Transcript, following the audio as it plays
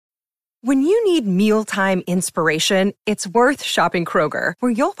When you need mealtime inspiration, it's worth shopping Kroger,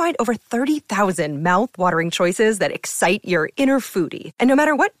 where you'll find over 30,000 mouth-watering choices that excite your inner foodie. And no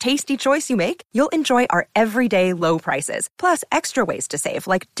matter what tasty choice you make, you'll enjoy our everyday low prices, plus extra ways to save,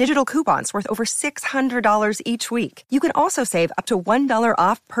 like digital coupons worth over $600 each week. You can also save up to $1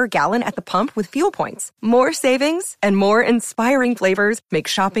 off per gallon at the pump with fuel points. More savings and more inspiring flavors make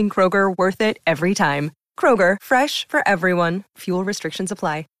shopping Kroger worth it every time. Kroger, fresh for everyone. Fuel restrictions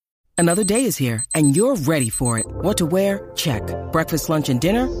apply. Another day is here, and you're ready for it. What to wear? Check. Breakfast, lunch, and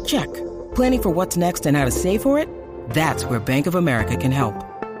dinner? Check. Planning for what's next and how to save for it? That's where Bank of America can help.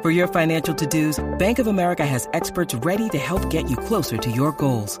 For your financial to-dos, Bank of America has experts ready to help get you closer to your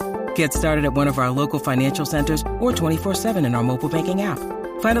goals. Get started at one of our local financial centers or 24/7 in our mobile banking app.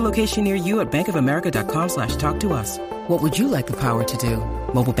 Find a location near you at bankofamerica.com/talktous. What would you like the power to do?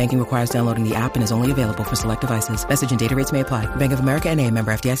 Mobile banking requires downloading the app and is only available for select devices. Message and data rates may apply. Bank of America N.A.,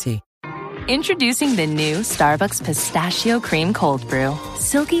 member FDIC. Introducing the new Starbucks Pistachio Cream Cold Brew.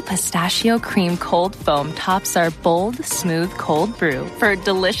 Silky pistachio cream cold foam tops our bold, smooth cold brew for a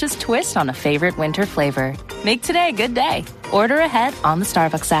delicious twist on a favorite winter flavor. Make today a good day. Order ahead on the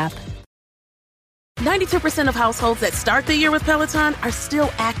Starbucks app. 92% of households that start the year with Peloton are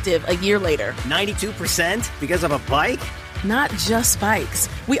still active a year later. 92% because of a bike? Not just bikes.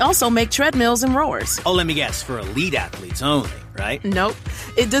 We also make treadmills and rowers. Oh, let me guess, for elite athletes only, right? Nope.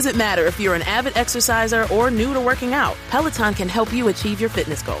 It doesn't matter if you're an avid exerciser or new to working out. Peloton can help you achieve your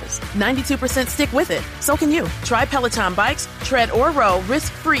fitness goals. 92% stick with it. So can you. Try Peloton bikes, tread, or row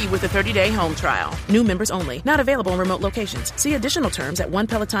risk-free with a 30-day home trial. New members only. Not available in remote locations. See additional terms at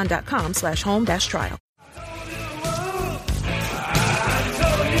onepeloton.com/home-trial.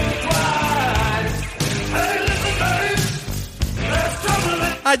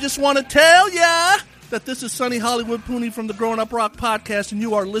 I just want to tell ya that this is Sonny Hollywood Pooney from the Growing Up Rock podcast, and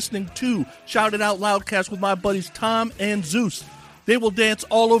you are listening to Shout It Out Loudcast with my buddies Tom and Zeus. They will dance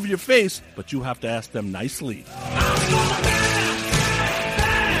all over your face, but you have to ask them nicely.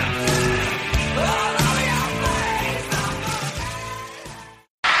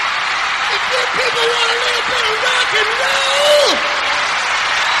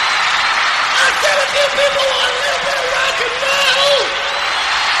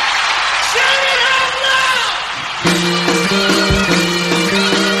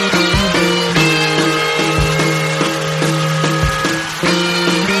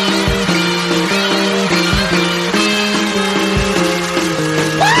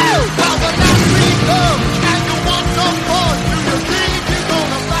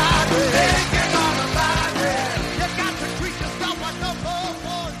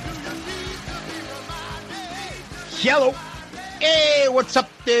 Hello. Hey, what's up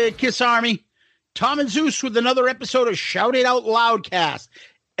there, Kiss Army? Tom and Zeus with another episode of Shout It Out Loudcast.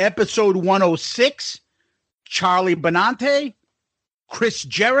 Episode 106. Charlie Benante, Chris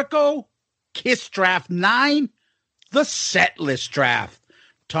Jericho, Kiss Draft 9, the Set List Draft.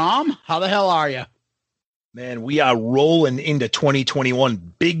 Tom, how the hell are you? Man, we are rolling into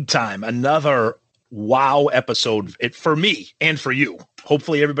 2021 big time. Another wow episode for me and for you.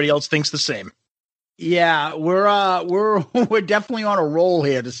 Hopefully everybody else thinks the same. Yeah, we're definitely on a roll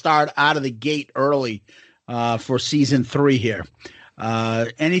here to start out of the gate early for season 3 here.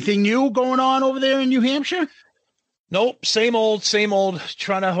 Anything new going on over there in New Hampshire? Nope, same old.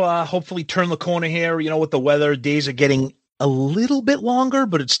 Trying to hopefully turn the corner here. You know, with the weather, days are getting a little bit longer,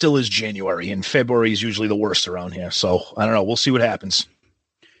 but it still is January, and February is usually the worst around here. So I don't know. We'll see what happens.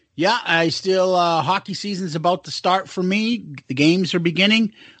 Yeah, I still hockey season's about to start for me. The games are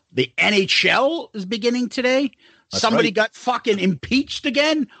beginning. The NHL is beginning today. That's Somebody right. Got fucking impeached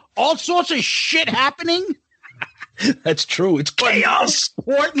again. All sorts of shit happening. That's true. It's chaos.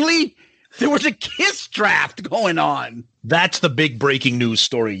 Importantly, there was a Kiss draft going on. That's the big breaking news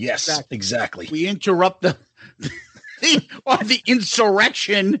story. Yes, exactly. We interrupt the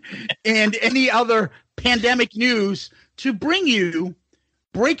insurrection and any other pandemic news to bring you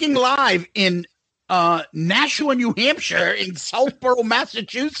breaking live in Nashua, New Hampshire, in Southborough,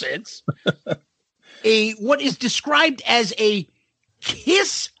 Massachusetts, what is described as a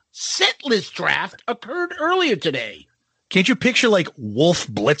Kiss setlist draft occurred earlier today. Can't you picture like Wolf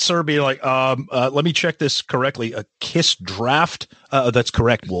Blitzer being like, let me check this correctly, a Kiss draft? That's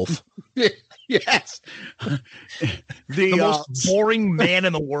correct, Wolf. Yes. The most boring man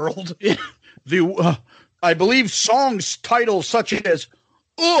in the world. I believe songs titles such as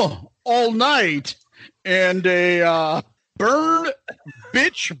All Night and a Burn,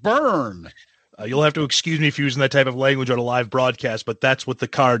 Bitch, Burn. You'll have to excuse me for using that type of language on a live broadcast, but that's what the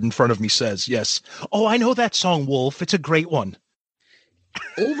card in front of me says. Yes. Oh, I know that song, Wolf. It's a great one.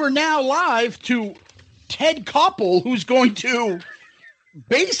 over now live to Ted Koppel, who's going to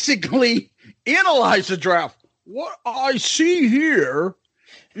basically analyze the draft. What I see here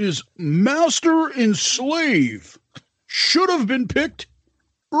is Master and Slave should have been picked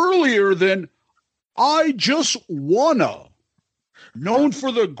earlier than I Just Wanna, known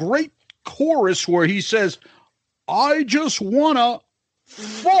for the great chorus where he says, I just wanna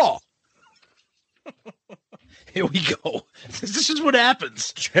fuck. Here we go. This is what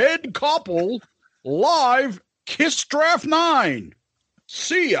happens. Ted Koppel, live, Kiss Draft 9.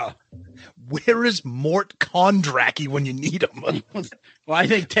 See ya. Where is Mort Kondracki when you need him? Well, I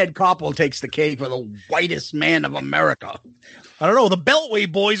think Ted Koppel takes the cake for the whitest man of America. I don't know. The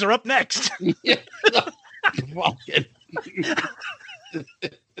Beltway boys are up next.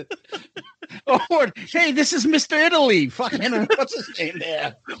 Oh, hey, this is Mr. Italy. Fucking, what's his name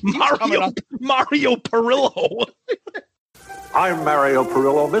there? Mario Perillo. I'm Mario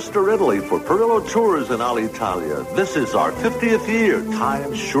Perillo, Mr. Italy for Perillo Tours in Alitalia. This is our 50th year.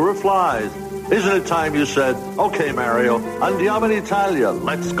 Time sure flies. Isn't it time you said, okay, Mario, andiamo in Italia.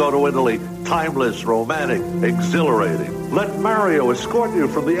 Let's go to Italy. Timeless, romantic, exhilarating. Let Mario escort you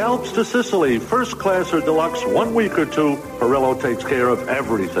from the Alps to Sicily. First class or deluxe, 1 week or two. Perillo takes care of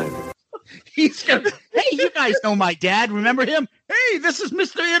everything. He's gonna, hey, you guys know my dad. Remember him? Hey, this is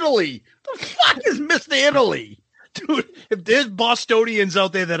Mr. Italy. The fuck is Mr. Italy? Dude, if there's Bostonians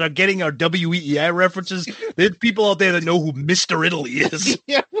out there that are getting our WEEI references, there's people out there that know who Mr. Italy is.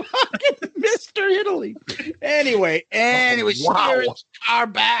 Yeah, fucking Mr. Italy. Anyway, wow. steer his car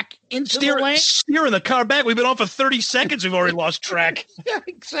back into the lane. Steering the car back. We've been on for 30 seconds. We've already lost track. Yeah,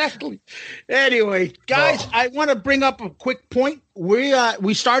 exactly. Anyway, guys, I want to bring up a quick point.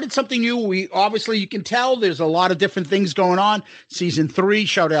 We started something new. We obviously, you can tell there's a lot of different things going on. Season 3,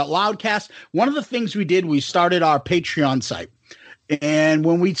 Shout Out Loudcast. One of the things we did, we started our Patreon site. And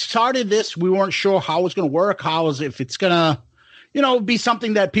when we started this, we weren't sure how it's going to work, if it's going to, be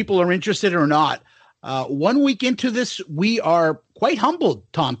something that people are interested in or not. 1 week into this, we are quite humbled,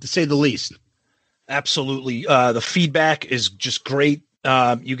 Tom, to say the least. Absolutely. The feedback is just great.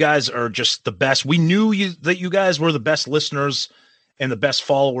 You guys are just the best. We knew that you guys were the best listeners and the best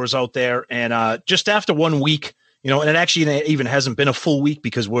followers out there. And just after 1 week, and it actually even hasn't been a full week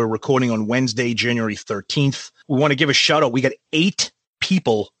because we're recording on Wednesday, January 13th. We want to give a shout out. We got 8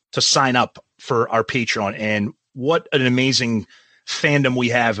 people to sign up for our Patreon, and what an amazing fandom we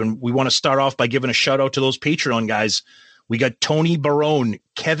have. And we want to start off by giving a shout out to those Patreon guys. We got Tony Barone,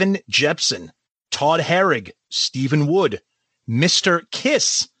 Kevin Jepson, Todd Herrig, Stephen Wood, Mr.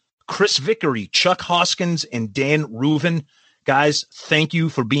 Kiss, Chris Vickery, Chuck Hoskins, and Dan Reuven. Guys, thank you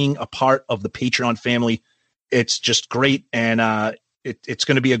for being a part of the Patreon family. It's just great, and it's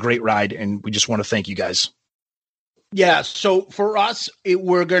going to be a great ride, and we just want to thank you guys. Yeah, so for us,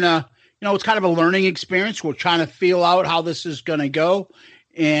 we're going to, it's kind of a learning experience. We're trying to feel out how this is going to go,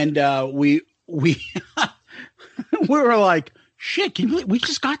 and we were like, shit, we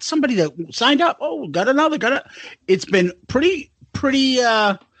just got somebody that signed up. Oh, it's been pretty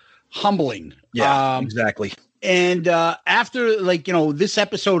humbling. Yeah, exactly. And after, this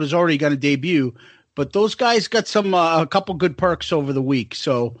episode is already going to debut, but those guys got a couple good perks over the week.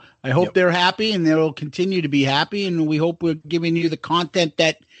 So I hope they're happy, and they'll continue to be happy. And we hope we're giving you the content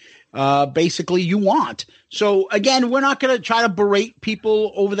that basically you want. So again, we're not going to try to berate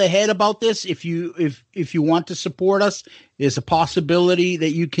people over the head about this. If you want to support us, there's a possibility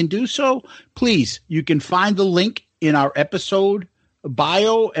that you can do so. Please, you can find the link in our episode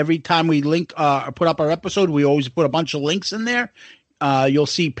bio. Every time we link put up our episode, we always put a bunch of links in there. You'll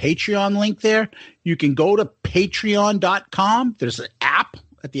see Patreon link there. You can go to patreon.com. There's an app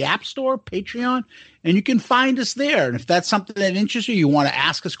at the App Store, Patreon, and you can find us there. And if that's something that interests you, you want to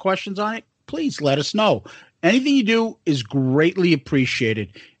ask us questions on it, please let us know. Anything you do is greatly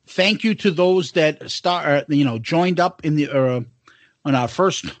appreciated. Thank you to those that joined up in the on our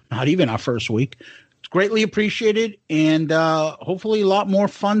first, not even our first week. It's greatly appreciated, and hopefully a lot more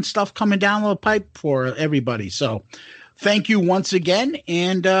fun stuff coming down the pipe for everybody. So thank you once again,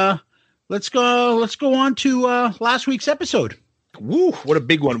 and let's go on to last week's episode. Woo, what a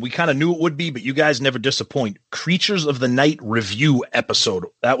big one. We kind of knew it would be, but you guys never disappoint. Creatures of the Night review episode.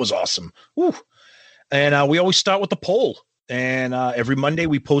 That was awesome. Woo. And we always start with the poll. And every Monday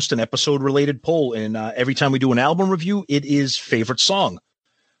we post an episode-related poll. And every time we do an album review, it is favorite song.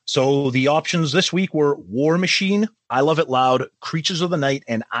 So the options this week were War Machine, I Love It Loud, Creatures of the Night,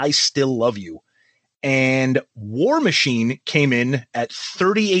 and I Still Love You. And War Machine came in at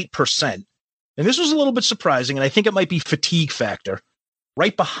 38%. And this was a little bit surprising, and I think it might be fatigue factor.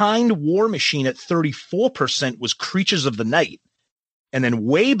 Right behind War Machine at 34% was Creatures of the Night. And then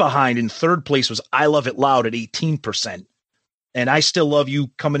way behind in third place was I Love It Loud at 18%. And I Still Love You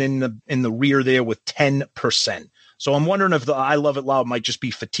coming in the rear there with 10%. So I'm wondering if the I Love It Loud might just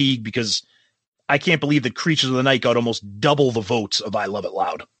be fatigue, because I can't believe that Creatures of the Night got almost double the votes of I Love It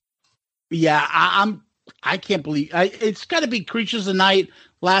Loud. Yeah, I can't believe it's got to be Creatures of the Night.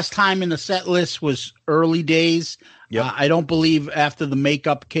 Last time in the set list was Early Days. Yep. I don't believe after the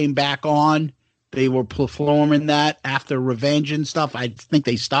makeup came back on, they were performing that after Revenge and stuff. I think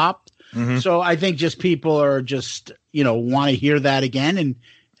they stopped. Mm-hmm. So I think just people are just, want to hear that again and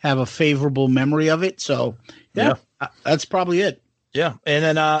have a favorable memory of it. So yeah. That's probably it. Yeah. And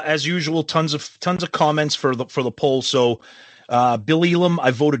then as usual, tons of comments for the poll. So Bill Elam,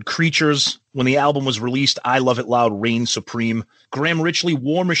 I voted Creatures. When the album was released, I Love It Loud reigned supreme. Graham Richley,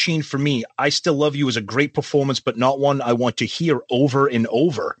 War Machine for me. I Still Love You is a great performance, but not one I want to hear over and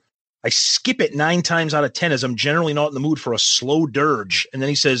over. I skip it 9 times out of 10 as I'm generally not in the mood for a slow dirge. And then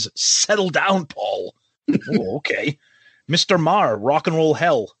he says, settle down, Paul. Oh, okay. Mr. Marr, Rock and Roll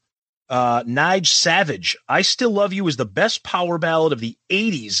Hell. Nige Savage, I Still Love You is the best power ballad of the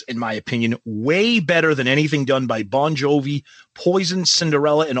 80s, in my opinion. Way better than anything done by Bon Jovi, Poison,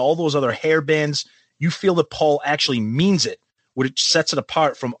 Cinderella, and all those other hair bands. You feel that Paul actually means it, which sets it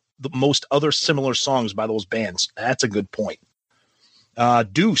apart from the most other similar songs by those bands. That's a good point.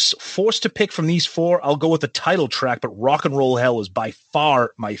 Deuce, forced to pick from these 4, I'll go with the title track, but Rock and Roll Hell is by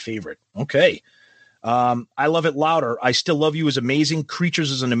far my favorite. Okay. I Love It Louder. I Still Love You is amazing.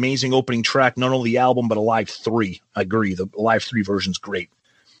 Creatures is an amazing opening track, not only the album, but a live 3. I agree. The live 3 version's great.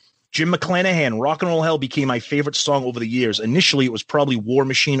 Jim McClanahan, Rock and Roll Hell became my favorite song over the years. Initially, it was probably War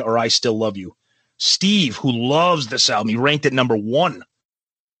Machine or I Still Love You. Steve, who loves this album, he ranked it number 1.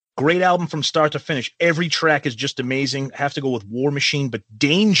 Great album from start to finish. Every track is just amazing. Have to go with War Machine, but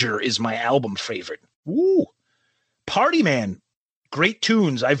Danger is my album favorite. Woo! Party Man, great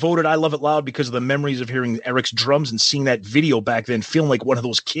tunes. I voted I Love It Loud because of the memories of hearing Eric's drums and seeing that video back then, feeling like one of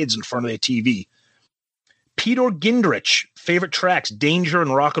those kids in front of their TV. Peter Gindrich, favorite tracks, Danger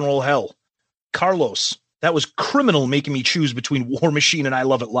and Rock and Roll Hell. Carlos, that was criminal making me choose between War Machine and I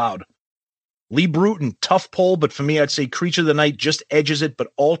Love It Loud. Lee Bruton, tough poll, but for me, I'd say Creature of the Night just edges it,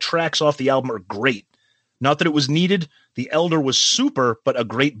 but all tracks off the album are great. Not that it was needed. The Elder was super, but a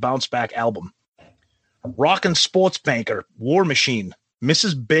great bounce-back album. Rockin' Sports Banker, War Machine,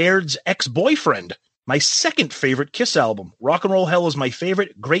 Mrs. Baird's Ex-Boyfriend, my second favorite Kiss album. Rock and Roll Hell is my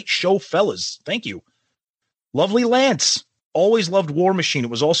favorite. Great show, fellas. Thank you. Lovely Lance, always loved War Machine. It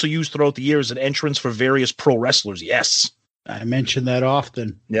was also used throughout the years as an entrance for various pro wrestlers. Yes. I mention that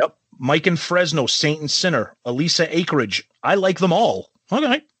often. Yep. Mike and Fresno, Saint and Sinner. Elisa Acreage, I like them all.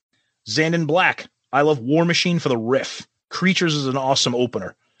 Okay. Xandon Black, I love War Machine for the riff. Creatures is an awesome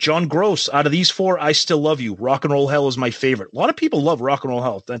opener. John Gross, out of these 4, I Still Love You. Rock and Roll Hell is my favorite. A lot of people love Rock and Roll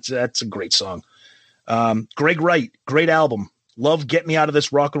Hell. That's a great song. Greg Wright, great album. Love Get Me Out of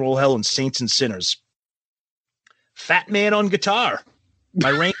This Rock and Roll Hell and Saints and Sinners. Fat Man on Guitar.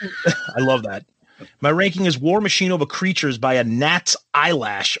 My ranking, I love that. My ranking is War Machine over Creatures by a gnat's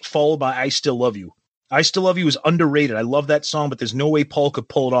eyelash, followed by I Still Love You. I Still Love You is underrated. I love that song, but there's no way Paul could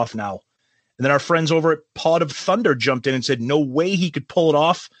pull it off now. And then our friends over at Pod of Thunder jumped in and said no way he could pull it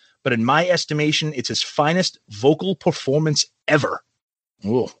off, but in my estimation, it's his finest vocal performance ever.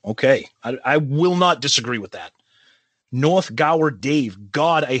 Oh, okay. I will not disagree with that. North Gower Dave,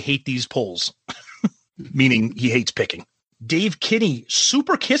 God, I hate these polls. Meaning he hates picking. Dave Kinney,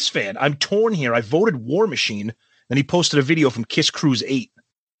 super Kiss fan. I'm torn here. I voted War Machine. Then he posted a video from Kiss Cruise 8.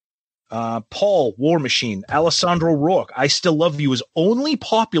 Paul, War Machine. Alessandro Rourke, I Still Love You is only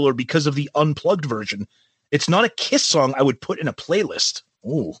popular because of the unplugged version. It's not a Kiss song I would put in a playlist.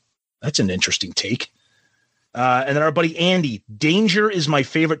 Oh, that's an interesting take. And then our buddy Andy, Danger is my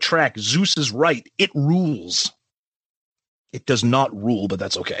favorite track. Zeus is right. It rules. It does not rule, but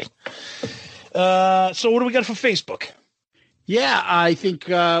that's okay. So what do we got for Facebook? Yeah, I think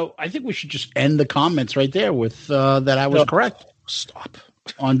we should just end the comments right there with that I was correct. Stop.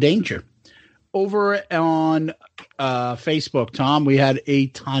 On Danger. Over on Facebook, Tom, we had a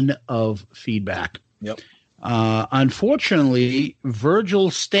ton of feedback. Yep. Unfortunately, Virgil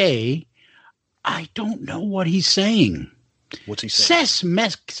Stay, I don't know what he's saying. What's he saying? Ses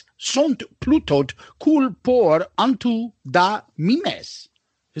mex sunt plutot cul por antu da mimes.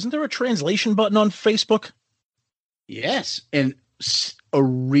 Isn't there a translation button on Facebook? Yes, and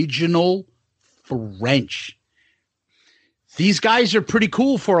original French. These guys are pretty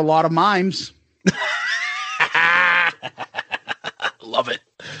cool for a lot of mimes. Love it.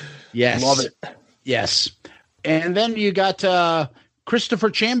 Yes. Love it. Yes. And then you got Christopher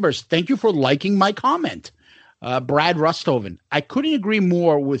Chambers. Thank you for liking my comment. Brad Rusthoven, I couldn't agree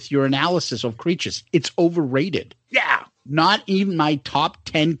more with your analysis of Creatures. It's overrated. Yeah. Not even my top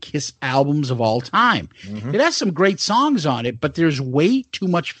 10 Kiss albums of all time. Mm-hmm. It has some great songs on it, but there's way too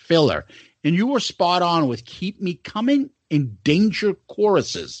much filler. And you were spot on with Keep Me Coming and Danger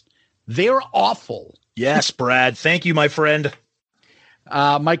choruses. They're awful. Yes, Brad. Thank you, my friend.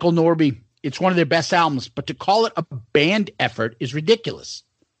 Michael Norby, it's one of their best albums, but to call it a band effort is ridiculous.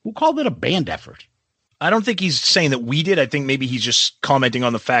 Who called it a band effort? I don't think he's saying that we did. I think maybe he's just commenting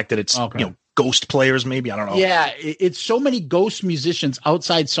on the fact that it's, Ghost players, maybe. I don't know. Yeah, it's so many Ghost musicians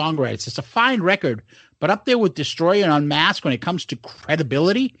outside songwriters. It's a fine record, but up there with Destroyer and Unmasked when it comes to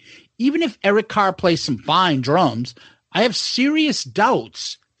credibility, even if Eric Carr plays some fine drums, I have serious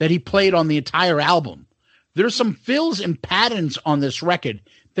doubts that he played on the entire album. There's some fills and patterns on this record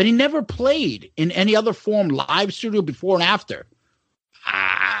that he never played in any other form, live studio before and after.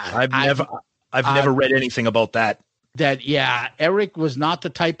 I've never read anything about that. Eric was not the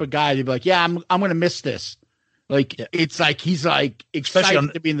type of guy to be like, I'm going to miss this. Like, it's like he's like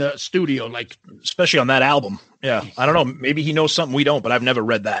excited to be in the studio, like especially on that album. Yeah, I don't know. Maybe he knows something we don't, but I've never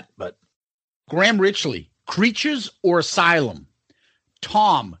read that. But Graham Richley, Creatures or Asylum?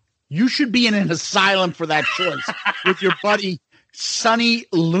 Tom, you should be in an asylum for that choice with your buddy Sonny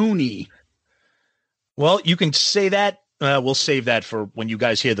Looney. Well, you can say that. We'll save that for when you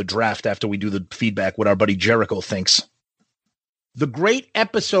guys hear the draft after we do the feedback, what our buddy Jericho thinks. The great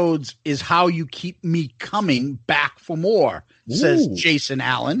episodes is how you keep me coming back for more, says Jason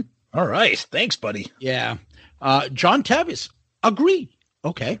Allen. All right. Thanks, buddy. Yeah. John Tevis, agree.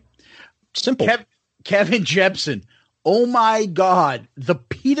 Okay. Simple. Kevin Jepson, oh my God. The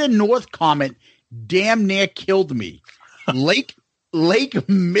Peter North comment damn near killed me. Lake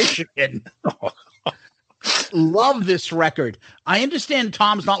Michigan. Love this record. I understand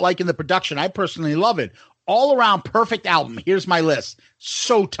Tom's not liking the production. I personally love it. All around perfect album. Here's my list.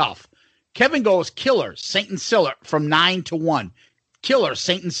 So tough. Kevin goes Killer, Saint and Sinner from 9 to 1. Killer,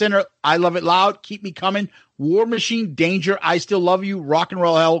 Saint and Sinner, I Love It Loud, Keep Me Coming, War Machine, Danger, I Still Love You, Rock and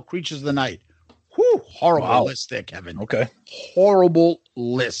Roll Hell, Creatures of the Night. Whew, horrible list there, Kevin. Okay. Horrible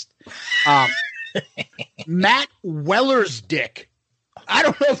list. Matt Wellersdick. I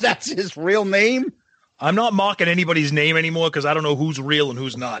don't know if that's his real name. I'm not mocking anybody's name anymore because I don't know who's real and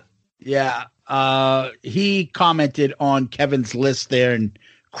who's not. Yeah. He commented on Kevin's list there and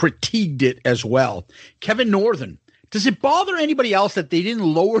critiqued it as well. Kevin Northern. Does it bother anybody else that they didn't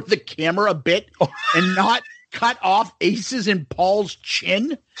lower the camera a bit and not cut off Ace's and Paul's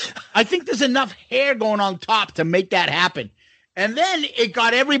chin? I think there's enough hair going on top to make that happen. And then it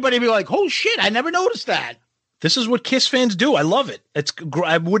got everybody to be like, oh shit, I never noticed that. This is what Kiss fans do. I love it.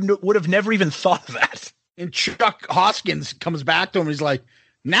 I would have never even thought of that. And Chuck Hoskins comes back to him. He's like,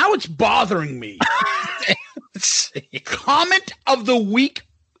 now it's bothering me. Let's see. Comment of the week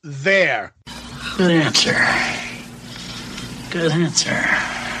there. Good answer. Good answer.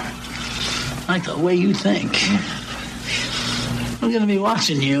 I like the way you think. I'm going to be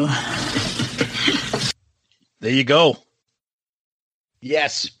watching you. There you go.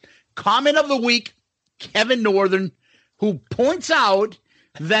 Yes. Comment of the week. Kevin Northern, who points out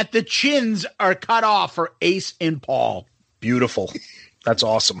that the chins are cut off for Ace and Paul. Beautiful. That's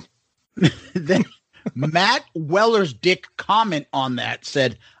awesome. Then Matt Weller's dick comment on that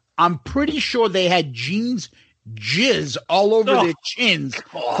said, I'm pretty sure they had Gene's jizz all over their chins.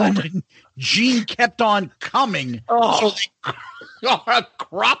 When Gene kept on coming. So they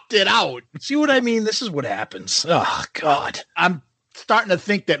cropped it out. See what I mean? This is what happens. Oh, God. I'm starting to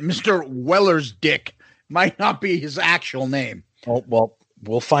think that Mr. Weller's dick might not be his actual name. Oh, well,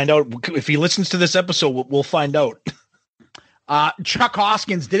 we'll find out. If he listens to this episode, we'll find out. Chuck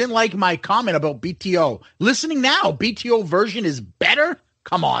Hoskins didn't like my comment about BTO. Listening now, BTO version is better?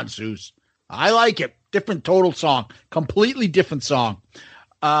 Come on, Zeus. I like it. Different total song. Completely different song.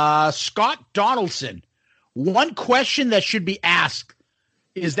 Scott Donaldson. One question that should be asked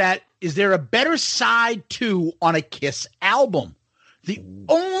is there a better side 2 on a Kiss album? The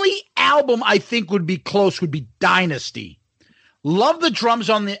only album I think would be close would be Dynasty. Love the drums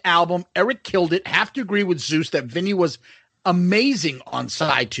on the album. Eric killed it. Have to agree with Zeus that Vinny was amazing on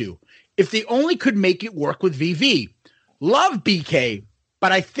side 2. If they only could make it work with VV. Love BK,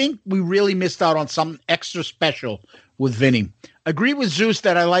 but I think we really missed out on something extra special with Vinny. Agree with Zeus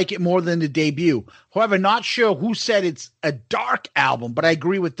that I like it more than the debut. However, not sure who said it's a dark album, but I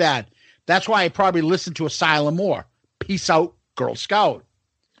agree with that. That's why I probably listen to Asylum more. Peace out, Girl Scout.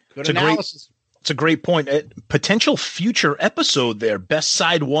 Good analysis. It's a great point. Potential future episode there. Best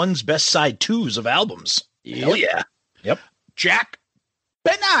side 1s, best side 2s of albums. Hell yeah. Yep. Jack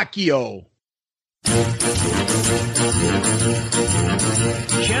Benacchio.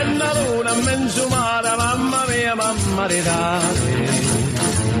 C'è la luna in mezzo mare, mamma mia, mamma di dare.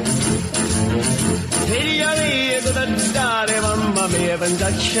 Figlia mia, cosa dare, mamma mia,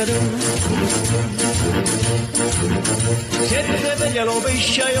 pensaccia tu. Se te veglia lo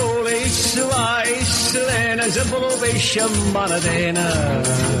pesciaiole, issu va, issu lena, se lo pesce in manatena.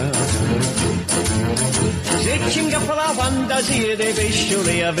 Se ci ingappa la fantasia dei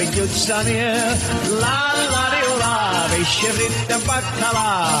pescioli a vegliuzza mia, la riola, pesce fritta e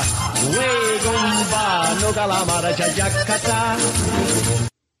baccalà, uè gomba, no calamara, c'ha giaccata.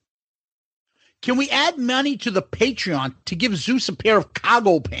 Can we add money to the Patreon to give Zeus a pair of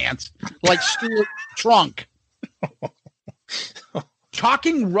cargo pants like Stuart Trunk?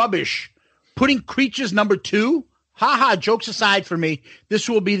 Talking rubbish, putting Creatures #2. Haha, jokes aside for me, this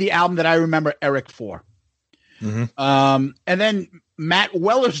will be the album that I remember Eric for. And then Matt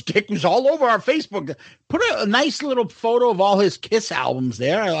Weller's dick was all over our Facebook. Put a nice little photo of all his Kiss albums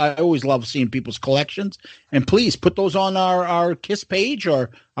there. I always love seeing people's collections. And please put those on our Kiss page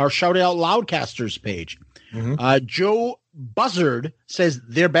or our Shout It Out Loudcasters page. Joe Buzzard says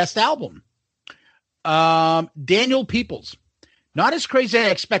their best album. Daniel Peoples. Not as crazy as I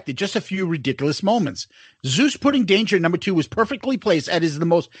expected, just a few ridiculous moments. Zeus putting Danger at #2 was perfectly placed as is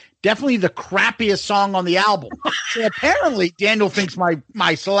definitely the crappiest song on the album. So apparently Daniel thinks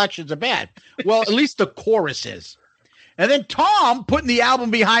my selections are bad. Well, at least the chorus is. And then Tom putting the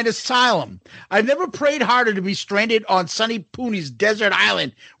album behind Asylum. I've never prayed harder to be stranded on Sonny Pooney's desert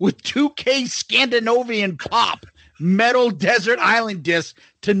island with 2K Scandinavian pop metal desert island disc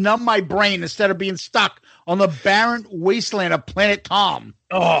to numb my brain instead of being stuck on the barren wasteland of Planet Tom.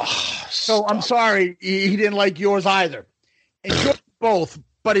 Oh, so I'm sorry he didn't like yours either. Enjoyed both,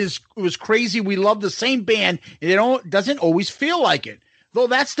 but it was crazy. We love the same band, and it doesn't always feel like it. Though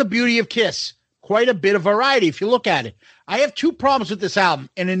that's the beauty of Kiss. Quite a bit of variety if you look at it. I have two problems with this album,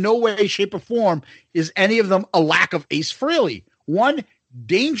 and in no way, shape, or form is any of them a lack of Ace Frehley. One,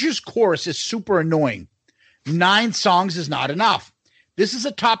 Danger's chorus is super annoying. 9 songs is not enough. This is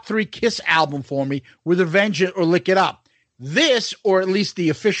a top 3 Kiss album for me with Avenge It or Lick It Up. This, or at least the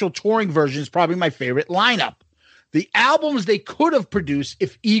official touring version, is probably my favorite lineup. The albums they could have produced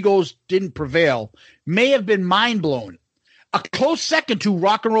if egos didn't prevail may have been mind-blown. A close second to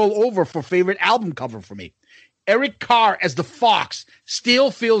Rock and Roll Over for favorite album cover for me. Eric Carr as the Fox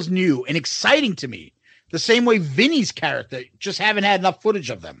still feels new and exciting to me. The same way Vinny's character, just haven't had enough footage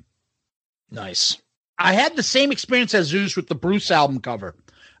of them. Nice. I had the same experience as Zeus with the Bruce album cover.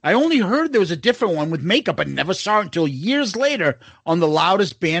 I only heard there was a different one with makeup and never saw it until years later on the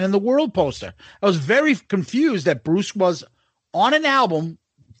Loudest Band in the World poster. I was very confused that Bruce was on an album,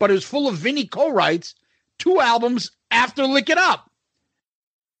 but it was full of Vinny co-writes, 2 albums after Lick It Up.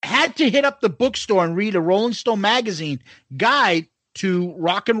 Had to hit up the bookstore and read a Rolling Stone magazine guide to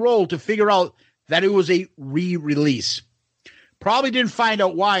rock and roll to figure out that it was a re-release. Probably didn't find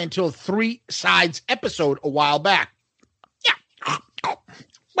out why until a 3 Sides episode a while back. Yeah.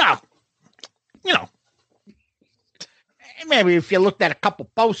 Well, you know. Maybe if you looked at a couple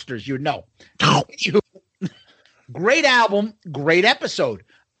posters, you'd know. Great album, great episode.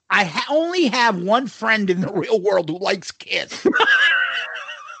 I only have one friend in the real world who likes Kiss.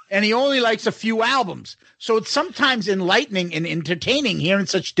 And he only likes a few albums. So it's sometimes enlightening and entertaining hearing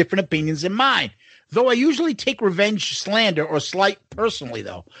such different opinions than mine. Though I usually take revenge, slander, or slight personally,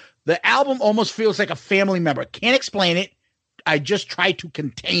 though. The album almost feels like a family member. Can't explain it. I just try to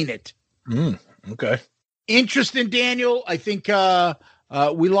contain it. Okay. Interesting, Daniel. I think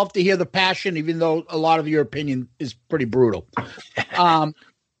we love to hear the passion, even though a lot of your opinion is pretty brutal.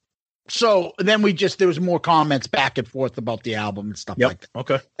 So then there was more comments back and forth about the album and stuff like that.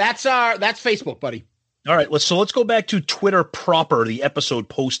 Okay. That's Facebook, buddy. All right, let's go back to Twitter proper, the episode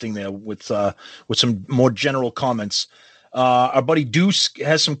posting there with some more general comments. Our buddy Deuce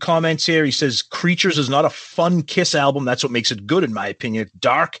has some comments here. He says, Creatures is not a fun Kiss album. That's what makes it good, in my opinion.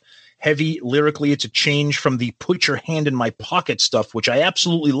 Dark, heavy, lyrically, it's a change from the put your hand in my pocket stuff, which I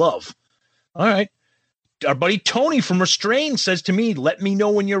absolutely love. All right. Our buddy Tony from Restrain says to me, let me know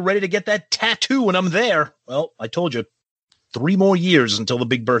when you're ready to get that tattoo when I'm there. Well, I told you, 3 more years until the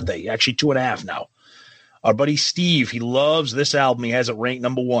big birthday. Actually, 2.5 now. Our buddy Steve, he loves this album. He has it ranked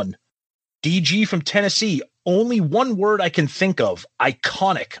 #1. DG from Tennessee, only one word I can think of,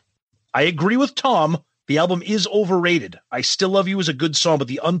 iconic. I agree with Tom. The album is overrated. I Still Love You is a good song, but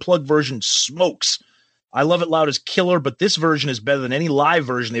the unplugged version smokes. I Love It Loud is killer, but this version is better than any live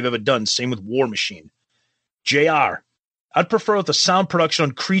version they've ever done. Same with War Machine. JR, I'd prefer if the sound production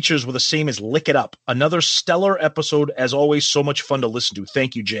on Creatures were the same as Lick It Up. Another stellar episode. As always, so much fun to listen to.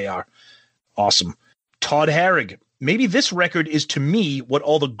 Thank you, JR. Awesome. Todd Harrig, maybe this record is to me what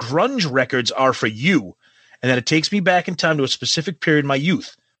all the grunge records are for you, and that it takes me back in time to a specific period in my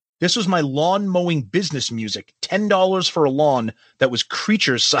youth. This was my lawn mowing business music. $10 for a lawn that was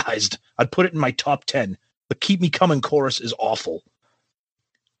Creatures sized. I'd put it in my top 10. The Keep Me Coming chorus is awful.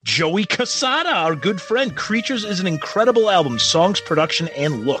 Joey Casada, our good friend. Creatures is an incredible album, songs, production,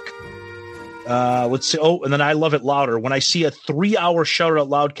 and look. Let's see. Oh, and then I Love It Louder. When I see a 3-hour Shout It Out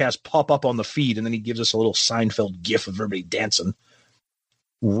Loudcast pop up on the feed, and then he gives us a little Seinfeld gif of everybody dancing.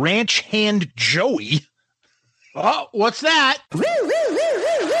 Ranch Hand Joey. Oh, what's that?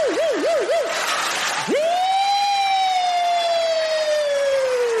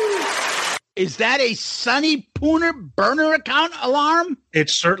 Is that a Sonny Pooner burner account alarm? It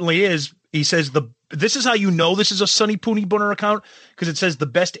certainly is. He says this is how you know this is a Sonny Pooney burner account, because it says the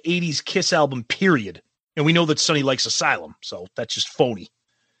best 80s Kiss album, period. And we know that Sonny likes Asylum, so that's just phony.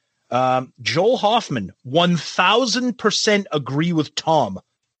 Joel Hoffman, 1000% agree with Tom.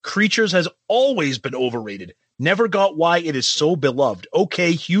 Creatures has always been overrated. Never got why it is so beloved.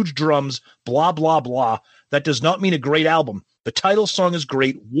 Okay, huge drums, blah, blah, blah. That does not mean a great album. The title song is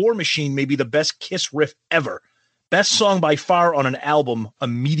great. War Machine may be the best Kiss riff ever. Best song by far on an album, a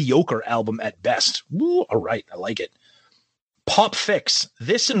mediocre album at best. Woo, all right, I like it. Pop Fix.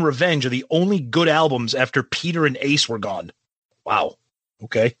 This and Revenge are the only good albums after Peter and Ace were gone. Wow.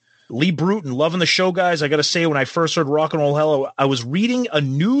 Okay. Lee Bruton, loving the show, guys. I got to say, when I first heard Rock and Roll Hell, I was reading a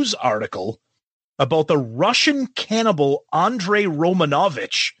news article about the Russian cannibal Andrei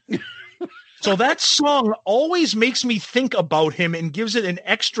Romanovich. So that song always makes me think about him and gives it an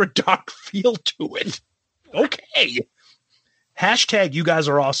extra dark feel to it. Okay. Hashtag you guys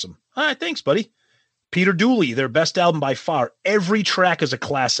are awesome. All right, thanks, buddy. Peter Dooley, their best album by far. Every track is a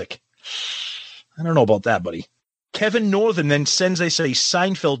classic. I don't know about that, buddy. Kevin Northern then sends us a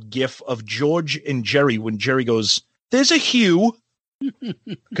Seinfeld gif of George and Jerry when Jerry goes, "There's a hue."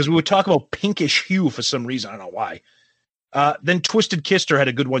 Because we would talk about pinkish hue for some reason. I don't know why. Then Twisted Kister had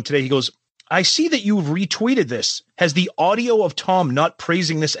a good one today. He goes, "I see that you've retweeted this. Has the audio of Tom not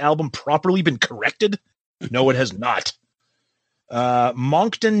praising this album properly been corrected?" No, it has not.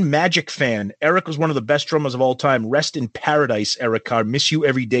 Moncton Magic Fan. Eric was one of the best drummers of all time. Rest in paradise, Eric Carr. Miss you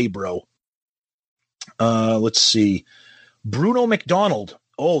every day, bro. Let's see. Bruno McDonald.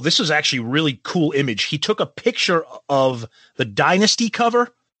 Oh, this is actually a really cool image. He took a picture of the Dynasty cover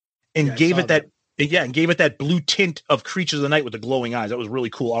and gave it that blue tint of Creatures of the Night with the glowing eyes. That was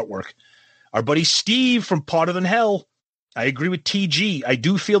really cool artwork. Our buddy Steve from Potter Than Hell. I agree with TG. I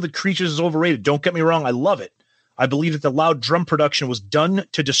do feel that Creatures is overrated. Don't get me wrong. I love it. I believe that the loud drum production was done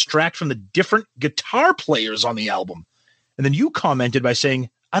to distract from the different guitar players on the album. And then you commented by saying,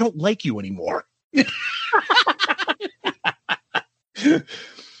 "I don't like you anymore."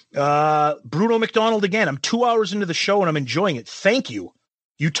 Bruno McDonald again. I'm 2 hours into the show and I'm enjoying it. Thank you.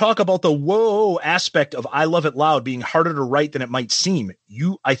 You talk about the whoa aspect of I Love It Loud being harder to write than it might seem.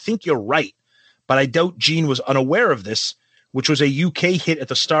 I think you're right, but I doubt Gene was unaware of this, which was a UK hit at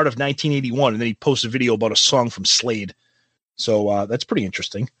the start of 1981, and then he posted a video about a song from Slade. So that's pretty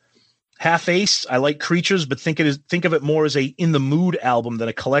interesting. Half Ace, I like Creatures, but think of it more as a In the Mood album than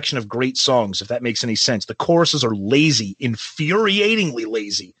a collection of great songs, if that makes any sense. The choruses are lazy, infuriatingly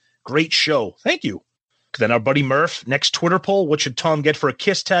lazy. Great show. Thank you. Then our buddy Murph, next Twitter poll, what should Tom get for a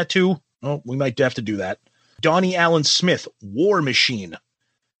Kiss tattoo? Oh, we might have to do that. Donnie Allen Smith, War Machine.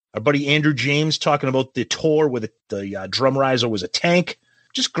 Our buddy Andrew James talking about the tour where the drum riser was a tank.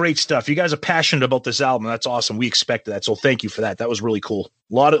 Just great stuff. You guys are passionate about this album. That's awesome. We expected that, so thank you for that. That was really cool.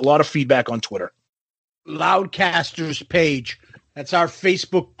 A lot of feedback on Twitter. Loudcasters page. That's our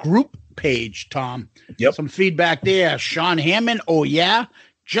Facebook group page, Tom. Yep. Some feedback there. Sean Hammond, oh yeah.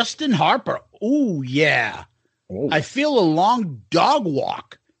 Justin Harper, oh yeah. Oh. I feel a long dog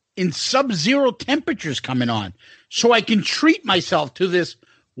walk in sub-zero temperatures coming on, so I can treat myself to this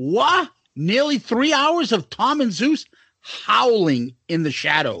nearly 3 hours of Tom and Zeus howling in the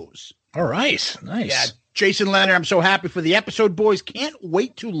shadows. All right. Nice. Yeah. Jason Leonard, I'm so happy for the episode, boys. Can't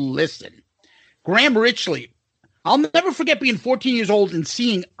wait to listen. Graham Richley, I'll never forget being 14 years old and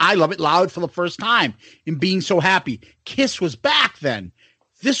seeing I Love It Loud for the first time and being so happy. Kiss was back then.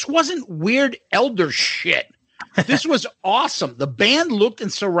 This wasn't weird elder shit. This was awesome. The band looked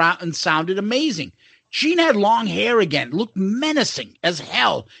and sounded amazing. Gene had long hair again, looked menacing as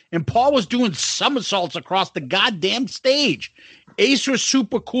hell, and Paul was doing somersaults across the goddamn stage. Ace was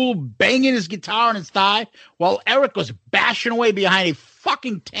super cool, banging his guitar on his thigh, while Eric was bashing away behind a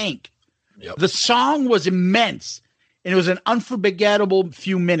fucking tank. Yep. The song was immense, and it was an unforgettable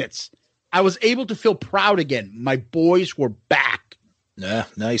few minutes. I was able to feel proud again. My boys were back. Yeah,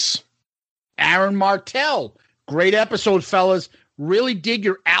 nice. Aaron Martell, Great episode, fellas. Really dig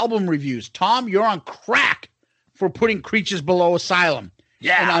your album reviews. Tom, you're on crack for putting Creatures Below Asylum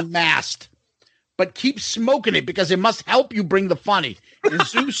and Unmasked. But keep smoking it because it must help you bring the funny. And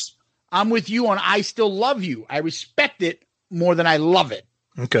Zeus, I'm with you on I Still Love You. I respect it more than I love it.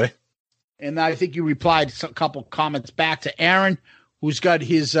 Okay. And I think you replied a couple comments back to Aaron, who's got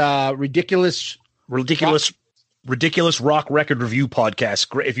his ridiculous rock record review podcast.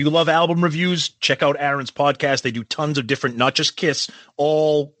 Great. If you love album reviews, check out Aaron's podcast. They do tons of different, not just Kiss,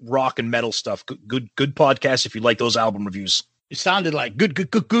 all rock and metal stuff. Good podcast if you like those album reviews. It sounded like good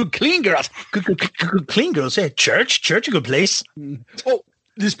clean girls. Good clean girls. Hey, church, a good place. Oh,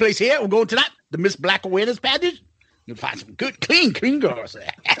 this place here we're going tonight, the Miss Black Awareness package. You'll find some good clean girls.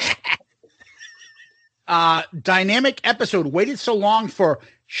 Dynamic episode. Waited so long for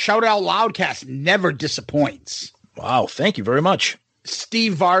Shout Out Loudcast. Never disappoints. Wow, thank you very much.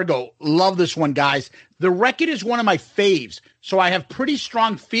 Steve Vargo. Love this one, guys. The record is one of my faves, so I have pretty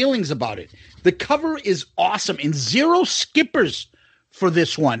strong feelings about it. The cover is awesome and zero skippers for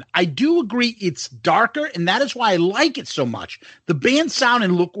this one. I do agree it's darker, and that is why I like it so much. The band sound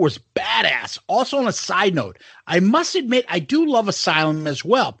and look was badass. Also, on a side note, I must admit I do love Asylum as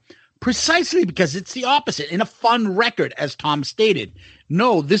well, precisely because it's the opposite in a fun record, as Tom stated.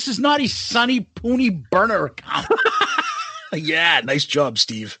 No, this is not a Sonny Pooney burner account. Yeah, nice job,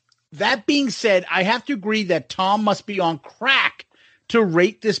 Steve. That being said, I have to agree that Tom must be on crack to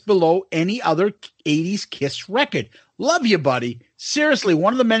rate this below any other 80s Kiss record. Love you, buddy. Seriously,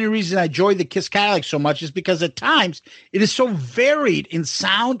 one of the many reasons I enjoy the Kiss catalog so much is because at times it is so varied in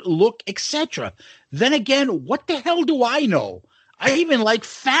sound, look, etc. Then again, what the hell do I know? I even like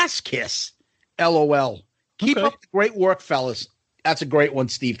Fast Kiss. LOL. Keep up the great work, fellas. That's a great one,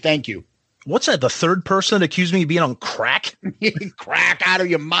 Steve. Thank you. What's that? The third person that accused me of being on crack? Crack out of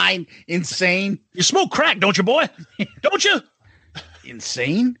your mind. Insane. You smoke crack, don't you, boy? Don't you?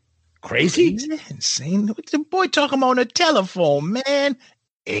 Insane? Crazy? Insane? What's the boy talking about on the telephone, man?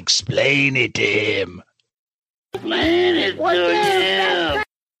 Explain it to him. Explain it to him.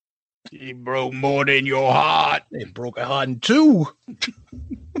 He broke more than your heart. It broke a heart in two.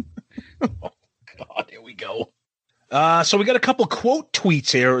 Oh, God, here we go. So we got a couple quote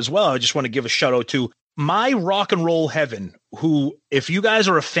tweets here as well. I just want to give a shout out to My Rock and Roll Heaven, who, if you guys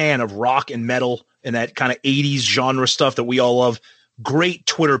are a fan of rock and metal and that kind of 80s genre stuff that we all love, great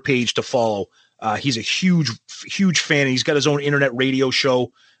Twitter page to follow. He's a huge fan. He's got his own internet radio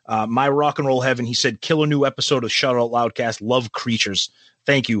show, My Rock and Roll Heaven. He said, kill a new episode of Shout Out Loudcast. Love Creatures.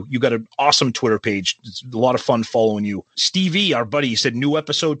 Thank you. You got an awesome Twitter page. It's a lot of fun following you. Stevie, our buddy, he said, new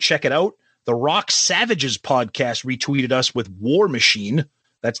episode, check it out. The Rock Savages podcast retweeted us with War Machine.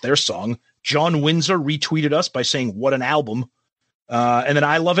 That's their song. John Windsor retweeted us by saying, what an album. And then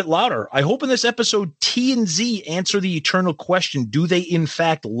I Love It Louder. I hope in this episode, T and Z answer the eternal question, do they in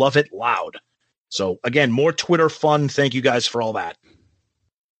fact love it loud? So again, more Twitter fun. Thank you guys for all that.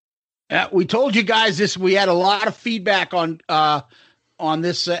 We told you guys this. We had a lot of feedback on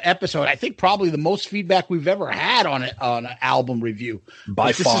this episode. I think probably the most feedback we've ever had on an album review.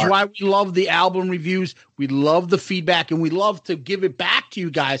 By far. This is why we love the album reviews. We love the feedback, and we love to give it back to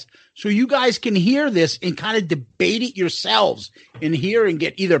you guys so you guys can hear this and kind of debate it yourselves and hear and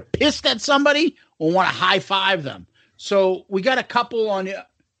get either pissed at somebody or want to high five them. So we got a couple on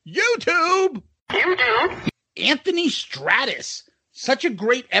YouTube. Anthony Stratus. Such a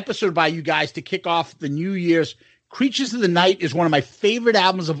great episode by you guys to kick off the New Year's. Creatures of the Night is one of my favorite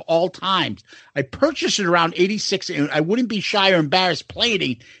albums of all times. I purchased it around 86, and I wouldn't be shy or embarrassed playing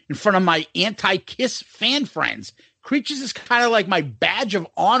it in front of my anti-Kiss fan friends. Creatures is kind of like my badge of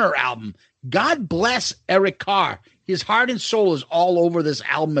honor album. God bless Eric Carr. His heart and soul is all over this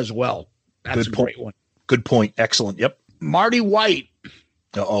album as well. That's a great one. Good point. Excellent. Yep. Marty White.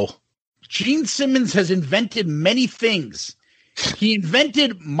 Uh-oh. Gene Simmons has invented many things. He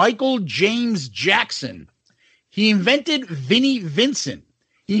invented Michael James Jackson. He invented Vinnie Vincent.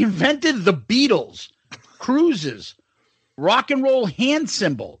 He invented the Beatles, cruises, rock and roll hand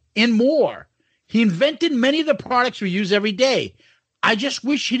symbol, and more. He invented many of the products we use every day. I just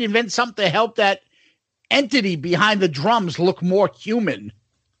wish he'd invent something to help that entity behind the drums look more human.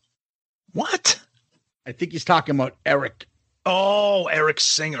 What? I think he's talking about Eric. Oh, Eric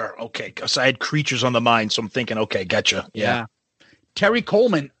Singer. Okay, because I had Creatures on the mind, so I'm thinking, okay, gotcha. Yeah. Terry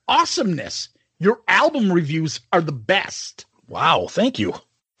Coleman, awesomeness. Your album reviews are the best. Wow, thank you.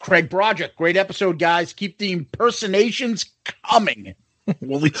 Craig Broderick, great episode, guys. Keep the impersonations coming.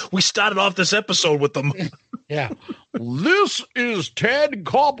 Well, we started off this episode with them. Yeah. This is Ted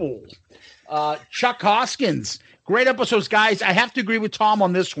Koppel. Chuck Hoskins. Great episodes, guys. I have to agree with Tom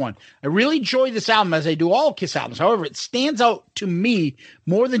on this one. I really enjoy this album as I do all Kiss albums. However, it stands out to me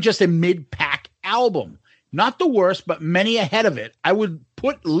more than just a mid-pack album. Not the worst, but many ahead of it. I would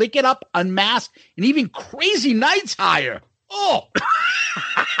put Lick It Up, Unmasked, and even Crazy Nights higher. Oh,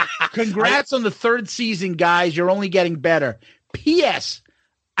 congrats on the 3rd season, guys. You're only getting better. P.S.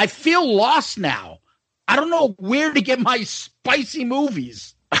 I feel lost now. I don't know where to get my spicy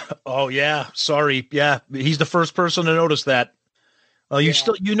movies. Oh yeah, sorry. Yeah, he's the first person to notice that.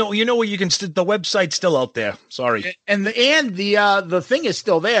 Still, you know where you can. The website's still out there. Sorry, and the thing is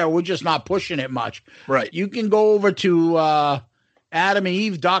still there. We're just not pushing it much. Right. You can go over to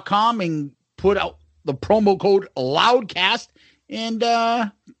adamandeve.com and put out the promo code Loudcast and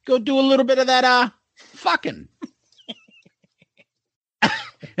go do a little bit of that fucking.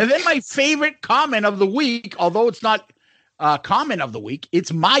 And then my favorite comment of the week, although it's not comment of the week,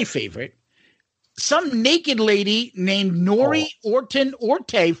 it's my favorite. Some naked lady named Nori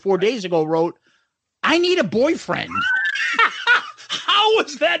Orte 4 days ago wrote, "I need a boyfriend." How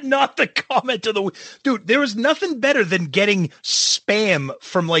is that not the comment of the week? Dude, there is nothing better than getting spam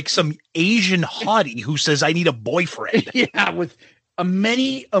from like some Asian hottie who says, "I need a boyfriend." Yeah, with a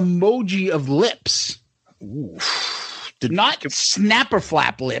many emoji of lips. Ooh. Not snapper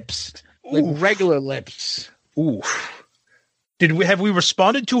flap lips, like regular lips. Ooh. Have we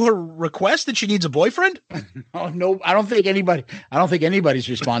responded to her request that she needs a boyfriend? Oh no, I don't think anybody's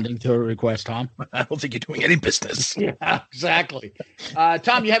responding to her request, Tom. I don't think you're doing any business. Yeah, exactly.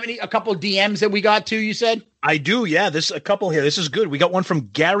 Tom, you have a couple DMs that we got to, you said? I do, yeah. There's a couple here. This is good. We got one from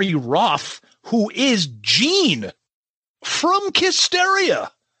Gary Roth, who is Gene from Kisteria.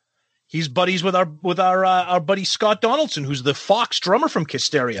 He's buddies with our buddy Scott Donaldson, who's the Fox drummer from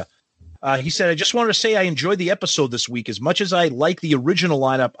Kisteria. He said, "I just wanted to say I enjoyed the episode this week. As much as I like the original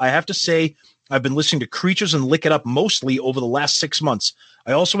lineup, I have to say I've been listening to Creatures and Lick It Up mostly over the last 6 months.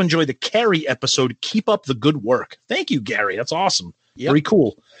 I also enjoyed the Carrie episode. Keep up the good work." Thank you, Gary. That's awesome. Yep. Very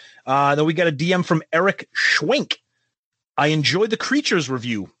cool. Then we got a DM from Eric Schwenk. "I enjoyed the Creatures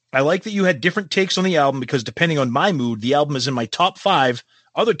review. I like that you had different takes on the album because depending on my mood, the album is in my top 5.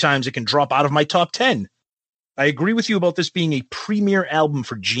 Other times it can drop out of my top 10. I agree with you about this being a premier album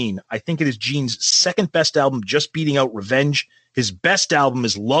for Gene. I think it is Gene's second best album, just beating out Revenge. His best album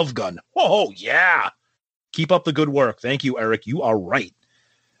is Love Gun." Oh, yeah. Keep up the good work. Thank you, Eric. You are right.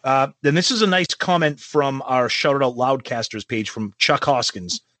 Then this is a nice comment from our Shout It Out Loudcasters page from Chuck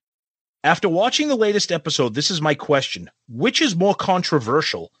Hoskins. "After watching the latest episode, this is my question. Which is more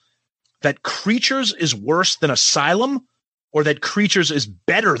controversial? That Creatures is worse than Asylum, or that Creatures is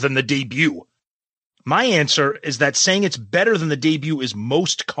better than the debut?" My answer is that saying it's better than the debut is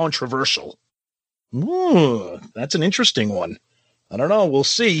most controversial. Ooh, that's an interesting one. I don't know. We'll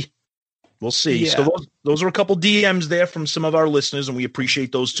see. We'll see. Yeah. So those are a couple DMs there from some of our listeners, and we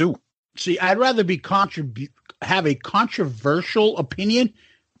appreciate those too. See, I'd rather have a controversial opinion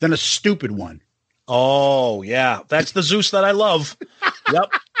than a stupid one. Oh, yeah. That's the Zeus that I love.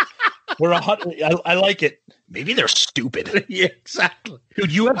 Yep. I like it. Maybe they're stupid. Yeah, exactly.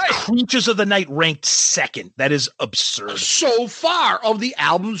 Dude, you have Creatures of the Night ranked second. That is absurd. So far of the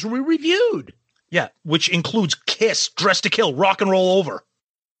albums we reviewed. Yeah, which includes Kiss, Dress to Kill, Rock and Roll Over.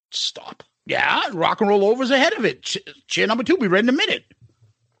 Stop. Yeah, Rock and Roll Over's ahead of it. Cheer number 2, be read in a minute.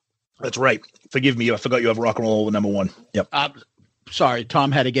 That's right. Forgive me, I forgot you have Rock and Roll Over number 1. Yep. Sorry,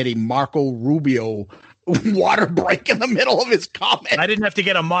 Tom had to get a Marco Rubio water break in the middle of his comment. I didn't have to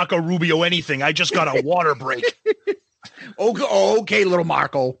get a Marco Rubio anything. I just got a water break. Okay, little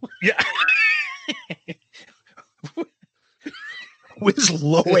Marco. Yeah. With his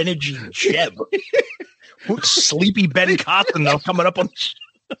low energy Jeb. Sleepy Ben Carson now coming up on the show.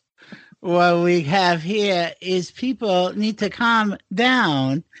 What we have here is people need to calm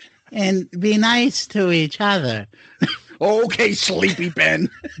down and be nice to each other. Okay, Sleepy Ben.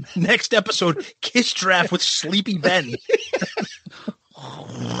 Next episode, Kiss Draft with Sleepy Ben.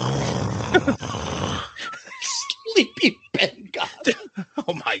 Sleepy Ben, God.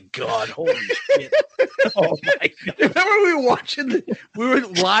 Oh my God. Holy shit. Oh my God. Remember we were watching, we were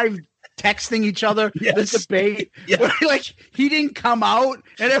live texting each other, yes. The debate. Yeah. Where, like, he didn't come out,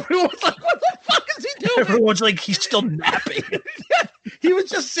 and everyone's like, what the fuck is he doing? Everyone's like, he's still napping. Yeah. He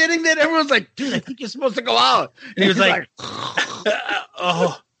was just sitting there, and everyone's like, dude, I think you're supposed to go out. And he was like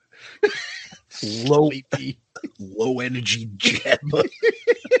oh. Low energy Jeb.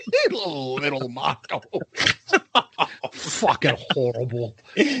 Little Marco. Fucking horrible.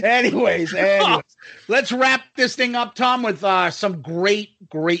 Anyways, let's wrap this thing up, Tom, with some great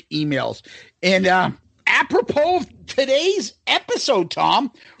emails. And apropos of today's episode,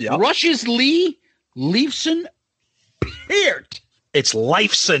 Tom, Rush's Lee Leifson Peart. It's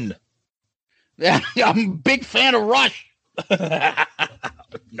Lifeson. Yeah, I'm a big fan of Rush.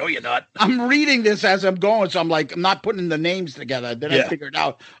 No, you're not. I'm reading this as I'm going, so I'm like, I'm not putting the names together. Then I figured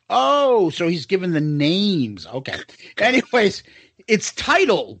out, oh, so he's giving the names. Okay. Anyways, its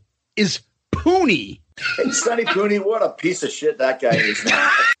title is Pooney. Hey, Sonny Pooney, what a piece of shit that guy is now.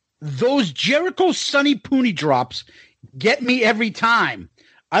 Those Jericho Sonny Pooney drops get me every time.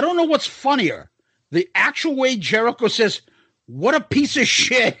 I don't know what's funnier. The actual way Jericho says, what a piece of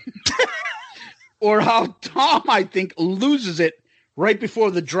shit. Or how Tom, I think, loses it right before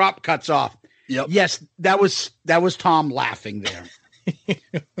the drop cuts off. Yep. Yes, that was Tom laughing there.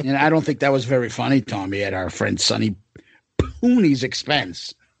 And I don't think that was very funny, Tommy, at our friend Sonny Pooney's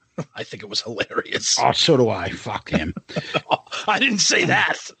expense. I think it was hilarious. Oh, so do I. Fuck him. I didn't say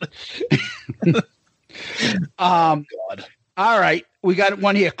that. God. All right. We got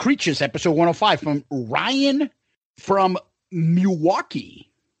one here. Creatures, episode 105 from Ryan from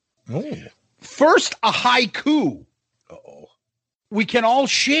Milwaukee. Oh. First, a haiku. Uh-oh. We can all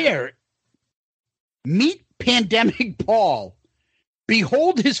share. Meet Pandemic Paul.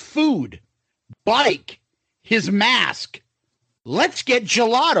 Behold his food, bike, his mask. Let's get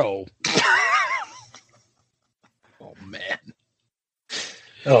gelato. Oh, man.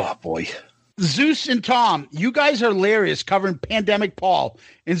 Oh, boy. Zeus and Tom, you guys are hilarious covering Pandemic Paul.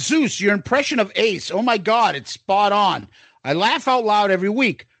 And Zeus, your impression of Ace, oh my God, it's spot on. I laugh out loud every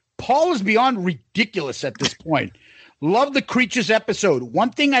week. Paul is beyond ridiculous at this point. Love the Creatures episode. One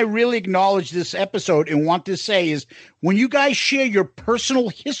thing I really acknowledge this episode and want to say is when you guys share your personal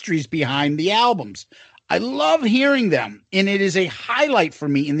histories behind the albums. I love hearing them, and it is a highlight for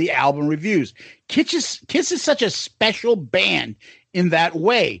me in the album reviews. Kiss is such a special band in that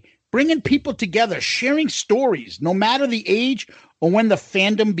way, bringing people together, sharing stories, no matter the age or when the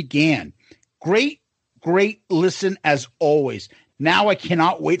fandom began. Great listen as always. Now I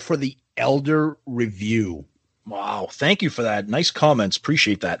cannot wait for the Elder review. Wow. Thank you for that. Nice comments.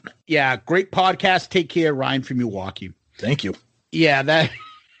 Appreciate that. Yeah. Great podcast. Take care. Ryan from Milwaukee. Thank you. Yeah. The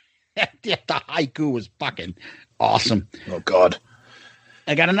haiku was fucking awesome. Oh, God.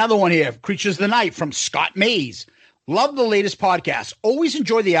 I got another one here. Creatures of the Night from Scott Mays. Love the latest podcast. Always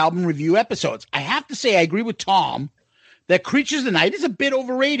enjoy the album review episodes. I have to say, I agree with Tom that Creatures of the Night is a bit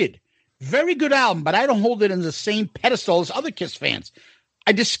overrated. Very good album, but I don't hold it in the same pedestal as other Kiss fans.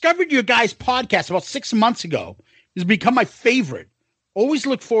 I discovered your guys' podcast about 6 months ago. It's become my favorite. Always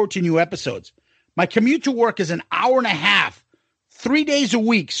look forward to new episodes. My commute to work is an hour and a half, 3 days a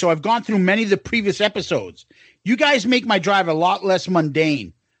week, so I've gone through many of the previous episodes. You guys make my drive a lot less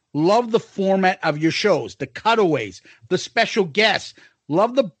mundane. Love the format of your shows, the cutaways, the special guests.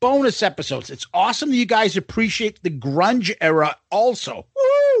 Love the bonus episodes. It's awesome that you guys appreciate the grunge era also.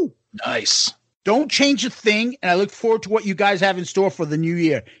 Woo! Nice. Don't change a thing, and I look forward to what you guys have in store for the new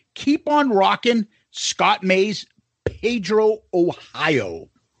year. Keep on rocking. Scott Mays, Pedro, Ohio.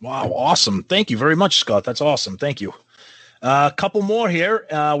 Wow, awesome. Thank you very much, Scott. That's awesome. Thank you. A couple more here.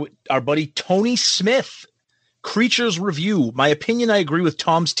 Our buddy Tony Smith, Creatures Review. My opinion, I agree with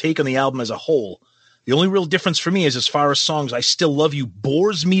Tom's take on the album as a whole. The only real difference for me is as far as songs, I Still Love You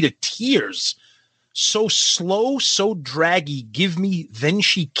bores me to tears. So slow, so draggy. Give me Then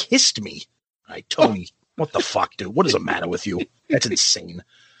She Kissed Me. All right, Tony, what the fuck, dude? What is the matter with you? That's insane.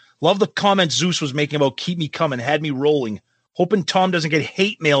 Love the comment Zeus was making about Keep Me Coming. Had me rolling. Hoping Tom doesn't get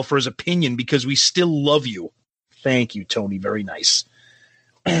hate mail for his opinion because we still love you. Thank you, Tony. Very nice.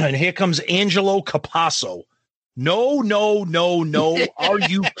 And here comes Angelo Capasso. No. Are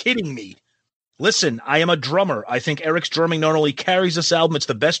you kidding me? Listen, I am a drummer. I think Eric's drumming not only carries this album, it's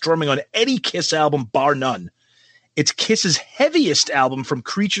the best drumming on any Kiss album, bar none. It's Kiss's heaviest album from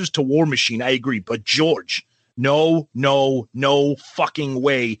Creatures to War Machine. I agree. But George, no fucking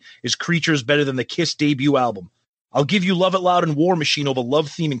way is Creatures better than the Kiss debut album. I'll give you Love It Loud and War Machine over Love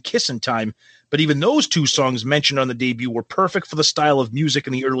Theme and Kissin' Time, but even those two songs mentioned on the debut were perfect for the style of music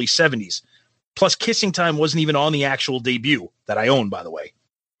in the early 70s. Plus, Kissing Time wasn't even on the actual debut, that I own, by the way.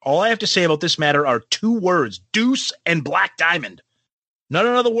 All I have to say about this matter are two words, Deuce and Black Diamond. Not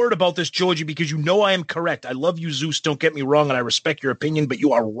another word about this, Georgie, because you know I am correct. I love you, Zeus, don't get me wrong, and I respect your opinion, but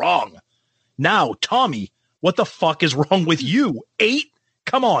you are wrong. Now, Tommy, what the fuck is wrong with you? 8?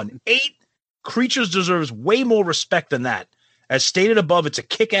 Come on, 8? Creatures deserves way more respect than that. As stated above, it's a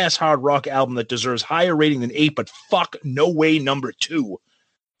kick-ass hard rock album that deserves higher rating than 8, but fuck no way number 2.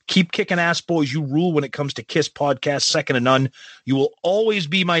 Keep kicking ass, boys. You rule when it comes to Kiss podcast, second to none. You will always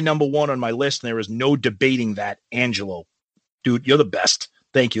be my number 1 on my list, and there is no debating that, Angelo. Dude, you're the best.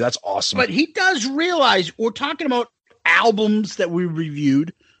 Thank you. That's awesome. But he does realize we're talking about albums that we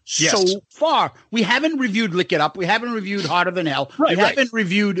reviewed, so far. We haven't reviewed Lick It Up. We haven't reviewed Harder Than Hell. We haven't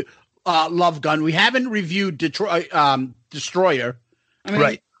reviewed Love Gun. We haven't reviewed Destroyer. I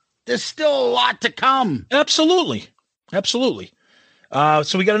mean, there's still a lot to come. Absolutely.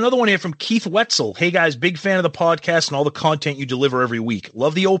 So we got another one here from Keith Wetzel. Hey guys, big fan of the podcast and all the content you deliver every week.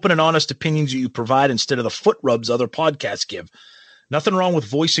 Love the open and honest opinions you provide instead of the foot rubs other podcasts give. Nothing wrong with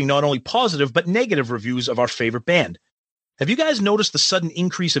voicing not only positive but negative reviews of our favorite band. Have you guys noticed the sudden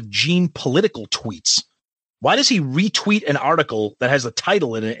increase of Gene political tweets? Why does he retweet an article that has a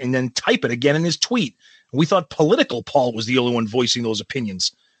title in it and then type it again in his tweet? We thought Political Paul was the only one voicing those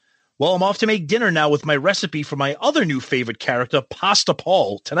opinions. Well, I'm off to make dinner now with my recipe for my other new favorite character, Pasta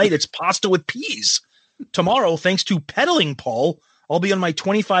Paul. Tonight, it's pasta with peas. Tomorrow, thanks to Pedaling Paul, I'll be on my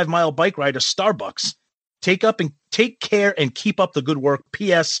 25-mile bike ride to Starbucks. Take care and keep up the good work.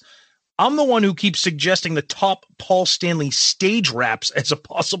 P.S. I'm the one who keeps suggesting the top Paul Stanley stage raps as a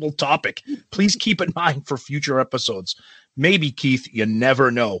possible topic. Please keep in mind for future episodes. Maybe, Keith, you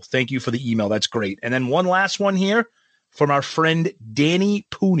never know. Thank you for the email. That's great. And then one last one here from our friend Danny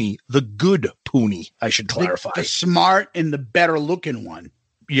Pooney, the good Pooney, I should clarify. The smart and the better looking one.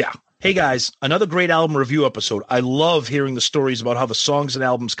 Yeah. Hey, guys, another great album review episode. I love hearing the stories about how the songs and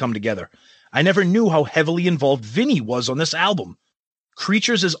albums come together. I never knew how heavily involved Vinny was on this album.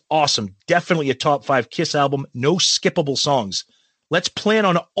 Creatures is awesome. Definitely a top 5 Kiss album. No skippable songs. Let's plan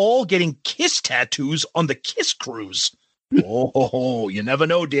on all getting Kiss tattoos on the Kiss cruise. Oh, you never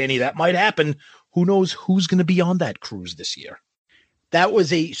know, Danny. That might happen. Who knows who's going to be on that cruise this year? That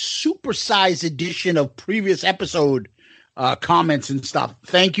was a supersized edition of previous episode comments and stuff.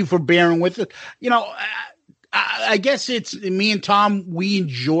 Thank you for bearing with it. You know, I guess it's me and Tom. We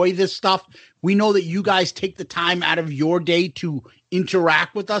enjoy this stuff. We know that you guys take the time out of your day to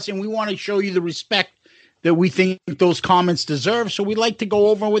interact with us, and we want to show you the respect that we think those comments deserve. So we like to go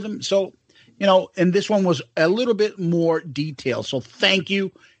over with them. So, you know, and this one was a little bit more detailed. So thank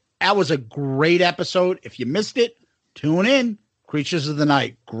you. That was a great episode. If you missed it, tune in. Creatures of the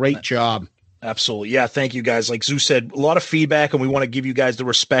Night. Great job. Absolutely. Yeah. Thank you guys. Like Zeus said, a lot of feedback, and we want to give you guys the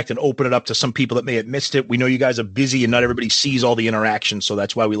respect and open it up to some people that may have missed it. We know you guys are busy and not everybody sees all the interaction. So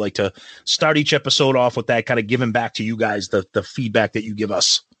that's why we like to start each episode off with that, kind of giving back to you guys the feedback that you give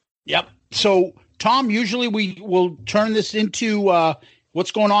us. Yep. So Tom, usually we will turn this into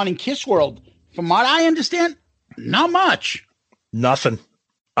what's going on in Kiss World. From what I understand, not much. Nothing.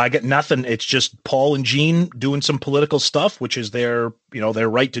 I get nothing. It's just Paul and Gene doing some political stuff, which is their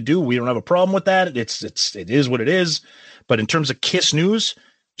right to do. We don't have a problem with that. It is what it is. But in terms of Kiss news,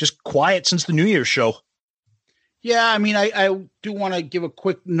 just quiet since the New Year's show. Yeah, I mean, I do want to give a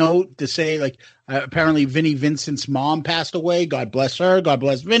quick note to say, like, apparently Vinnie Vincent's mom passed away. God bless her. God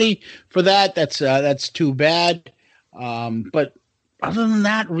bless Vinnie for that. That's too bad. But other than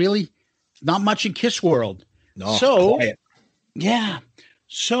that, really, not much in Kiss World. No, so quiet. Yeah.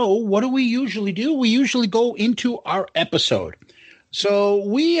 So what do we usually do? We usually go into our episode. So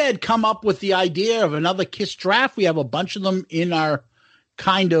we had come up with the idea of another Kiss draft. We have a bunch of them in our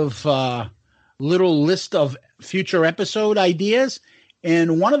kind of little list of future episode ideas.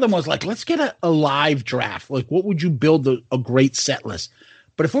 And one of them was like, let's get a live draft. Like, what would you build a great set list?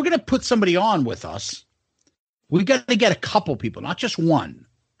 But if we're going to put somebody on with us, we got to get a couple people, not just one.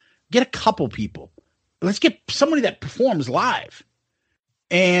 Get a couple people. Let's get somebody that performs live.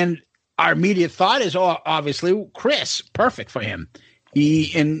 And our immediate thought is, obviously, Chris. Perfect for him.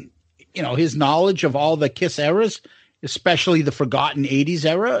 His knowledge of all the Kiss eras, especially the forgotten 80s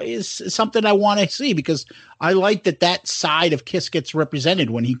era, is something I want to see, because I like that side of Kiss gets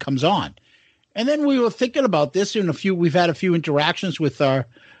represented when he comes on. And then we were thinking about this we've had a few interactions with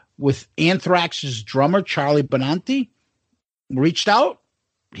Anthrax's drummer, Charlie Benanti. Reached out.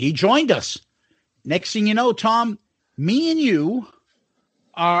 He joined us. Next thing you know, Tom, me and you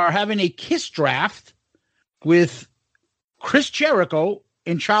are having a Kiss draft with Chris Jericho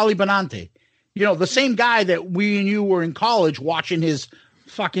and Charlie Benanti. You know, the same guy that we and you were in college watching his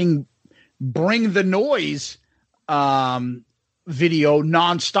fucking Bring the Noise video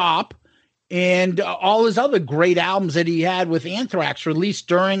nonstop, and all his other great albums that he had with Anthrax released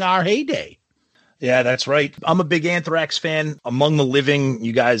during our heyday. Yeah, that's right. I'm a big Anthrax fan. Among the Living,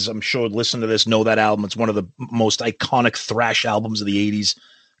 you guys, I'm sure, listen to this, know that album. It's one of the most iconic thrash albums of the 80s.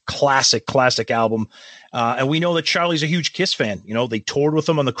 Classic album. And we know that Charlie's a huge Kiss fan. You know, they toured with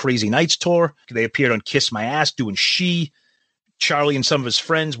him on the Crazy Nights tour. They appeared on Kiss My Ass doing She. Charlie and some of his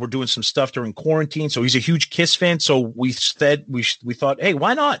friends were doing some stuff during quarantine. So he's a huge Kiss fan. So we said, we thought, hey,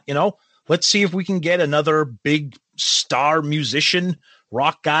 why not? You know, let's see if we can get another big star musician,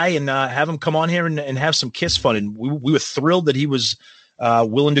 rock guy, and have him come on here and have some Kiss fun. And we were thrilled that he was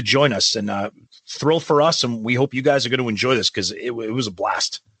willing to join us, and thrill for us. And we hope you guys are going to enjoy this because it was a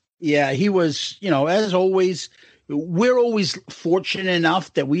blast. Yeah, he was, as always, we're always fortunate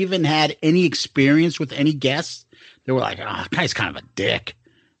enough that we haven't had any experience with any guests. They were like, oh, guy's kind of a dick,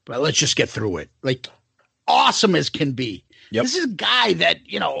 but let's just get through it. Like, awesome as can be. Yep. This is a guy that,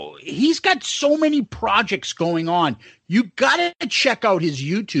 he's got so many projects going on. You got to check out his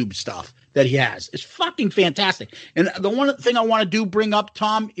YouTube stuff that he has. It's fucking fantastic. And the one thing I want to bring up,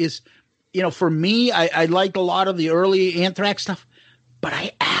 Tom, is, for me, I like a lot of the early Anthrax stuff, but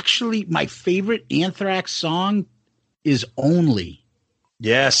my favorite Anthrax song is Only.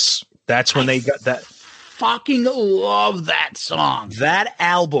 Yes. That's when they got that. Fucking love that song. That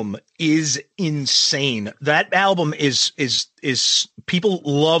album is insane. That album is people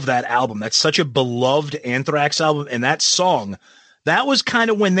love that album. That's such a beloved Anthrax album. And that song, that was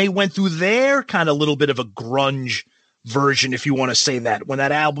kind of when they went through their kind of little bit of a grunge version, if you want to say that, when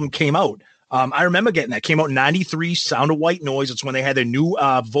that album came out. I remember getting that. Came out in 93, Sound of White Noise. It's when they had their new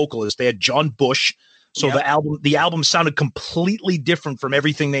vocalist. They had John Bush. So yep. the album sounded completely different from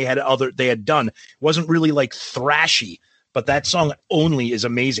everything they had done. It wasn't really like thrashy, but that song Only is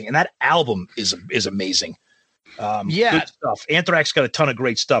amazing. And that album is amazing. Good stuff. Anthrax got a ton of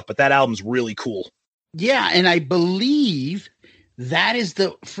great stuff, but that album's really cool. Yeah. And I believe that is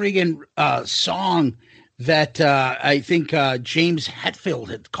the friggin' song that I think James Hetfield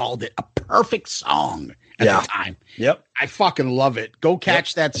had called it a perfect song at the time. Yep. I fucking love it. Go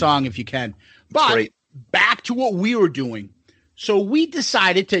catch that song if you can. But back to what we were doing. So we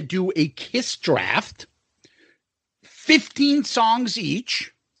decided to do a Kiss draft, 15 songs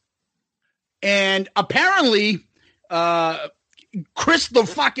each. And apparently, Chris, the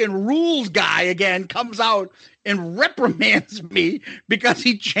fucking rules guy again, comes out and reprimands me because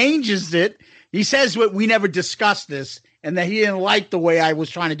he changes it. He says we never discussed this and that he didn't like the way I was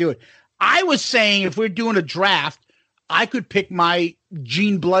trying to do it. I was saying if we're doing a draft, I could pick my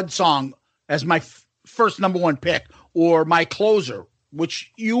Gene Blood song as my first number one pick or my closer,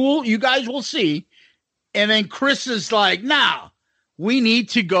 which you guys will see. And then Chris is like, nah, we need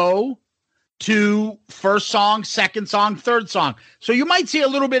to go to first song, second song, third song. So you might see a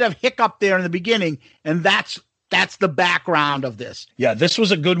little bit of hiccup there in the beginning. And that's the background of this. Yeah, this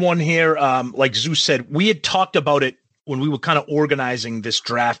was a good one here. Like Zeus said, we had talked about it when we were kind of organizing this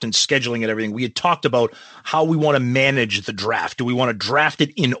draft and scheduling it, everything. We had talked about how we want to manage the draft. Do we want to draft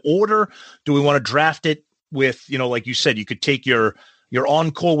it in order? Do we want to draft it with, like you said, you could take your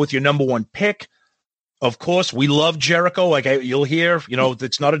encore with your number one pick. Of course, we love Jericho. Like you'll hear,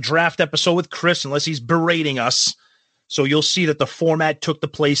 it's not a draft episode with Chris unless he's berating us. So you'll see that the format took the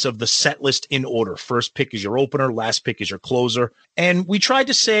place of the set list in order. First pick is your opener, last pick is your closer. And we tried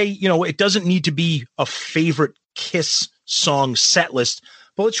to say, it doesn't need to be a favorite Kiss song set list,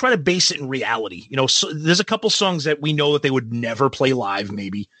 but let's try to base it in reality. So there's a couple songs that we know that they would never play live,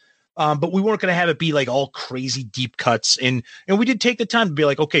 maybe. But we weren't going to have it be like all crazy deep cuts. And we did take the time to be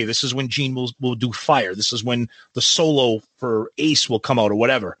like, okay, this is when Gene will do Fire. This is when the solo for Ace will come out or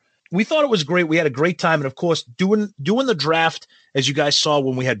whatever. We thought it was great. We had a great time. And of course, doing the draft, as you guys saw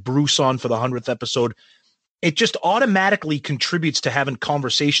when we had Bruce on for the 100th episode, it just automatically contributes to having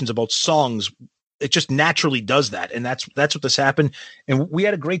conversations about songs. It just naturally does that. And that's what this happened. And we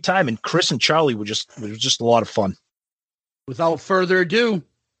had a great time. And Chris and Charlie it was just a lot of fun. Without further ado,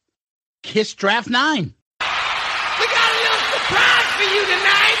 Kiss Draft 9. We got a little surprise for you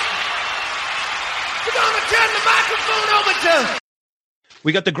tonight. We're going to turn the microphone over to...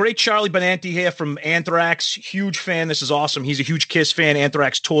 We got the great Charlie Benanti here from Anthrax. Huge fan. This is awesome. He's a huge Kiss fan.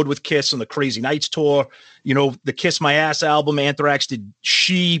 Anthrax toured with Kiss on the Crazy Nights tour. The Kiss My Ass album, Anthrax did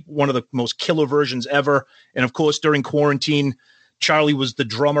She, one of the most killer versions ever. And of course, during quarantine, Charlie was the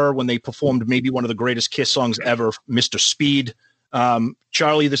drummer when they performed maybe one of the greatest Kiss songs ever, Mr. Speed.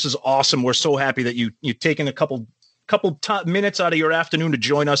 Charlie, this is awesome. We're so happy that you've taken a couple minutes out of your afternoon to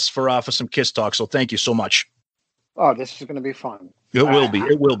join us for some Kiss talk. So thank you so much. Oh, this is going to be fun. It will be.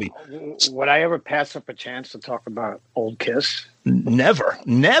 It will be. Would I ever pass up a chance to talk about old Kiss? Never.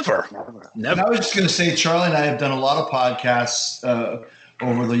 And I was just going to say, Charlie and I have done a lot of podcasts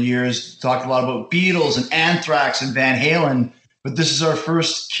over the years, talked a lot about Beatles and Anthrax and Van Halen, but this is our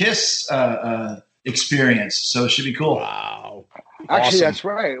first Kiss experience, so it should be cool. Wow. Actually, awesome. That's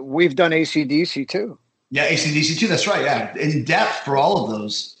right. We've done AC/DC too. Yeah, AC/DC too. That's right. Yeah, in depth for all of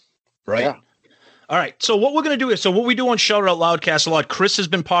those. Right. Yeah. All right. So what we're going to do is, what we do on Shout It Out Loudcast a lot, Chris has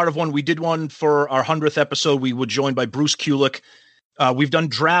been part of one. We did one for our 100th episode. We were joined by Bruce Kulick. We've done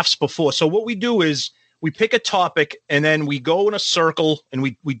drafts before. So what we do is we pick a topic and then we go in a circle and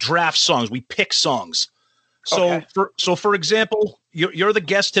we draft songs. We pick songs. So, okay. for example, you're the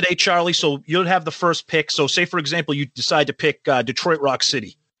guest today, Charlie. So you'll have the first pick. So say, for example, you decide to pick Detroit Rock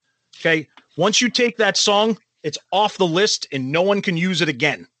City. Okay. Once you take that song, it's off the list and no one can use it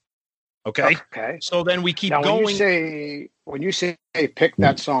again. Okay. Okay. So then we keep now, going. When you say pick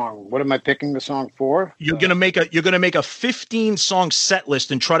that song, what am I picking the song for? You're gonna make a 15 song set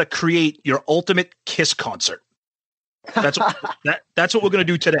list and try to create your ultimate Kiss concert. That's what we're gonna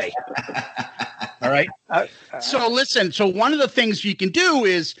do today. All right. So listen. So one of the things you can do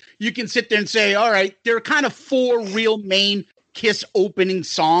is you can sit there and say, all right, there are kind of 4 real main Kiss opening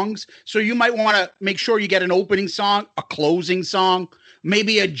songs. So you might want to make sure you get an opening song, a closing song,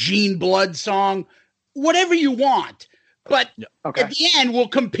 maybe a Gene Blood song, whatever you want. But at the end, we'll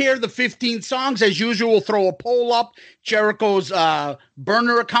compare the 15 songs. As usual, we'll throw a poll up. Jericho's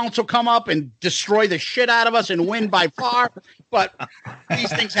burner accounts will come up and destroy the shit out of us and win by far. But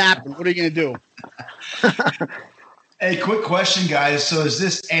these things happen. What are you going to do? Hey, quick question, guys. So is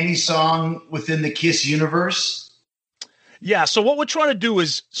this any song within the Kiss universe? Yeah. So what we're trying to do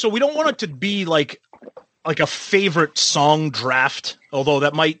is, so we don't want it to be like a favorite song draft, although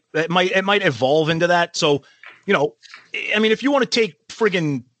it might evolve into that. So, I mean, if you want to take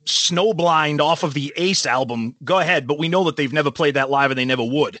friggin' Snowblind off of the Ace album, go ahead. But we know that they've never played that live and they never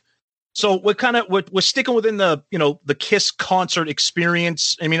would. So we're sticking within the Kiss concert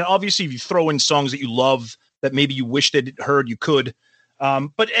experience. I mean, obviously, if you throw in songs that you love that maybe you wish they'd heard, you could.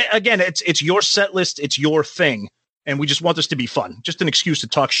 But again, it's your set list, it's your thing, and we just want this to be fun, just an excuse to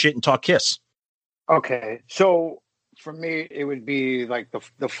talk shit and talk Kiss. Okay, so for me, it would be like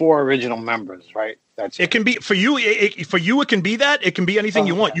the 4 original members, right? It can be for you. For you, it can be that. It can be anything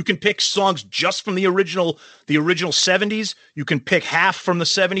you want. You can pick songs just from the original 70s. You can pick half from the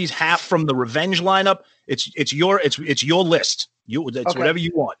 70s, half from the Revenge lineup. It's your list. It's whatever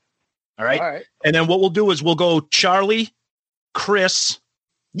you want. All right. All right. And then what we'll do is we'll go Charlie, Chris.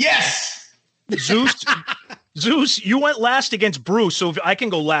 Yes. Zeus, you went last against Bruce, so I can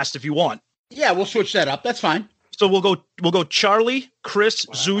go last if you want. Yeah, we'll switch that up. That's fine. So we'll go Charlie, Chris,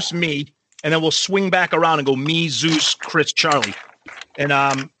 Zeus, me, and then we'll swing back around and go me, Zeus, Chris, Charlie.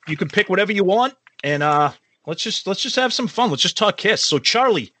 And you can pick whatever you want, and let's just have some fun. Let's just talk Kiss. So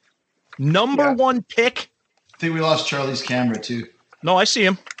Charlie, number 1 pick. I think we lost Charlie's camera too. No, I see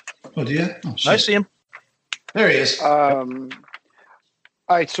him. Oh, do you? Oh, shit. I see him. There he is. All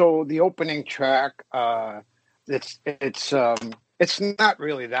right, so the opening track, it's not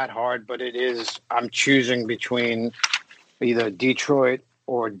really that hard, but it is. I'm choosing between either Detroit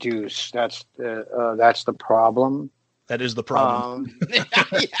or Deuce. That's the problem. That is the problem.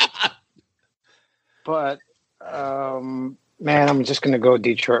 But man, I'm just going to go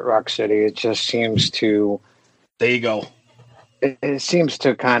Detroit Rock City. It just seems to. There you go. It seems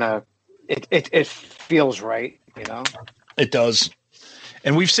to kind of. It feels right, It does.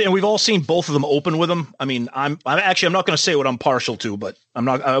 And we've all seen both of them open with them. I mean, I'm not going to say what I'm partial to, but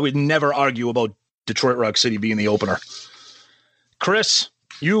I would never argue about Detroit Rock City being the opener. Chris,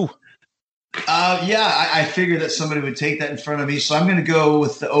 you. I figured that somebody would take that in front of me, so I'm going to go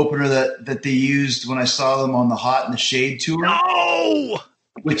with the opener that they used when I saw them on the Hot in the Shade tour. No,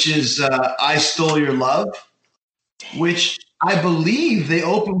 which is "I Stole Your Love," which I believe they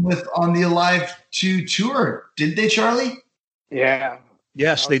opened with on the Alive 2 tour. Did they, Charlie? Yeah.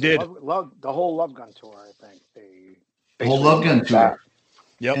 Yes, they did. The whole Love Gun tour, I think. The whole Love Gun tour.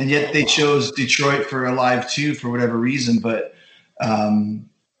 Yep. And yet they chose Detroit for Alive 2 for whatever reason. But I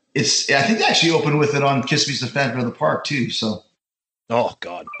think they actually opened with it on Kiss Meets the Phantom of the Park too. So. Oh,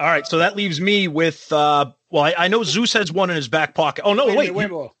 God. All right. So that leaves me with, I know Zeus has one in his back pocket. Oh, no, wait.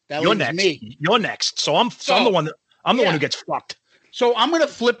 You're next. Me. You're next. So I'm the one who gets fucked. So I'm going to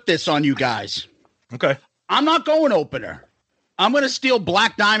flip this on you guys. Okay. I'm not going opener. I'm going to steal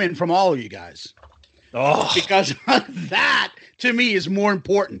Black Diamond from all of you guys. Oh. Because that, to me, is more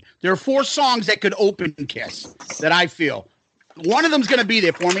important. There are 4 songs that could open Kiss that I feel. One of them's going to be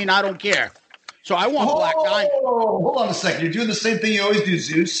there for me, and I don't care. So I want Black Diamond. Hold on a second. You're doing the same thing you always do,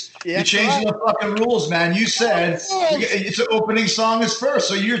 Zeus. Yeah, you're changing the fucking rules, man. You said it's an opening song is first,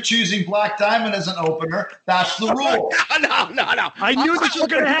 so you're choosing Black Diamond as an opener. That's the rule. No. I knew this was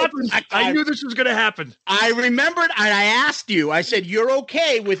going to happen. I knew this was going to happen. I remembered, and I asked you. I said, you're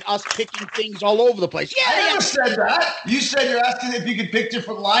okay with us picking things all over the place. Yeah, I never said that. You said you're asking if you could pick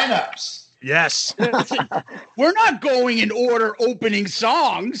different lineups. Yes. We're not going in order opening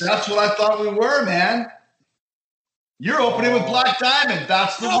songs. That's what I thought we were, man. You're opening with Black Diamond.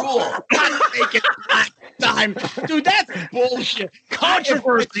 That's the rule. I'm taking Black Diamond. Dude, that's bullshit.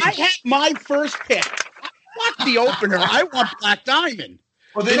 Controversy. I had my first pick. Fuck the opener. I want Black Diamond.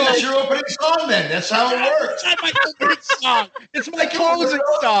 Well, then that's your opening song. Then that's how it works. It's not my opening song. It's my closing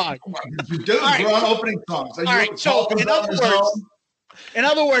song. Dude, we're on opening songs. All right. So in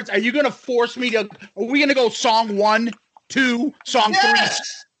other words, are you going to force me to? Are we going to go song 1, 2, song 3?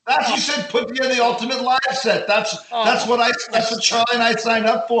 That's you said. Put together the ultimate live set. That's what Charlie and I signed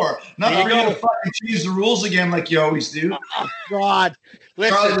up for. Not for you to fucking change the rules again like you always do. Oh God,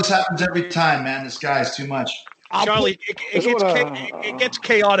 Charlie, this happens every time, man. This guy's too much. Charlie, it gets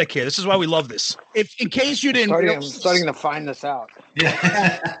chaotic here. This is why we love this. If in case you didn't, I'm starting to find this out.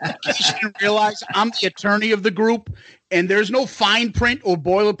 Yeah. In case you didn't realize, I'm the attorney of the group, and there's no fine print or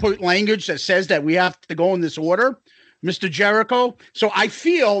boilerplate language that says that we have to go in this order, Mr. Jericho. So I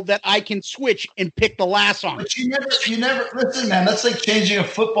feel that I can switch and pick the last song. But you never listen, man. That's like changing a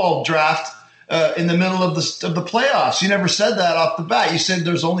football draft in the middle of the playoffs. You never said that off the bat. You said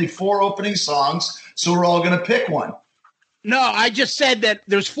there's only 4 opening songs. So we're all going to pick one. No, I just said that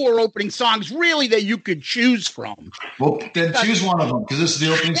there's 4 opening songs really that you could choose from. Well, then choose one of them because this is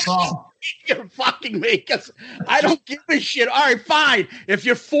the opening song. You're fucking me. I don't give a shit. All right, fine. If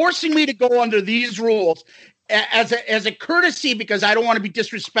you're forcing me to go under these rules as a courtesy because I don't want to be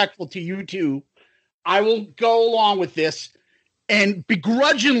disrespectful to you two, I will go along with this and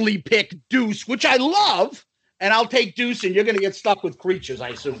begrudgingly pick Deuce, which I love. And I'll take Deuce, and you're going to get stuck with Creatures, I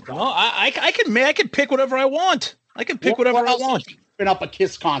assume. No, I can pick whatever I want. I can pick whatever I want. Been up a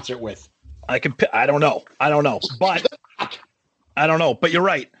Kiss concert with. I can. I don't know. But I don't know. But you're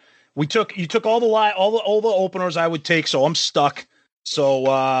right. You took all the openers I would take, so I'm stuck. So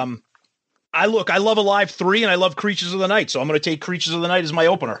I love Alive 3, and I love Creatures of the Night, so I'm going to take Creatures of the Night as my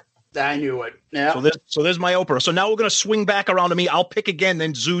opener. I knew it. Yeah. So there's my opener. So now we're going to swing back around to me. I'll pick again,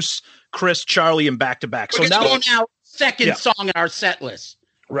 then Zeus, Chris, Charlie, and back to back. So now second song in our set list.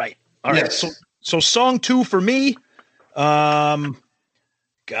 Right. All right. So song 2 for me. God,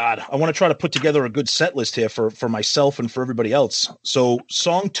 I want to try to put together a good set list here for myself and for everybody else. So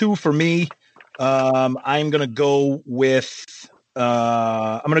song 2 for me, I'm going to go with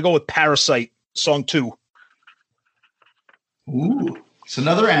Parasite, song 2. Ooh. It's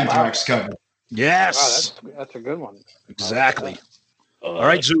another Anthrax cover. Yes. Wow, that's a good one. Exactly. All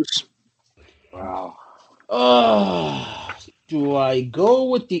right, Zeus. Wow. Oh, do I go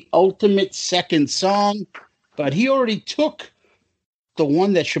with the ultimate second song? But he already took the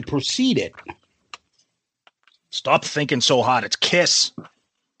one that should precede it. Stop thinking so hard. It's Kiss.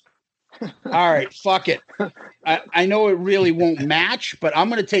 All right, fuck it. I know it really won't match, but I'm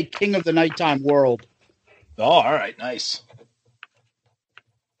going to take King of the Nighttime World. Oh, all right. Nice.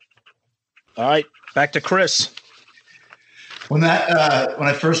 All right, back to Chris. When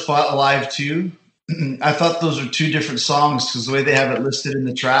I first bought Alive 2, I thought those were 2 different songs because the way they have it listed in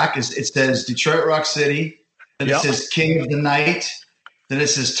the track is it says Detroit Rock City, then it says King of the Night, then it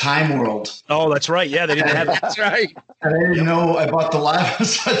says Time World. Oh, that's right. Yeah, they didn't have it. That's right. And I didn't know I bought the live,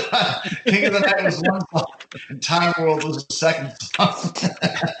 so I thought King of the Night was one song and Time World was the second song.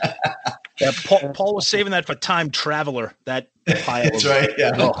 Yeah, Paul was saving that for Time Traveler. That pile. That's right.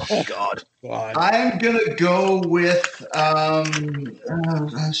 Yeah. Oh God. I'm gonna go with. I'm gonna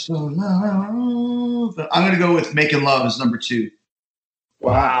go with "Making Love" as number 2.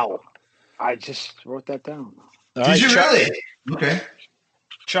 Wow. I just wrote that down. Did you really? Okay.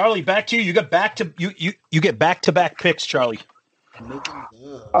 Charlie, back to you. You got back to you get back picks, Charlie.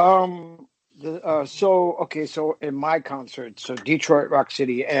 So in my concert, so Detroit Rock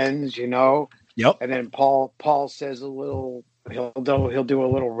City ends, Yep. And then Paul says a little. He'll do a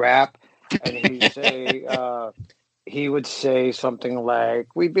little rap, and he would say something like,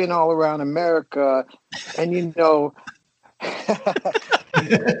 "We've been all around America, and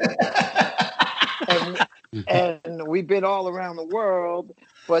and we've been all around the world,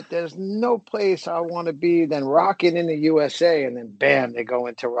 but there's no place I want to be than rocking in the USA." And then bam, they go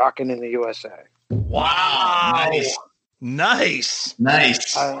into rocking in the USA. Wow. Nice.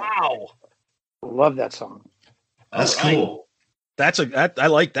 Wow. Love that song. That's cool. I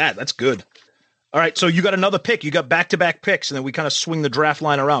like that. That's good. All right. So you got another pick. You got back-to-back picks, and then we kind of swing the draft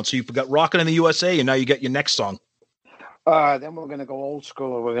line around. So you've got Rockin' in the USA, and now you get your next song. Then we're going to go old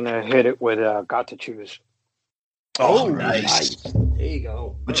school. We're going to hit it with Got to Choose. Oh, nice. There you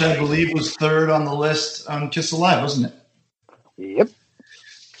go. Which I believe was 3rd on the list on Kiss Alive, wasn't it? Yep.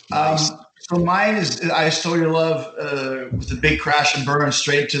 Nice. So mine is I Stole Your Love with the big crash and burn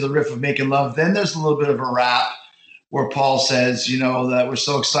straight to the riff of Making Love. Then there's a little bit of a rap where Paul says, that we're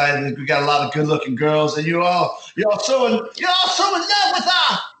so excited. We got a lot of good looking girls and you're all so in love with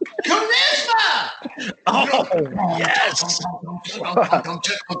our charisma. Oh, yes.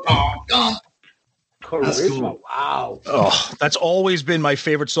 Charisma. Cool. Wow. Oh, that's always been my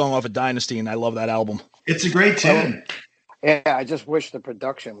favorite song off of Dynasty, and I love that album. It's a great tune. Yeah, I just wish the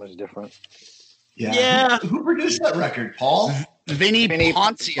production was different. Yeah. Who produced that record? Paul? Vinny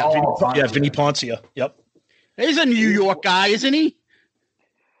Poncia. Yeah, Vinny Poncia. Yep. He's a New York guy, isn't he?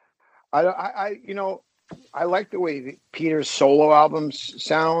 I like the way Peter's solo albums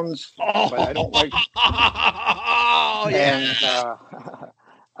sounds, but I don't like. Oh yeah.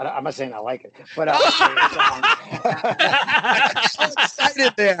 And I'm not saying I like it, but I'm so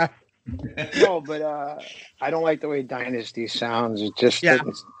excited there. No, but I don't like the way Dynasty sounds. It just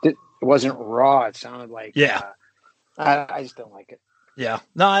it wasn't raw. It sounded like I just don't like it. Yeah,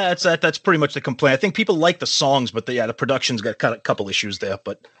 no, that's pretty much the complaint. I think people like the songs, but the production's got a couple issues there.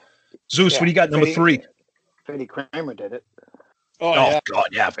 But Zeus, what do you got? Number 3. Eddie Kramer did it. Oh God,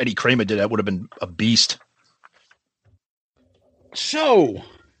 yeah! If Eddie Kramer did it, would have been a beast. So,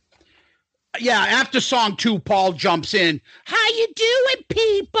 yeah, after song 2, Paul jumps in. How you doing,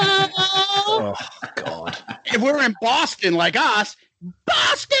 people? Oh God! If we're in Boston, like us,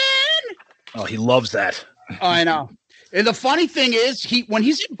 Boston. Oh, he loves that. Oh, I know. And the funny thing is, when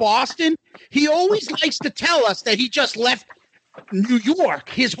he's in Boston, he always likes to tell us that he just left New York,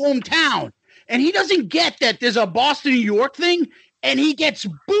 his hometown. And he doesn't get that there's a Boston, New York thing, and he gets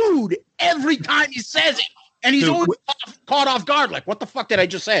booed every time he says it. And he's always caught off guard. Like, what the fuck did I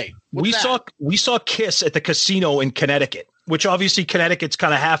just say? We saw Kiss at the casino in Connecticut, which obviously Connecticut's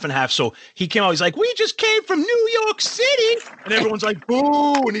kind of half and half. So he came out, he's like, we just came from New York City. And everyone's like,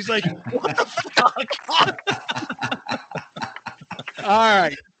 boo. And he's like, what the fuck? All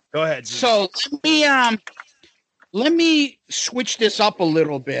right. Go ahead. So let me switch this up a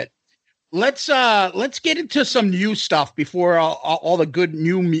little bit. Let's get into some new stuff before all the good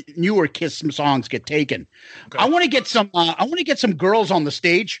newer Kiss songs get taken. Okay. I want to get some girls on the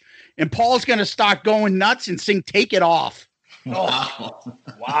stage, and Paul's going to start going nuts and sing "Take It Off."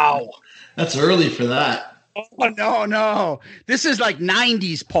 Wow. That's early for that. Oh no, this is like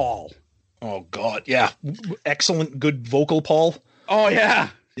 '90s Paul. Oh God, yeah, excellent, good vocal, Paul. Oh yeah.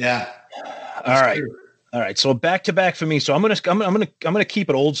 All right. So back to back for me. So I'm gonna keep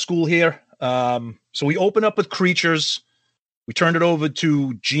it old school here. So we open up with Creatures. We turned it over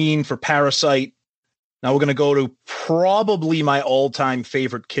to Gene for Parasite. Now we're gonna go to probably my all-time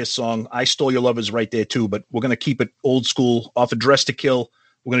favorite Kiss song. I Stole Your Love is right there too, but we're gonna keep it old school. Off of Dress to Kill,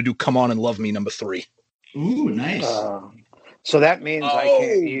 we're gonna do Come On and Love Me, number 3. Ooh, nice. So that means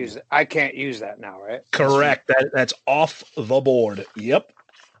I can't use that now, right? Correct. That's off the board. Yep.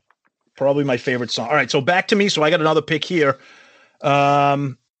 Probably my favorite song. All right, so back to me. So I got another pick here.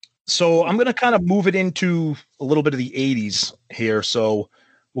 So I'm going to kind of move it into a little bit of the 80s here. So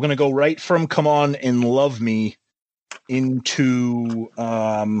we're going to go right from Come On and Love Me into,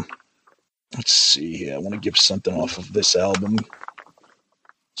 let's see here. I want to give something off of this album.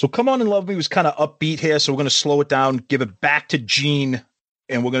 So Come On and Love Me was kind of upbeat here. So we're going to slow it down, give it back to Gene,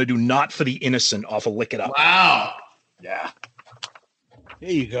 and we're going to do Not for the Innocent off of Lick It Up. Wow. Yeah.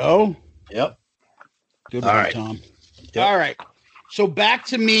 There you go. Yep. Good one, right, Tom. Yep. All right. So back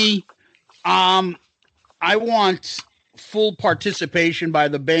to me. I want full participation by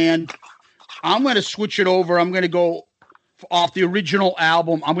the band. I'm going to switch it over. I'm going to go off the original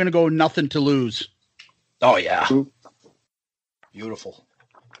album. I'm going to go Nothing to Lose. Oh, yeah. Beautiful.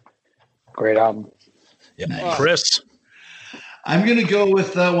 Great album. Yeah. Nice. Chris. I'm going to go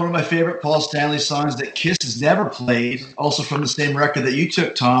with one of my favorite Paul Stanley songs that Kiss has never played, also from the same record that you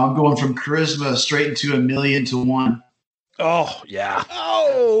took, Tom. I'm going from Charisma straight into A Million to One. Oh, yeah.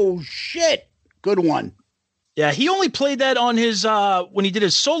 Oh, shit. Good one. Yeah, he only played that on his when he did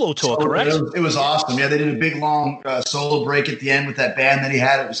his solo tour, correct? It was awesome. Yeah, they did a big, long solo break at the end with that band that he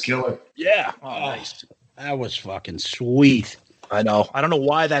had. It was killer. Yeah. Oh, nice. That was fucking sweet. I know. I don't know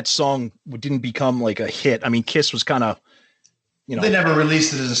why that song didn't become like a hit. I mean, Kiss was kind of, they never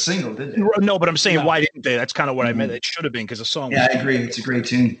released it as a single, did they? No, but I'm saying, why didn't they? That's kind of what I meant. It should have been because the song. Yeah, I agree. It's a great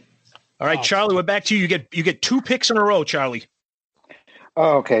tune. All right, Charlie, we're back to you. You get 2 picks in a row, Charlie.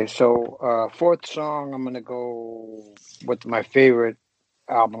 Oh, okay, so fourth song, I'm going to go with my favorite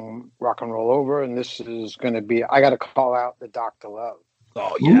album, Rock and Roll Over, and this is going to be, I got to call out the Dr. Love.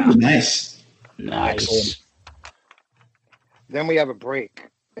 Oh, yeah. Ooh, nice. Excellent. Then we have a break.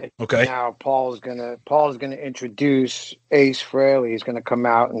 Okay. Now Paul's gonna introduce Ace Frehley. He's gonna come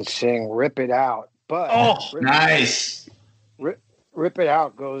out and sing "Rip It Out." But nice. Rip It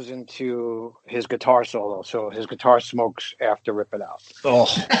Out goes into his guitar solo, so his guitar smokes after Rip It Out.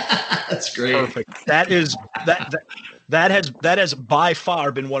 Oh, that's great. Perfect. That has by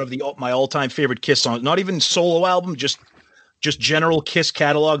far been one of my all-time favorite Kiss songs. Not even solo album, just general Kiss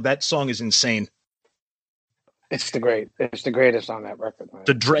catalog. That song is insane. It's the greatest on that record, man.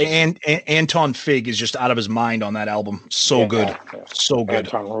 Anton Fig is just out of his mind on that album. So good. Yeah. So good.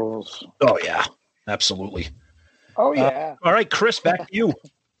 Anton rules. Oh, yeah. Absolutely. Oh, yeah. All right, Chris, back to you.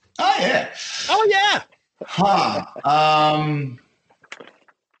 Oh, yeah. Oh, yeah.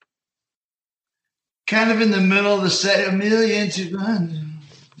 Kind of in the middle of the set, $1 million to run.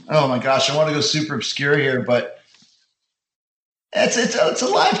 Oh my gosh, I want to go super obscure here, but it's a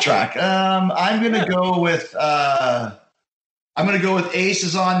live track. I'm gonna go with Ace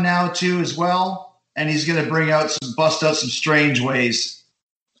is on now too as well, and he's gonna bust out some Strange Ways.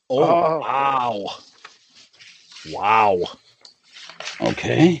 Oh wow.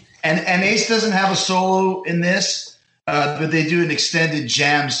 Okay. And Ace doesn't have a solo in this, but they do an extended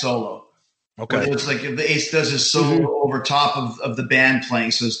jam solo. Okay. It's like if the Ace does his solo over top of the band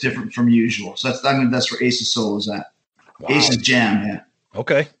playing, so it's different from usual. So that's where Ace's solo is at. Wow. Ace's jam, yeah.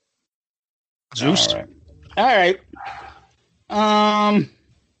 Okay. Zeus. All right.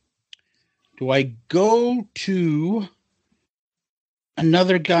 Do I go to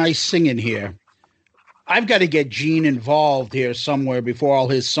another guy singing here? I've got to get Gene involved here somewhere before all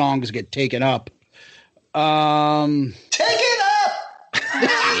his songs get taken up. Take it up.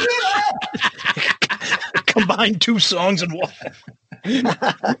 Combine two songs in one.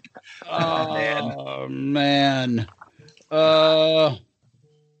 Oh man.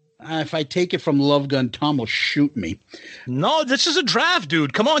 If I take it from Love Gun, Tom will shoot me. No, this is a draft,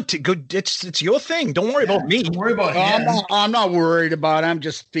 dude. Come on, it's your thing. Don't worry about me. Don't worry about him. I'm not worried about it. I'm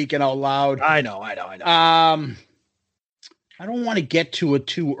just speaking out loud. I know. I don't want to get to it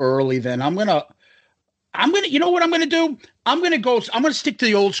too early. Then I'm gonna. You know what I'm gonna do? I'm gonna stick to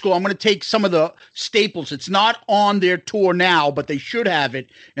the old school. I'm gonna take some of the staples. It's not on their tour now, but they should have it.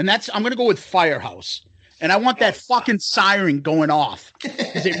 And I'm gonna go with Firehouse. And I want that fucking siren going off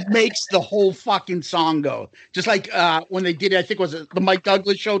because it makes the whole fucking song go. Just like when they did it, I think it was the Mike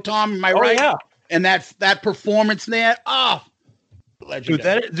Douglas show, Tom, am I right? Yeah. And that performance there,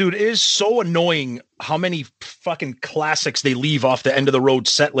 legendary. Dude, it is so annoying how many fucking classics they leave off the end of the road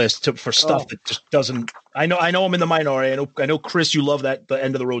set list for stuff that just doesn't. I know I'm in the minority. I know, Chris, you love the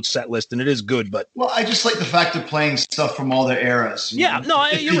end of the road set list, and it is good. But I just like the fact they're playing stuff from all their eras. Yeah, no,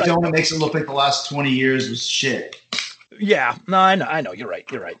 you're right. It makes it look like the last 20 years was shit. Yeah, no, I know. You're right.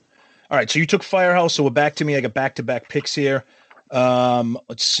 All right, so you took Firehouse, so we're back to me. I got back-to-back picks here.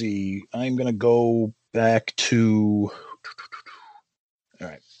 Let's see. I'm gonna go back to. All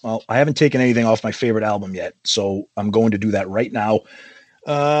right. Well, I haven't taken anything off my favorite album yet, so I'm going to do that right now.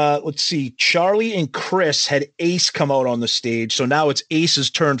 Let's see. Charlie and Chris had Ace come out on the stage, so now it's Ace's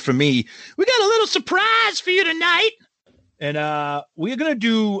turn for me. We got a little surprise for you tonight, and we're going to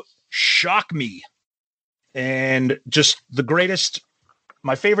do Shock Me, and just the greatest,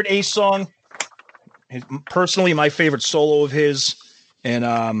 my favorite Ace song, personally my favorite solo of his, and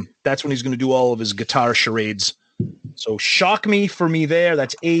that's when he's going to do all of his guitar charades. So Shock Me for me there.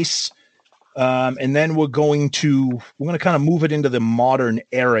 That's Ace. And then we're going to kind of move it into the modern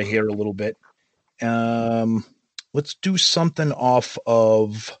era here a little bit. Let's do something off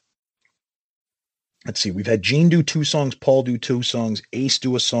of, let's see. We've had Gene do 2 songs, Paul do 2 songs, Ace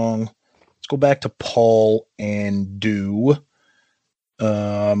do a song. Let's go back to Paul and do,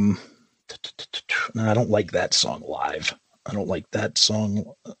 no, I don't like that song live. I don't like that song.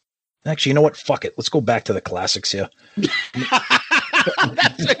 Actually, you know what? Fuck it. Let's go back to the classics here. That's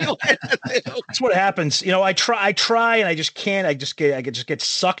what happens. You know, I try, and I just can't. I just get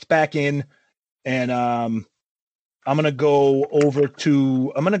sucked back in, and I'm gonna go over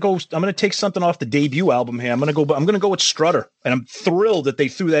to. I'm gonna take something off the debut album here. I'm gonna go with Strutter, and I'm thrilled that they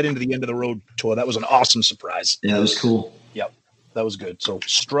threw that into the End of the Road tour. That was an awesome surprise. Yeah, that was cool. Yep, that was good. So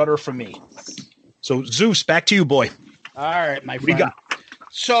Strutter for me. So Zeus, back to you, boy. All right, my friend. What do you got?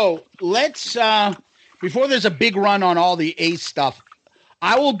 So let's, before there's a big run on all the Ace stuff,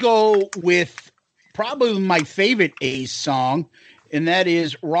 I will go with probably my favorite Ace song, and that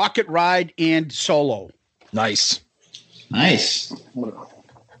is Rocket Ride and Solo. Nice. What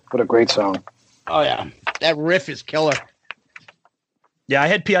a great song. Oh, yeah. That riff is killer. Yeah,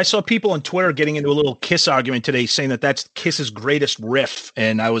 I saw people on Twitter getting into a little Kiss argument today saying that that's Kiss's greatest riff,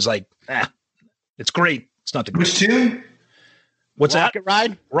 and I was like, it's great. It's not the greatest. Which tune? What's Rocket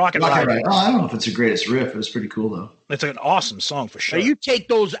Ride? Rocket Ride. Oh, I don't know if it's the greatest riff. It was pretty cool, though. It's an awesome song for sure. So you take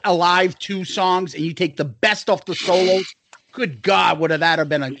those Alive 2 songs and you take the best off the solos. Good God, would that have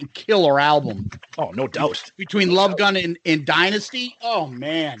been a killer album? Oh, no doubt. Between Love Gun and Dynasty? Oh,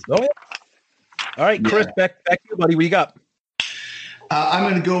 man. Oh, yeah. All right, Chris, back to you, buddy. What you got? I'm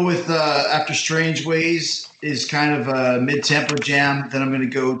going to go with After Strange Ways is kind of a mid-tempo jam. Then I'm going to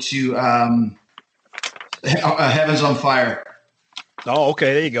go to Heaven's on Fire. Oh,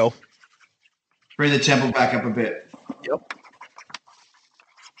 okay. There you go. Bring the tempo back up a bit. Yep.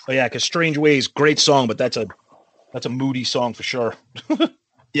 Oh yeah, because Strange Ways, great song, but that's a moody song for sure.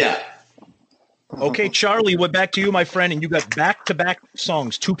 Yeah. Okay, Charlie, we're back to you, my friend, and you got back-to-back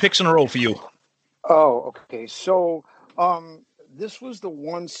songs, 2 picks in a row for you. Oh, okay. So this was the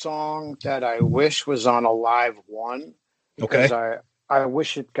one song that I wish was on a live one. Because I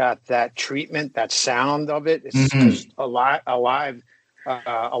wish it got that treatment, that sound of it. It's just a lot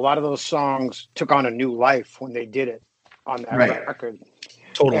of those songs took on a new life when they did it on that record.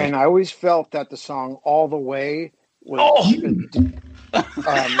 Totally. And I always felt that the song All the Way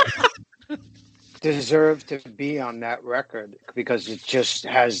deserved to be on that record because it just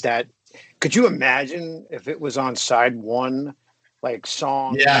has that. Could you imagine if it was on side one, like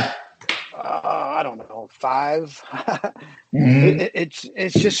song? Yeah. I don't know, 5.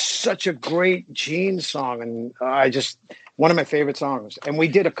 It's just such a great Gene song, and one of my favorite songs. And we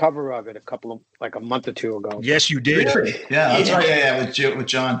did a cover of it a month or 2 ago. Yes, you did. Really? Yeah, that's right. Yeah, with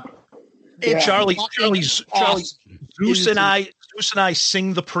John. Hey, Charlie, Zeus and I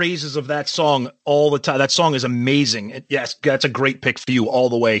sing the praises of that song all the time. That song is amazing. Yes, that's a great pick for you all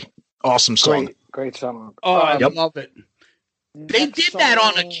the way. Awesome song. Great song. Oh, I love it. They did that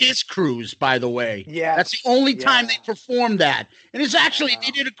on a Kiss cruise, by the way. Yeah, that's the only time they performed that, and it's actually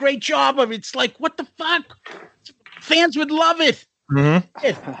they did a great job of it. It's like, what the fuck? Fans would love it.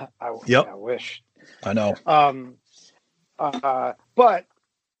 Mm-hmm. I wish. I know. But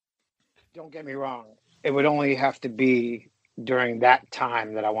don't get me wrong. It would only have to be during that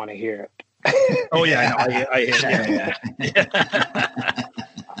time that I want to hear it. Oh yeah, I hear that.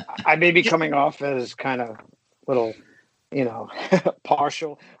 I may be coming off as kind of little.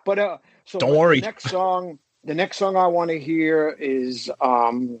 Partial, but so don't worry. The next song I want to hear is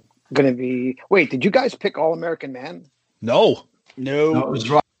going to be. Wait, did you guys pick All American Man? No, it was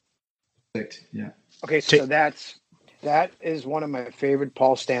wrong. Yeah. Okay, so that is one of my favorite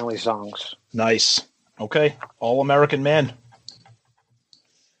Paul Stanley songs. Nice. Okay, All American Man.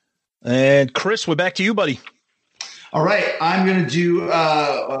 And Chris, we're back to you, buddy. All right, I'm going to do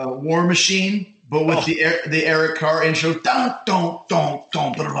War Machine. But with the Eric Carr intro,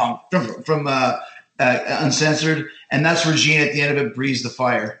 from Uncensored, and that's where Gene at the end of it breathes the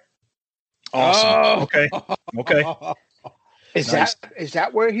fire. Awesome. Okay. Is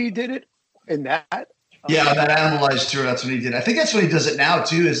that where he did it? In that? Yeah, on that Animalized tour, that's when he did. I think that's when he does it now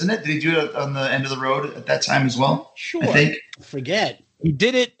too, isn't it? Did he do it on the End of the Road at that time as well? Sure. I think. Forget. He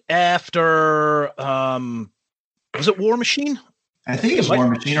did it after. Was it War Machine? I think it was War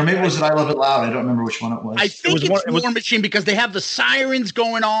Machine, or maybe was it I Love It Loud? I don't remember which one it was. I think it's War Machine because they have the sirens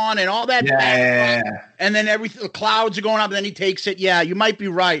going on and all that. Yeah. And then the clouds are going up, and then he takes it. Yeah, you might be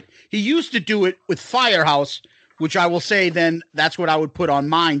right. He used to do it with Firehouse, which I will say then that's what I would put on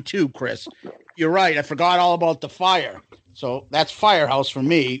mine too, Chris. You're right. I forgot all about the fire. So that's Firehouse for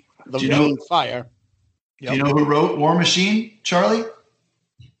me, the main fire. Do you know who wrote War Machine, Charlie?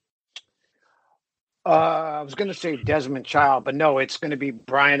 I was going to say Desmond Child, but no, it's going to be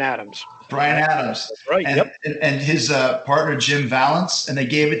Bryan Adams. Bryan Adams. Right. And his partner, Jim Vallance, and they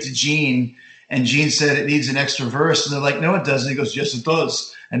gave it to Gene, and Gene said it needs an extra verse. And they're like, no, it doesn't. He goes, yes, it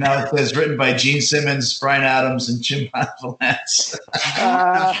does. And now it says written by Gene Simmons, Bryan Adams, and Jim Vallance.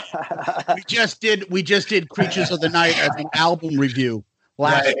 We just did Creatures of the Night as an album review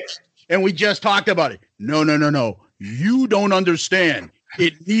last week, and we just talked about it. No. You don't understand.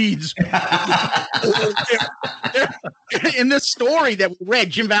 It needs in this story that we read,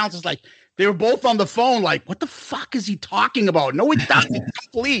 Jim Vallance is like, they were both on the phone, like, what the fuck is he talking about? No, it doesn't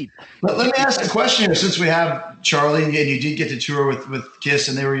complete. Let me ask a question here, since we have Charlie, and you did get to tour with Kiss,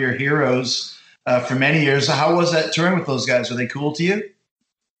 and they were your heroes for many years. How was that touring with those guys? Were they cool to you?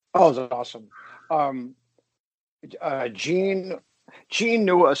 Oh, it was awesome. Gene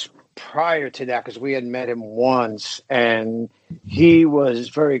knew us prior to that because we had met him once, and he was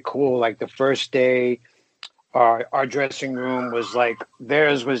very cool. Like the first day, our dressing room was like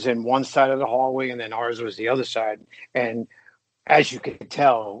theirs was in one side of the hallway, and then ours was the other side. And as you can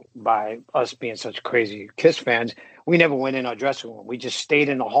tell by us being such crazy Kiss fans, we never went in our dressing room. We just stayed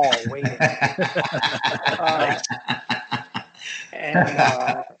in the hall waiting.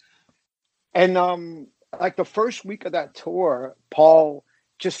 And like the first week of that tour, Paul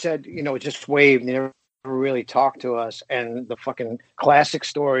just said, just waved, and never really talked to us. And the fucking classic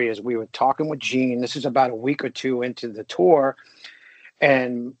story is we were talking with Gene. This is about a week or two into the tour.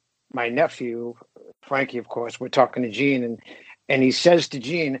 And my nephew, Frankie, of course, we're talking to Gene, and he says to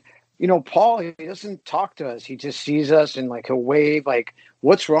Gene, Paul, he doesn't talk to us. He just sees us and like he'll wave. Like,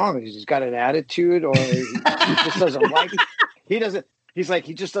 what's wrong? He's got an attitude, or he just doesn't like. He doesn't. He's like,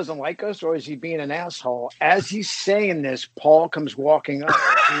 he just doesn't like us, or is he being an asshole? As he's saying this, Paul comes walking up.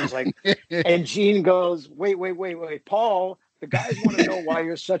 And Gene's like, and Gene goes, wait, Paul. The guys want to know why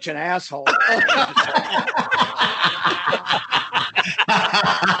you're such an asshole.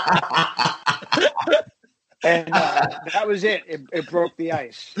 And that was it. It broke the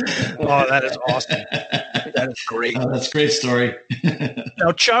ice. Oh, that is awesome. That is great. Oh, that's a great story.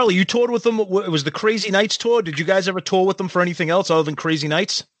 Now, Charlie, you toured with them. It was the Crazy Nights tour. Did you guys ever tour with them for anything else other than Crazy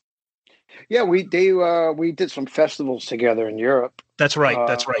Nights? Yeah, we did some festivals together in Europe. That's right.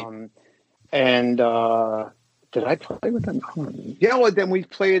 That's right. And did I play with them? Yeah, well, then we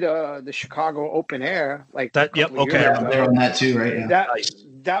played the Chicago Open Air. Like that. Yep. Okay. They're on that too, right? Yeah.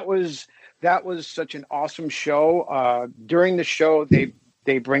 That was such an awesome show. During the show,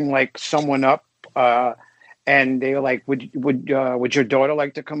 they bring like someone up, and they were like, "Would your daughter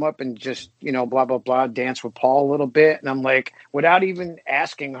like to come up and just blah blah blah dance with Paul a little bit?" And I'm like, without even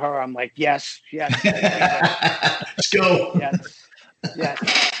asking her, I'm like, "Yes." Let's go.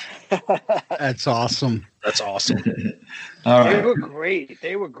 Yes. That's awesome. That's awesome. All right. They were great.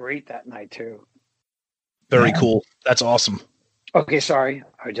 They were great that night too. Very cool. That's awesome. Okay, sorry,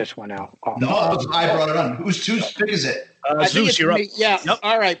 I just went out. Oh. No, I brought it on. Whose pick is it? Zeus, you're up. Yeah. Yep.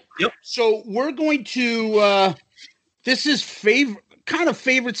 All right. Yep. So we're going to. This is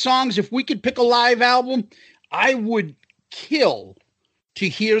favorite songs. If we could pick a live album, I would kill to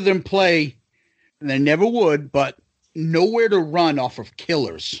hear them play. And I never would, but Nowhere to Run off of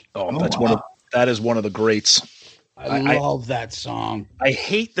Killers. That is one of the greats. I love that song. I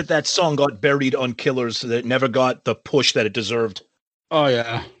hate that song got buried on Killers, that it never got the push that it deserved. Oh,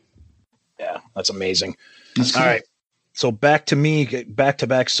 yeah. Yeah, that's amazing. That's cool. All right. So back to me,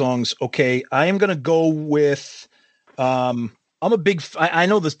 back-to-back songs. Okay, I am going to go with I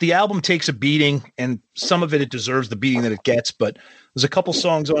know the album takes a beating, and some of it deserves the beating that it gets, but there's a couple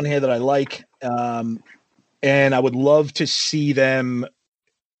songs on here that I like, and I would love to see them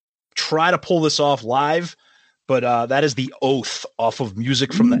try to pull this off live. But that is The Oath off of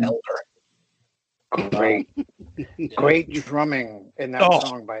Music from the Elder. Great drumming in that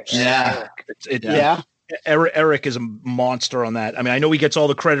song by Eric. Eric is a monster on that. I mean, I know he gets all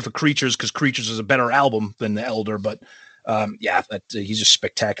the credit for Creatures because Creatures is a better album than the Elder, but he's just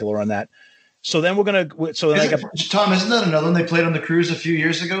spectacular on that. So then Tom, isn't that another one they played on the cruise a few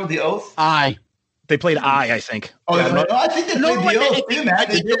years ago? The Oath. They played I think. Oh, I think they played The Oath too, man.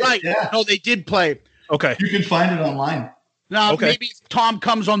 You're right. Yeah. No, they did play. Okay. You can find it online. Now, maybe if Tom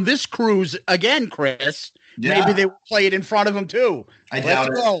comes on this cruise again, Chris, maybe they will play it in front of him too. I doubt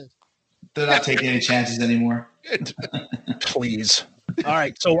it. They're not taking any chances anymore. Please. All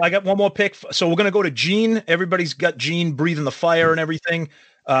right. So I got one more pick. So we're going to go to Gene. Everybody's got Gene breathing the fire and everything.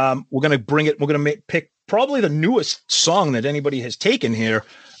 We're going to bring it. We're going to pick probably the newest song that anybody has taken here.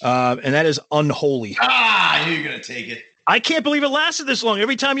 And that is Unholy. I knew you were going to take it. I can't believe it lasted this long.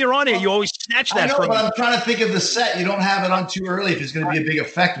 Every time you're on here, you always snatch that from me. But I'm trying to think of the set. You don't have it on too early if it's going to be a big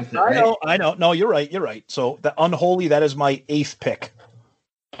effect with it. I know. No, you're right. So the Unholy, that is my 8th pick.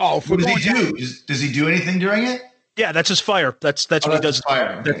 Oh, what does he do? Does he do anything during it? Yeah, that's his fire. That's what he does.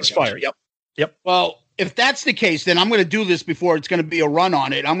 Fire. That's his fire. Yep. Well, if that's the case, then I'm going to do this before it's going to be a run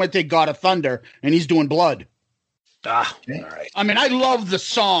on it. I'm going to take God of Thunder, and he's doing Blood. All right. I mean, I love the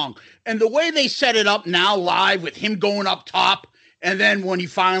song. And the way they set it up now live with him going up top, and then when he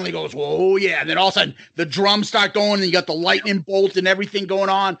finally goes, whoa, yeah, and then all of a sudden the drums start going, and you got the lightning bolt and everything going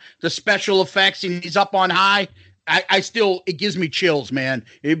on, the special effects, and he's up on high. It gives me chills, man.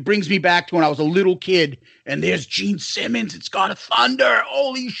 It brings me back to when I was a little kid, and there's Gene Simmons. It's God of Thunder.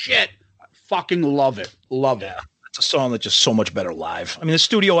 Holy shit. I fucking love it. Love it. It's a song that's just so much better live. I mean, the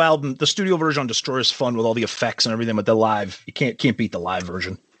studio version on Destroyer is fun with all the effects and everything, but the live, you can't beat the live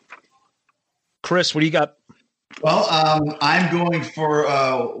version. Chris, what do you got? Well, I'm going for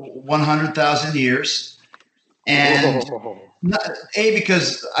 100,000 Years. And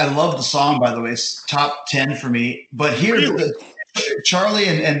because I love the song, by the way, it's top 10 for me. But here, Charlie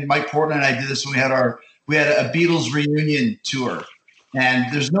and Mike Portman and I did this when we had a Beatles reunion tour.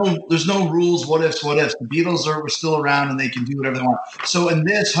 And there's no rules, what ifs. The Beatles were still around and they can do whatever they want. So in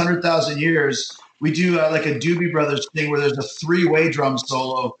this 100,000 Years, we do like a Doobie Brothers thing where there's a 3-way drum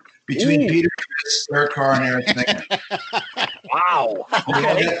solo between Peter, Chris, Eric Carr, and Eric Singer. Wow.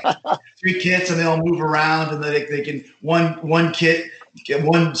 Okay. 3 kits, and they all move around, and they can one kit,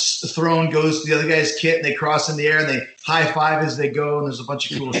 one throne goes to the other guy's kit, and they cross in the air, and they high five as they go, and there's a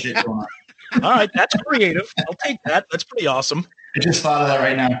bunch of cool shit going on. All right, that's creative. I'll take that. That's pretty awesome. I just thought of that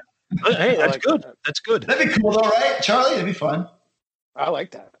right now. Hey, that's good. That's good. That'd be cool, though, right, Charlie? That'd be fun. I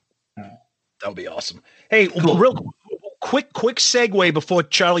like that. That would be awesome. Hey, real quick segue before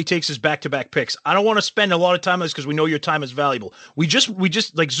Charlie takes his back-to-back picks. I don't want to spend a lot of time on this because we know your time is valuable. We just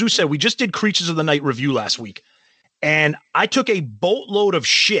like Zeus said, we just did Creatures of the Night review last week, and I took a boatload of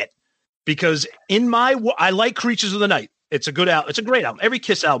shit because I like Creatures of the Night. It's a good album. It's a great album. Every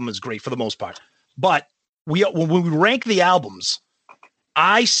Kiss album is great for the most part. But when we rank the albums,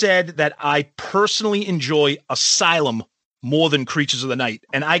 I said that I personally enjoy Asylum more than Creatures of the Night,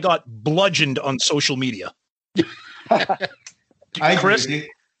 and I got bludgeoned on social media. Chris,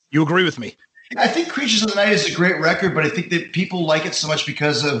 you agree with me? I think Creatures of the Night is a great record, but I think that people like it so much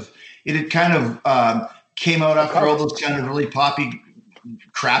because of it. It kind of came out after all those kind of really poppy,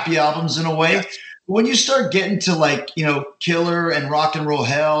 crappy albums in a way. Yeah. When you start getting to like, Killer and Rock and Roll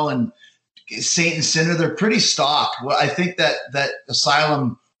Hell and Saint and Sinner, they're pretty stock. Well, I think that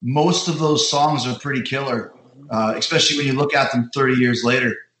Asylum, most of those songs are pretty killer, especially when you look at them 30 years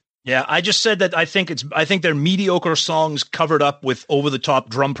later. Yeah, I just said that I think they're mediocre songs covered up with over-the-top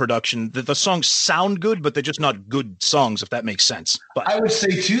drum production. That the songs sound good, but they're just not good songs, if that makes sense. But I would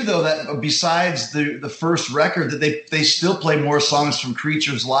say too, though, that besides the first record, that they still play more songs from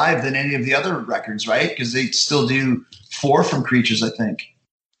Creatures live than any of the other records, right? Because they still do 4 from Creatures, I think.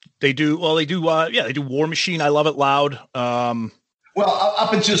 They do. Well, they do. They do War Machine. I Love It Loud. Well,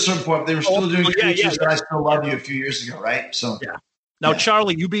 up until a certain point, they were still doing Creatures, and I Still Love You a few years ago, right? So yeah. Now,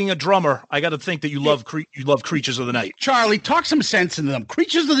 Charlie, you being a drummer, I got to think that you love Creatures of the Night. Charlie, talk some sense into them.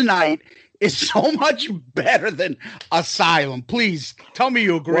 Creatures of the Night is so much better than Asylum. Please tell me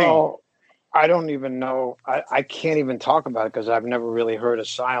you agree. Well, I don't even know. I can't even talk about it because I've never really heard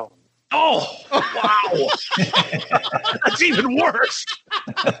Asylum. Oh, wow. That's even worse.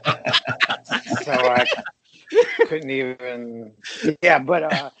 So I couldn't even. Yeah,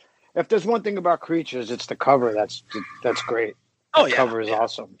 but if there's one thing about Creatures, it's the cover. That's great. Oh, the cover is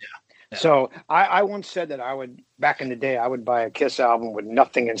awesome. Yeah. So I once said that I would, back in the day, I would buy a Kiss album with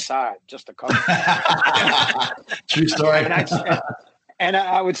nothing inside, just a cover. True story. And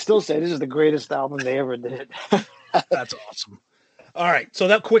I would still say this is the greatest album they ever did. That's awesome. All right. So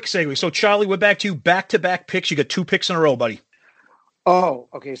that quick segue. So Charlie, we're back to you. Back-to-back picks. You got 2 picks in a row, buddy. Oh,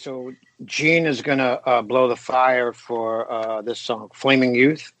 okay. So Gene is going to blow the fire for this song, Flaming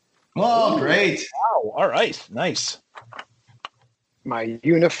Youth. Oh, great. Wow. All right. Nice. My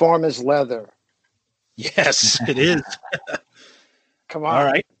uniform is leather. Yes, it is. Come on. All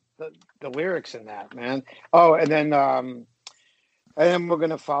right. The lyrics in that, man. Oh, and then we're going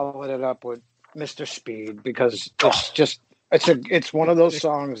to follow it up with Mr. Speed because it's one of those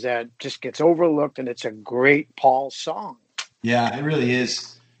songs that just gets overlooked, and it's a great Paul song. Yeah, it really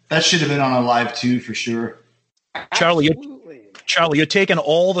is. That should have been on a live too, for sure. Charlie, you're taking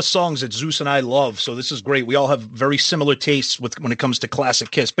all the songs that Zeus and I love, so this is great. We all have very similar tastes when it comes to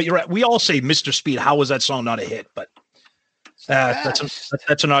classic Kiss. But you're right. We all say Mr. Speed. How was that song not a hit? But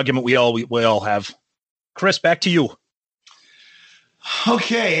that's an argument we all have. Chris, back to you.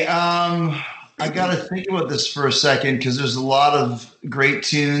 Okay, I got to think about this for a second because there's a lot of great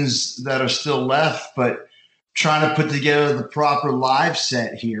tunes that are still left, but trying to put together the proper live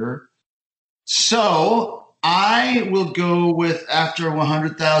set here. So I will go with After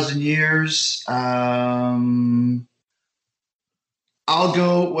 100,000 Years. I'll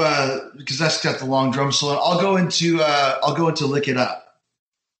go because that's got the long drum solo. I'll go into Lick It Up.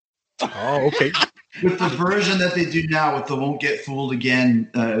 Oh, okay. With the version that they do now with the Won't Get Fooled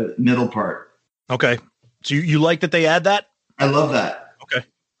Again middle part. Okay. So you like that they add that? I love that. Okay.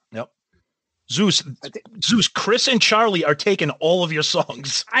 Yep. Zeus, Chris and Charlie are taking all of your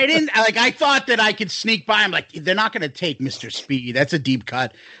songs. I thought that I could sneak by. I'm like, they're not going to take Mr. Speed. That's a deep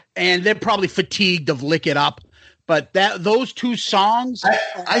cut. And they're probably fatigued of Lick It Up. But those 2 songs,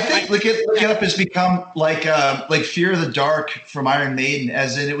 I think Lick It Up has become like Fear of the Dark from Iron Maiden,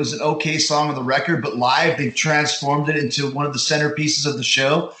 as in it was an okay song on the record, but live they've transformed it into one of the centerpieces of the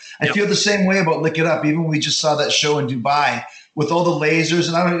show. I feel the same way about Lick It Up. Even when we just saw that show in Dubai with all the lasers,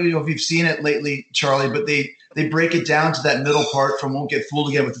 and I don't know if you've seen it lately, Charlie, but they break it down to that middle part from Won't Get Fooled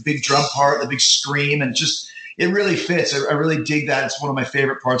Again with the big drum part, the big scream, and it really fits. I really dig that. It's one of my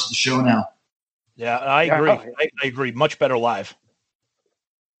favorite parts of the show now. Yeah, I agree. I agree. Much better live.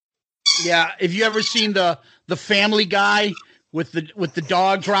 Yeah, have you ever seen the Family Guy with the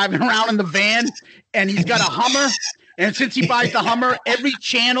dog driving around in the van, and he's got a Hummer, and since he buys the Hummer, every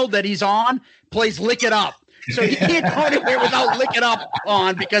channel that he's on plays Lick It Up. So he can't go anywhere without Lick It Up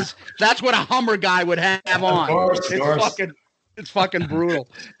on because that's what a Hummer guy would have on. Of course. It's fucking brutal.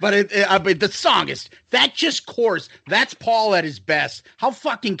 But but the song is that just chorus. That's Paul at his best. How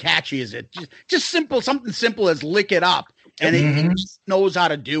fucking catchy is it? Just simple, something simple as "Lick It Up," and he just knows how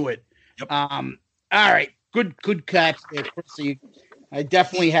to do it. Yep. All right, good catch there, Chrissy. I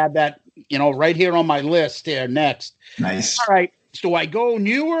definitely had that, right here on my list there. Next, nice. All right, so I go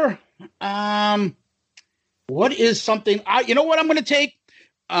newer. What is something? You know what I'm going to take?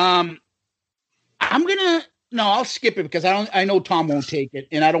 I'll skip it because I know Tom won't take it,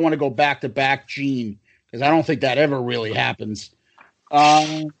 and I don't want to go back to back Gene because I don't think that ever really happens.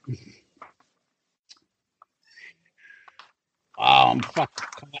 I'm fucking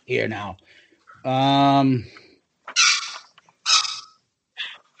caught here now.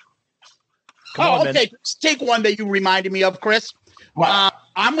 Okay. Take one that you reminded me of, Chris.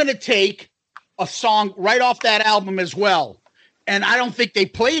 I'm going to take a song right off that album as well. And I don't think they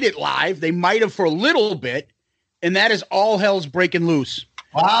played it live. They might have for a little bit. And that is All Hell's Breaking Loose.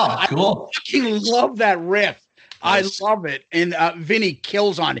 Wow, cool. I fucking love that riff. Nice. I love it. And Vinny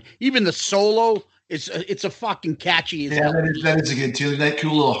kills on it. Even the solo, it's a fucking catchy. That is a good tune. That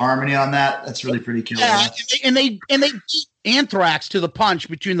cool little harmony on that. That's really pretty cool. Yeah, and they beat Anthrax to the punch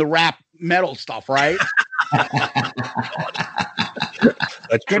between the rap metal stuff, right?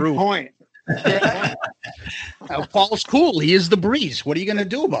 That's good true. Point. Paul's cool. He is the breeze. What are you going to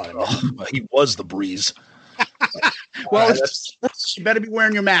do about it? He was the breeze. Well, you better be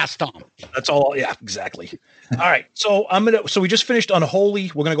wearing your mask, Tom. That's all. Yeah, exactly. All right. So we just finished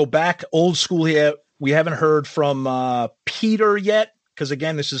Unholy. We're gonna go back old school here. We haven't heard from Peter yet because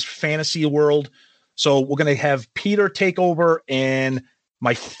again, this is Fantasy World. So we're gonna have Peter take over and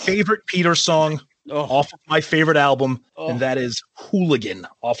my favorite Peter song off of my favorite album, and that is Hooligan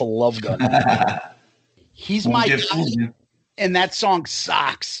off of Love Gun. He's my guy, and that song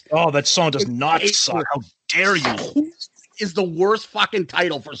sucks. Oh, that song does not suck. How dare you? Is the worst fucking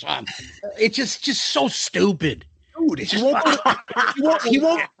title for song. It's just so stupid. Dude, he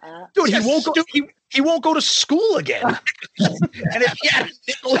won't go to school again. And if he had a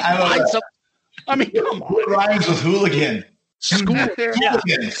nickel, I mean, come on. It rhymes with hooligan. School. Yeah.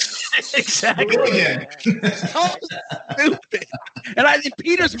 Exactly. Hooligan. So stupid. And I think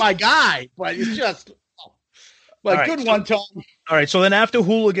Peter's my guy, but it's just good one, Tom. All right, so then after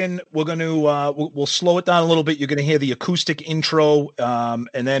Hooligan, we're going to we'll slow it down a little bit. You're going to hear the acoustic intro,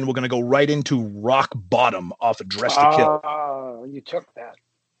 and then we're going to go right into Rock Bottom off of Dress to Kill. Oh, you took that.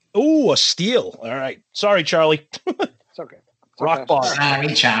 Oh, a steal. All right. Sorry, Charlie. It's okay. Rock Bottom.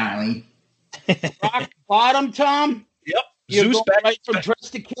 Sorry, Charlie. Rock Bottom, Tom? Yep. You're Zeus going back. right from Dress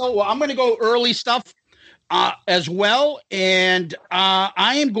to Kill. Well, I'm going to go early stuff as well, and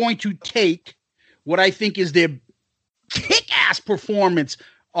I am going to take what I think is their kick-ass performance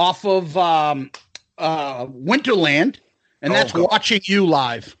off of Winterland, and that's Watching You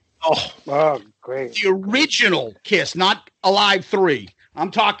Live. Oh, great. The original Kiss, not Alive 3.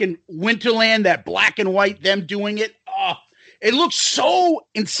 I'm talking Winterland, that black and white, them doing it. It looked so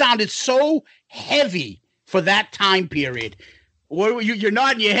and sounded so heavy for that time period. You're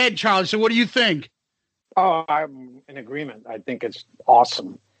nodding your head, Charlie, so what do you think? Oh, I'm in agreement. I think it's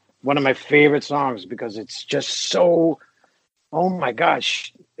awesome. One of my favorite songs because it's just so, oh my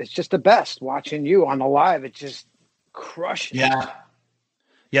gosh, it's just the best. Watching You on the live, it just crushes. Yeah.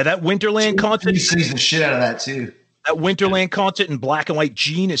 Yeah, that Winterland concert. He sings the shit out of that too. That Winterland concert in black and white,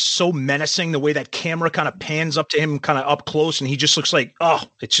 Gene is so menacing. The way that camera kind of pans up to him, kind of up close, and he just looks like,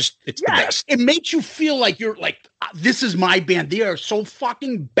 it's the best. It makes you feel like you're like, this is my band. They are so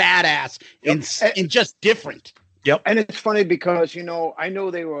fucking badass and just different. Yep. And it's funny because, I know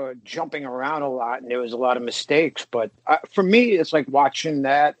they were jumping around a lot and there was a lot of mistakes, but for me, it's like watching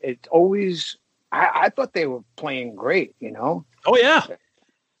that. It's always, I thought they were playing great, Oh, yeah.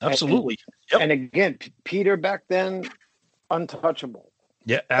 Absolutely. And again, Peter back then, untouchable.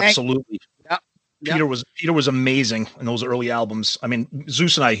 Yeah, absolutely. Peter was amazing in those early albums. I mean,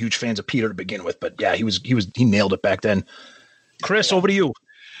 Zeus and I are huge fans of Peter to begin with, but yeah, he nailed it back then. Chris, over to you.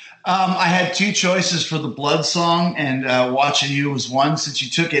 I had two choices for the Blood song, and Watching You was one. Since you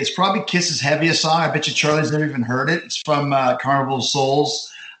took it, it's probably Kiss's heaviest song. I bet you Charlie's never even heard it. It's from Carnival of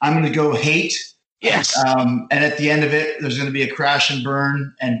Souls. I'm going to go Hate. Yes. And at the end of it, there's going to be a crash and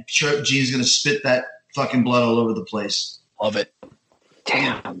burn, and Gene's going to spit that fucking blood all over the place. Love it.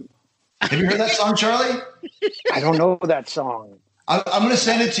 Damn. Have you heard that song, Charlie? I don't know that song. I'm going to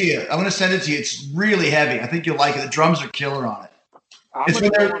send it to you. It's really heavy. I think you'll like it. The drums are killer on it. I'm going to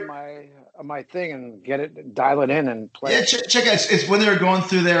go on my thing and dial it in and play. Yeah, check out. It's when they're going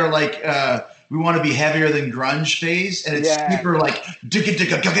through their like we want to be heavier than grunge phase, and it's super like.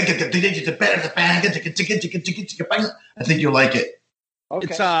 I think you'll like it.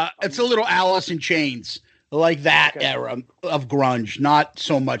 Okay. It's a little Alice in Chains, like that era of grunge, not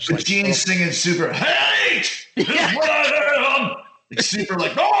so much. But like Gene singing super hate. This is what I am. It's super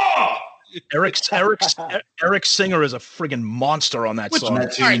like Eric Singer is a friggin' monster on that song. All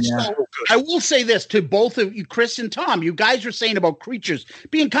right, so I will say this to both of you, Chris and Tom. You guys were saying about Creatures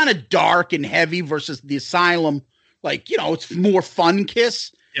being kind of dark and heavy versus the Asylum, like, you know, it's more fun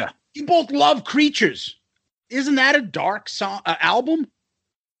Kiss. Yeah. You both love Creatures. Isn't that a dark song album?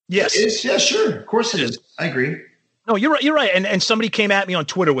 Yes. It is. Yeah, sure. Of course it is. I agree. No, you're right. You're right. And somebody came at me on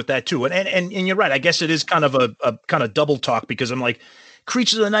Twitter with that too. And you're right. I guess it is kind of a kind of double talk, because I'm like,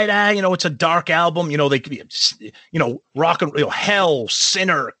 Creatures of the Night, you know, it's a dark album. You know, they could be, you know, rock and hell,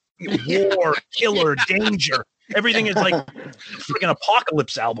 sinner, war, killer, danger. Everything is like a freaking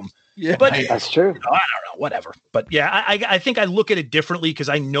apocalypse album. Yeah, but that's true. You know, I don't know, whatever. But yeah, I think I look at it differently because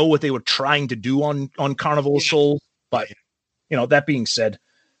I know what they were trying to do on Carnival of Souls. But you know, that being said,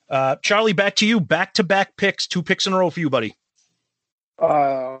 Charlie, back to you. Back-to-back picks, 2 picks in a row for you, buddy.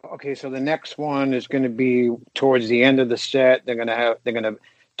 Okay, so the next one is going to be towards the end of the set. They're going to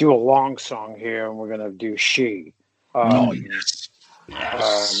do a long song here, and we're going to do She. Yes.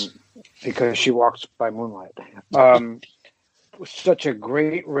 Because She Walks by Moonlight. Such a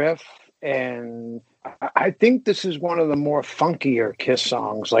great riff, and I think this is one of the more funkier Kiss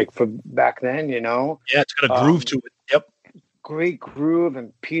songs, like for back then, you know? Yeah, it's got a groove to it. Yep. Great groove,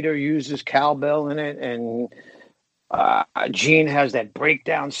 and Peter uses cowbell in it, and Gene has that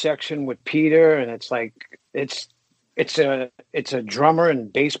breakdown section with Peter, and it's like it's a drummer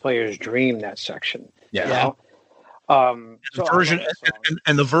and bass player's dream, that section. Yeah. You know? The version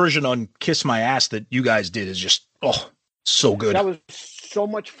and the version on Kiss My Ass that you guys did is just so good. That was so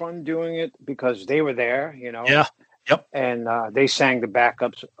much fun doing it because they were there, you know. Yeah. Yep. And they sang the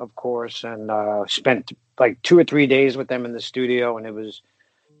backups, of course, and spent like 2 or 3 days with them in the studio, and it was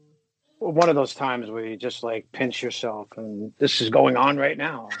one of those times where you just like pinch yourself, and this is going on right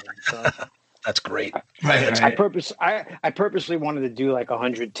now. So, that's great. Right. I purposely wanted to do like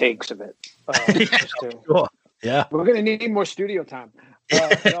 100 takes of it. Sure. Yeah. We're going to need more studio time.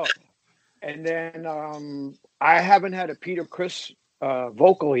 And then I haven't had a Peter Criss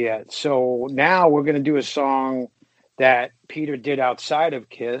vocal yet. So now we're going to do a song that Peter did outside of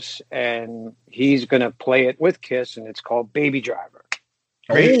Kiss, and he's going to play it with Kiss, and it's called Baby Driver.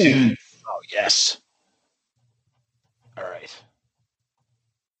 Great tune. Oh, yes. All right.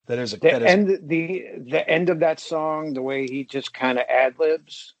 The end of that song, the way he just kind of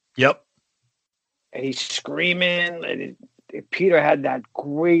ad-libs. Yep. And he's screaming. And Peter had that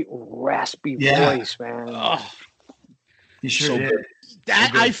great raspy voice, man. Oh, he sure did.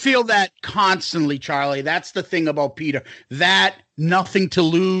 That I feel that constantly, Charlie. That's the thing about Peter. That Nothing to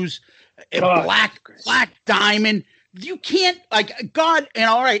Lose, Black Diamond. You can't God. And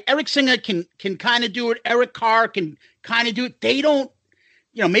all right, Eric Singer can kind of do it. Eric Carr can kind of do it. They don't.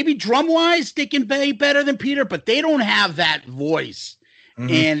 You know, maybe drum wise they can be better than Peter, but they don't have that voice.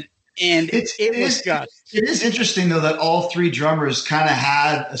 Mm-hmm. And it is interesting though that all 3 drummers kind of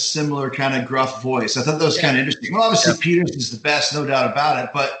had a similar kind of gruff voice. I thought that was kind of interesting. Well, obviously Peter's is the best, no doubt about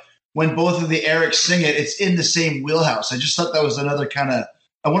it. But when both of the Erics sing it, it's in the same wheelhouse. I just thought that was another kind of.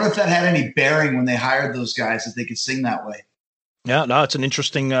 I wonder if that had any bearing when they hired those guys, that they could sing that way. Yeah, no, it's an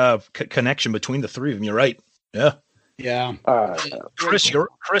interesting connection between the 3 of them. You're right. Yeah. Yeah. Chris, you're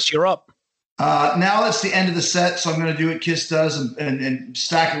up. Now that's the end of the set, so I'm going to do what Kiss does and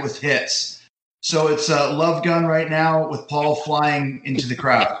stack it with hits. So it's Love Gun right now with Paul flying into the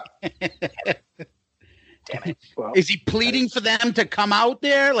crowd. Damn it. Well, is he pleading for them to come out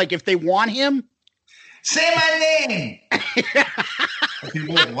there? Like if they want him? Say my name.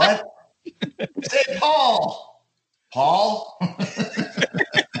 People like, what? Say Paul. Paul?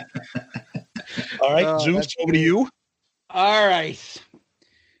 All right, Zeus, over to you. All right.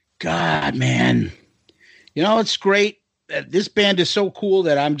 God, man. You know, it's great. This band is so cool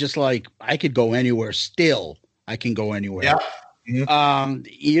that I'm just like, I could go anywhere still. I can go anywhere. Yeah. Mm-hmm.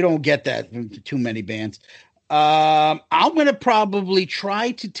 You don't get that from too many bands. I'm going to probably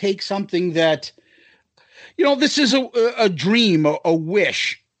try to take something that, you know, this is a dream, a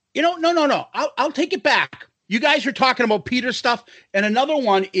wish. You know, no. I'll take it back. You guys are talking about Peter stuff. And another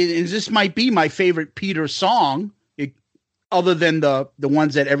one is this might be my favorite Peter song, other than the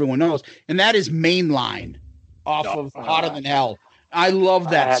ones that everyone knows. And that is Mainline off of Hotter Than Hell. I love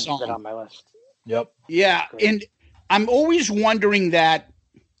that song. That on my list. Yep. Yeah. And I'm always wondering that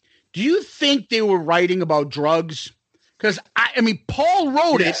Do you think they were writing about drugs? Because I mean, Paul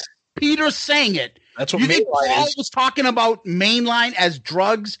wrote it, Peter sang it. That's what you think Paul is. was talking about Mainline as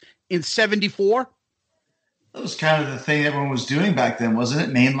drugs in '74? That was kind of the thing everyone was doing back then, wasn't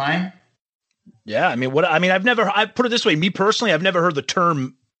it? Mainline. Yeah, I mean, I put it this way. Me personally, I've never heard the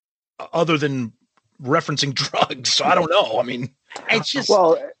term other than referencing drugs. So I don't know. I mean, it's just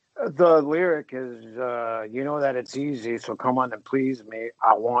the lyric is, you know that it's easy, so come on and please me.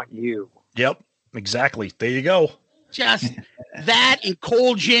 I want you. Yep, exactly. There you go. Just that and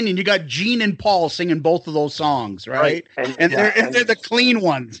Cold Gin, and you got Gene and Paul singing both of those songs, right? And they're the clean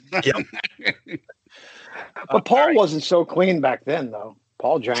ones. Yep. But Paul wasn't so clean back then, though.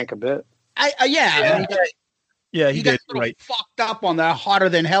 Paul drank a bit. He did. Right. Fucked up on that hotter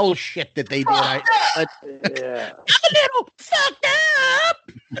than hell shit that they did. Yeah. I'm a little fucked up.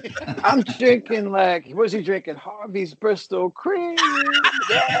 I'm drinking was he drinking? Harvey's Bristol Cream.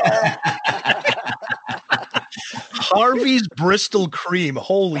 Yeah. Harvey's Bristol Cream.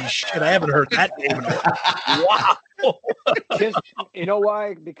 Holy shit! I haven't heard that name in a while. Wow. Kiss, you know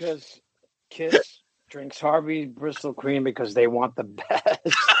why? Because Kiss drinks Harvey's Bristol Cream because they want the best.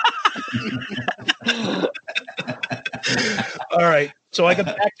 All right. So I got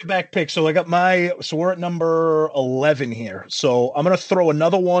back-to-back picks. So we're at number 11 here. So I'm going to throw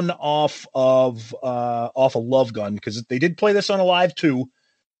another one off of Love Gun because they did play this on a live too.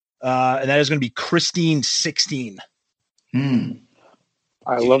 And that is going to be Christine 16. I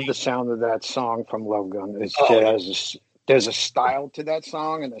love the sound of that song from Love Gun. There's a style to that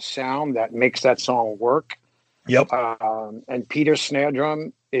song and a sound that makes that song work. Yep. And Peter's snare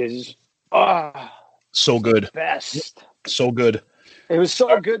drum is so good. Best. So good. It was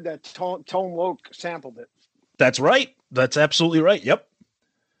so good that Tone Loc sampled it. That's right. That's absolutely right. Yep.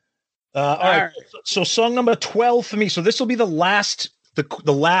 All right. So song number 12 for me. So this will be the last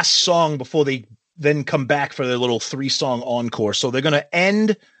song before they then come back for their little 3-song encore. So they're going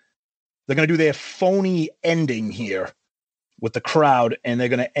to do their phony ending here with the crowd, and they're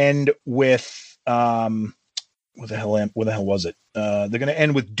going to end with what the hell was it? They're going to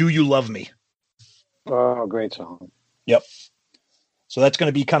end with "Do You Love Me?" Oh, great song. Yep. So that's going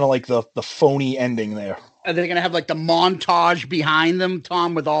to be kind of like the phony ending there. Are they going to have like the montage behind them,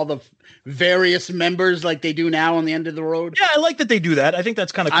 Tom, with all the various members like they do now on the end of the road? Yeah, I like that they do that. I think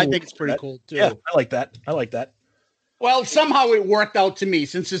that's kind of cool. I think it's pretty cool too. Yeah, I like that. Well, somehow it worked out to me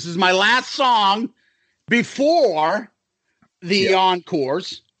since this is my last song before the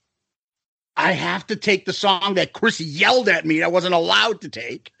encores. I have to take the song that Chris yelled at me I wasn't allowed to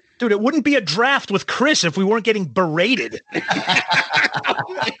take. Dude, it wouldn't be a draft with Chris if we weren't getting berated.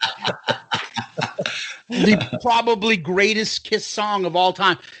 The probably greatest Kiss song of all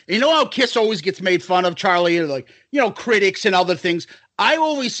time. You know how Kiss always gets made fun of, Charlie, like, critics and other things. I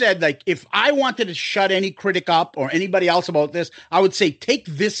always said, like, if I wanted to shut any critic up or anybody else about this, I would say, take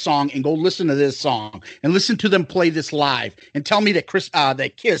this song and go listen to this song and listen to them play this live and tell me that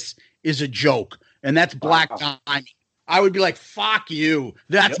that Kiss is a joke. And that's Black Diamond. I would be like, fuck you.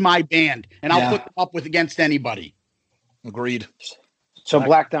 That's my band. And I'll put them up with against anybody. Agreed. So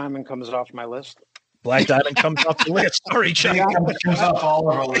Black Diamond comes off my list. Black Diamond comes off the list. Sorry, Chuck. It comes off all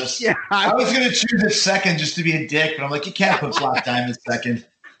of our lists. Yeah, I was going to choose it second just to be a dick, but I'm like, you can't put Black Diamond second.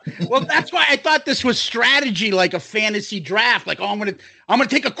 Well, that's why I thought this was strategy, like a fantasy draft. Like, I'm gonna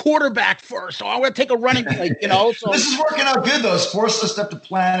take a quarterback first. So I'm gonna take a running, So this is working out good though. It's forced us to have to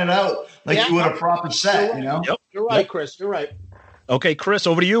plan it out like you would a proper set. Yep. You're right, Chris. You're right. Okay, Chris,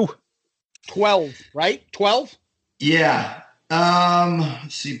 over to you. 12, right? 12. Yeah.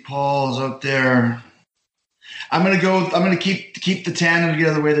 Let's see. Paul's up there. I'm gonna keep the tandem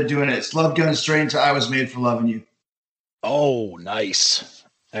together the way they're doing it. It's Love Gun straight into I Was Made for Loving You. Oh, nice.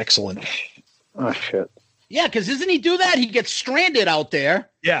 Excellent. Oh, shit. Yeah, because doesn't he do that? He gets stranded out there.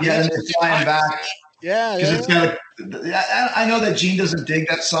 Yeah, and they're flying back. Yeah. It's got I know that Gene doesn't dig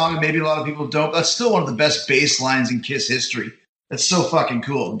that song, and maybe a lot of people don't. But that's still one of the best bass lines in Kiss history. That's so fucking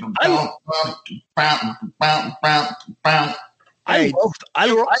cool. They were all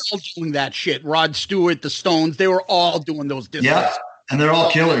doing that shit. Rod Stewart, the Stones, they were all doing those discos. Yeah, and they're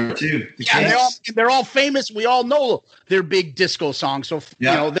all killer too. They're all famous. We all know their big disco songs. So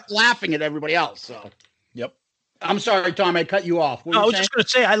they're laughing at everybody else. So yep. I'm sorry, Tom. I cut you off. I was just going to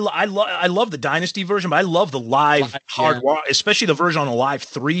say I love the Dynasty version, but I love the live hard rock, especially the version on the Live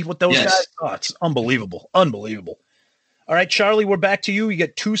 3 with those guys. Oh, it's unbelievable, unbelievable. All right, Charlie, we're back to you. You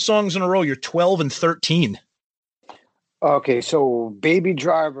get 2 songs in a row. You're 12 and 13. Okay, so Baby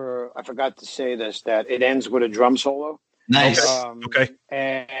Driver, I forgot to say this, that it ends with a drum solo. Nice. Okay.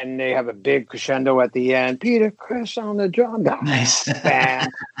 And they have a big crescendo at the end. Peter Criss on the drum. Nice. Bam.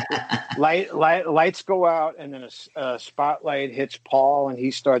 Lights go out, and then a spotlight hits Paul, and he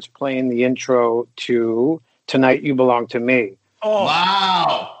starts playing the intro to "Tonight You Belong to Me." Oh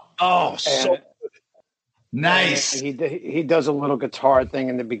wow! Oh, so nice. He does a little guitar thing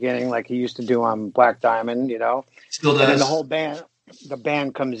in the beginning, like he used to do on Black Diamond. Still does. And then the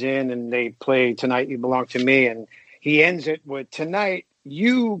band comes in and they play "Tonight You Belong to Me," and he ends it with "Tonight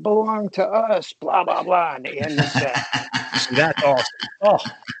you belong to us." Blah blah blah, and they end the set. That's awesome. Oh,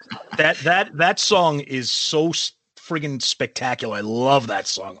 that song is so friggin' spectacular. I love that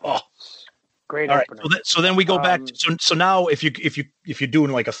song. Oh, great. All right. So then we go back. So now if you're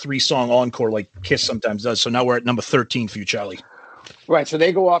doing like a 3-song encore like Kiss sometimes does. So now we're at number 13 for you, Charlie. Right. So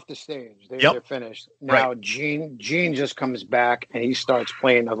they go off the stage. They're Yep. finished. Now Gene just comes back and he starts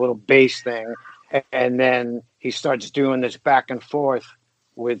playing a little bass thing, and then he starts doing this back and forth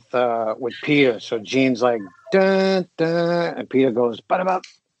with Peter. So Gene's like dun dun, and Peter goes ba-da-ba,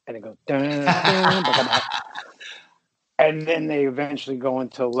 and it goes dun dun ba-da-ba. And then they eventually go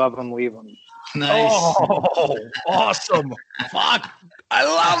into "Love 'Em, Leave 'Em." Nice. Oh, awesome. Fuck. I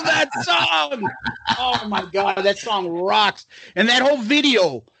love that song. Oh my God, that song rocks. And that whole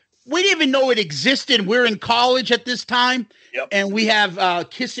video, we didn't even know it existed. We're in college at this time. Yep. And we have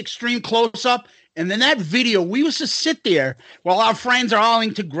Kiss Extreme Close Up. And then that video, we used to sit there while our friends are all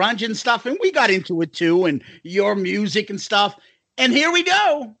into grunge and stuff. And we got into it too, and your music and stuff. And here we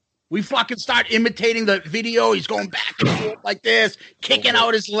go. We fucking start imitating the video. He's going back and forth like this, kicking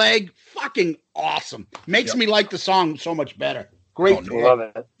out his leg. Fucking awesome. Makes me like the song so much better. Great. Love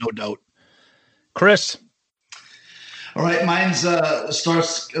it. No doubt. Chris. All right, mine's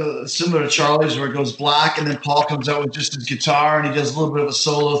starts similar to Charlie's, where it goes black, and then Paul comes out with just his guitar, and he does a little bit of a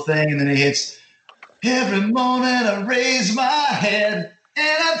solo thing, and then he hits, "Every morning I raise my head,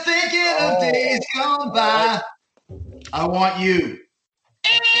 and I'm thinking of days gone by. I want you."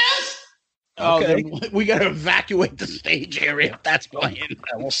 Yes. Oh, Okay. then we got to evacuate the stage area if that's playing.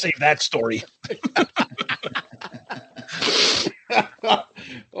 Yeah, we'll save that story.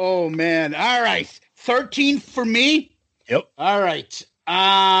 Oh man. All right. 13 for me. Yep. All right.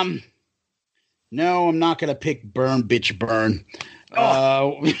 No, I'm not gonna pick Burn Bitch Burn.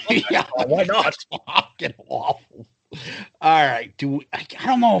 Yeah, why not? Fucking awful. All right. I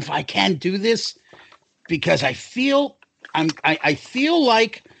don't know if I can do this because I feel I feel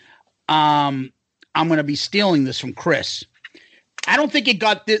like I'm gonna be stealing this from Chris. I don't think it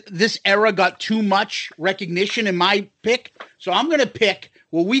got this era got too much recognition in my pick, so I'm gonna pick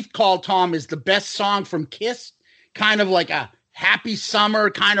what we've called, Tom, is the best song from Kiss, kind of like a happy summer,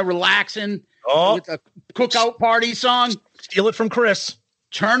 kind of relaxing, with a cookout party song. Steal it from Chris.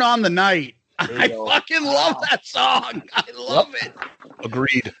 Turn on the Night. I fucking love that song. I love it.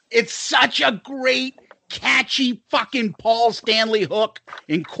 Agreed. It's such a great, catchy fucking Paul Stanley hook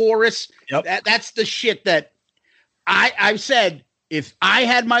in chorus. Yep. That's the shit that I've said. If I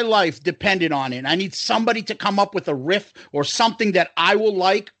had my life dependent on it, I need somebody to come up with a riff or something that I will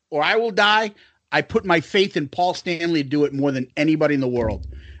like or I will die. I put my faith in Paul Stanley to do it more than anybody in the world.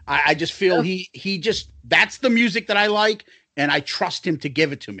 I just feel he just, that's the music that I like, and I trust him to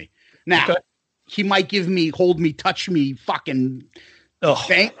give it to me. Now, he might give me, hold me, touch me, fucking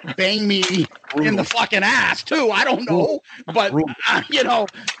bang me in the fucking ass too. I don't know, but you know,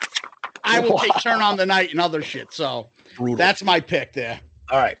 I will take Turn on the Night and other shit. So that's my pick there.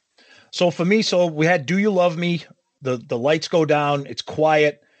 All right. So for me, we had Do You Love Me? The lights go down, it's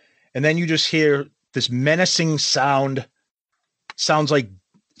quiet, and then you just hear this menacing sound. Sounds like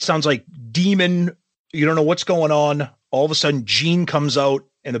demon. You don't know what's going on. All of a sudden, Gene comes out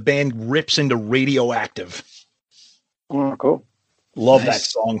and the band rips into Radioactive. Oh, cool. Love that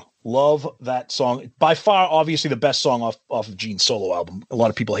song. Love that song. By far, obviously, the best song off of Gene's solo album. A lot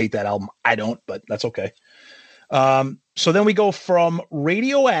of people hate that album. I don't, but that's okay. So then we go from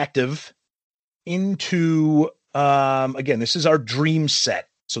Radioactive into, again, this is our dream set.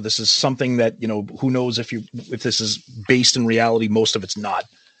 So this is something that, you know, who knows if this is based in reality, most of it's not.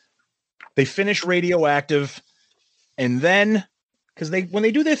 They finish Radioactive, and then, because when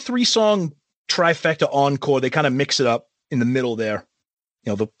they do their 3-song trifecta encore, they kind of mix it up in the middle there.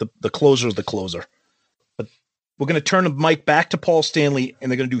 You know, the closer is the closer. But we're going to turn the mic back to Paul Stanley,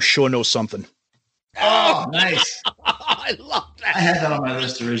 and they're going to do Sure Know Something. Oh, nice. I love that. I had that on my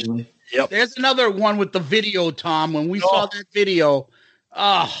list originally. Yep. There's another one with the video, Tom. When we saw that video,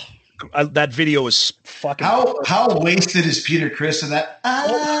 that video is fucking. How wasted is Peter Criss in that?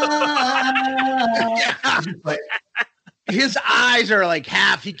 His eyes are like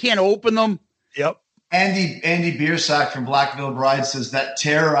half. He can't open them. Yep. Andy Biersack from Blackville Bride says that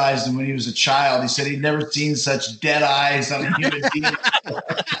terrorized him when he was a child. He said he'd never seen such dead eyes on a human being.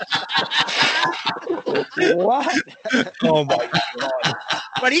 What? Oh my God.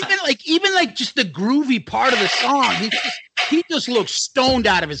 But even like just the groovy part of the song, he just looks stoned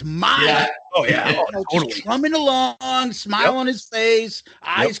out of his mind. Yeah. Oh yeah. Oh, totally. Just drumming along, smile on his face,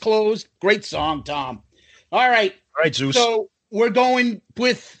 eyes closed. Great song, Tom. All right, Zeus. So we're going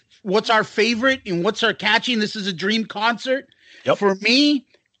with what's our favorite and what's our catchy. And this is a dream concert. Yep. For me,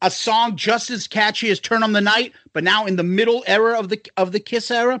 a song just as catchy as "Turn on the Night," but now in the middle era of the Kiss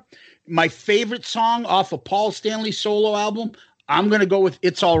era. My favorite song off of Paul Stanley's solo album, I'm going to go with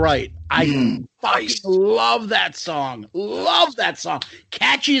 "It's All Right." I fucking love that song. Love that song.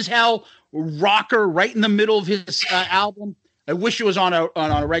 Catchy as hell. Rocker right in the middle of his album. I wish it was on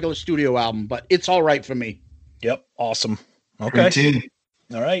a regular studio album, but it's all right for me. Yep. Awesome. Okay.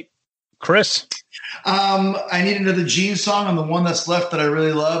 All right. Chris. I need another Gene song, and the one that's left that I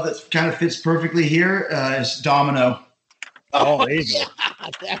really love that kind of fits perfectly here is Domino. Oh, there you go.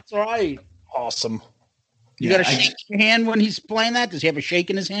 That's right. Awesome. You got to shake your hand when he's playing that? Does he have a shake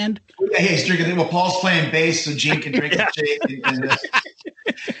in his hand? Yeah, he's drinking. Well, Paul's playing bass, so Gene can drink and shake. I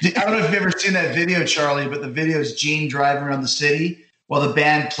don't know if you've ever seen that video, Charlie, but the video is Gene driving around the city while the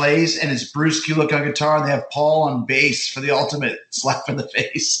band plays, and it's Bruce Kulick on guitar, and they have Paul on bass for the ultimate slap in the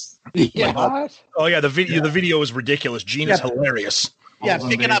face. Yeah. Oh yeah, the video is ridiculous. Gene is hilarious. Yeah,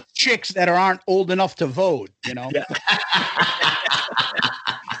 picking up chicks that aren't old enough to vote, you know. Yeah.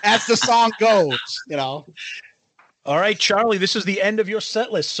 As the song goes, you know. All right, Charlie, this is the end of your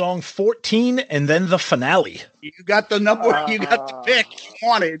set list. Song 14 and then the finale. You got the number, you got the pick. You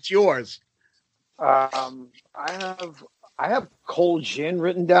want it, it's yours. I have Cold Gin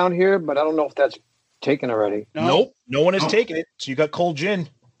written down here, but I don't know if that's taken already. Nope, no one has taken it. So you got Cold Gin.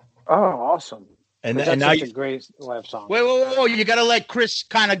 Oh, awesome. And that's now such a great live song. Wait, you got to let Chris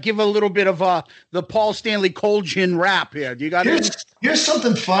kind of give a little bit of the Paul Stanley Cold Gin rap here. Do you got Here's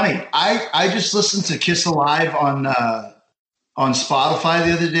something funny. I just listened to Kiss Alive on Spotify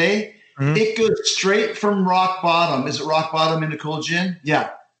the other day. Mm-hmm. It goes straight from rock bottom. Is it rock bottom into Cold Gin?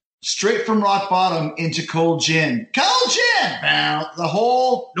 Yeah. Straight from rock bottom into Cold Gin. Cold Gin! Now, the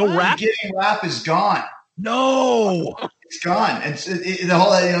whole rap? beginning rap is gone. No! It's gone. The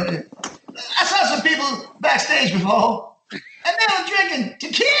whole, I saw some people backstage before, and they were drinking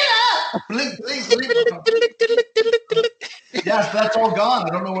tequila. Yes, that's all gone. I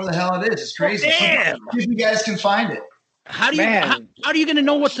don't know where the hell it is. It's crazy. Damn. If you guys can find it. How are you going to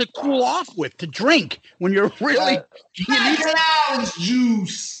know what to cool off with to drink when you're really orange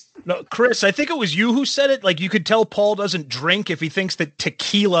juice? No, Chris, I think it was you who said it. Like, you could tell Paul doesn't drink if he thinks that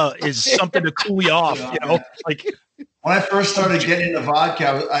tequila is something to cool you off. You know, like. When I first started getting into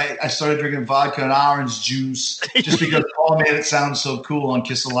vodka, I started drinking vodka and orange juice just because Paul made it sound so cool on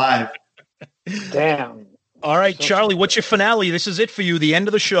Kiss Alive. Damn. All right, Charlie, what's your finale? This is it for you, the end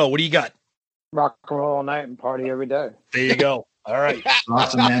of the show. What do you got? Rock and roll all night and party every day. There you go. All right.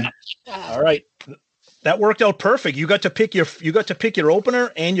 Awesome, man. All right. That worked out perfect. You got to pick your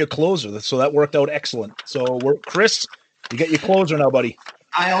opener and your closer. So that worked out excellent. So Chris, you got your closer now, buddy.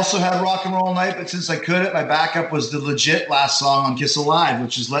 I also had Rock and Roll All Night, but since I couldn't, my backup was the legit last song on Kiss Alive,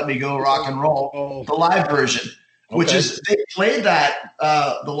 which is Let Me Go Rock and Roll, the live version, which is, they played that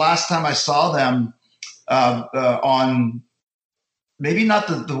the last time I saw them on, maybe not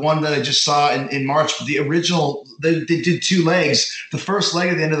the one that I just saw in March, but the original, they did two legs. The first leg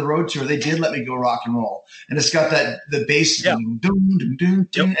at the end of the road tour, they did Let Me Go Rock and Roll. And it's got the bass, doom, doom, doom,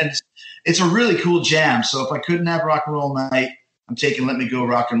 doom, and it's a really cool jam. So if I couldn't have Rock and Roll All Night, I'm taking Let Me Go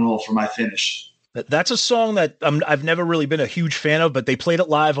Rock and Roll for my finish. That's a song that I've never really been a huge fan of, but they played it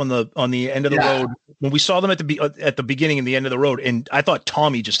live on the end of the road when we saw them at the beginning and the end of the road, and I thought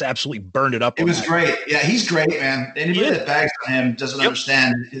Tommy just absolutely burned it up. It was great. Yeah, he's great, man. Anybody that bags on him doesn't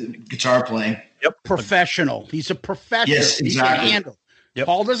understand his guitar playing. Yep, professional. He's a professional. Yes, exactly. He can handle. Yep.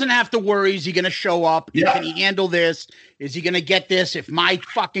 Paul doesn't have to worry. Is he going to show up? Yeah. Can he handle this? Is he going to get this? If my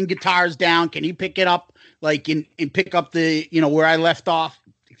fucking guitar's down, can he pick it up? Like and pick up the where I left off.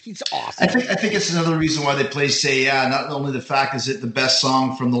 He's awesome. I think it's another reason why they play Say Yeah. Not only the fact is it the best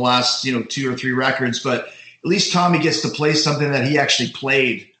song from the last 2 or 3 records, but at least Tommy gets to play something that he actually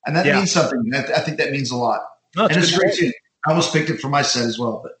played, and that means something. I think that means a lot. No, and it's great too. I almost picked it for my set as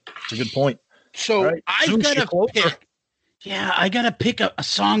well, but it's a good point. So right. I've got to pick. Yeah, I got to pick a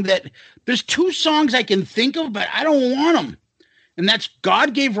song that there's 2 songs I can think of, but I don't want them. and that's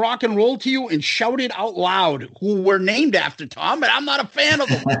God Gave Rock and Roll to You and Shout It Out Loud, who were named after Tom, and I'm not a fan of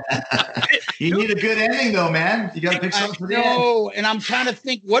them. You need a good ending, though, man. You got to pick something for the end. And I'm trying to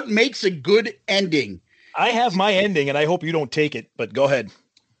think what makes a good ending. I have my ending, and I hope you don't take it, but go ahead.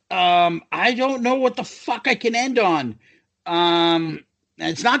 I don't know what the fuck I can end on.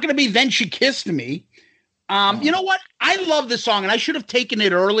 It's not going to be Then She Kissed Me. You know what? I love this song, and I should have taken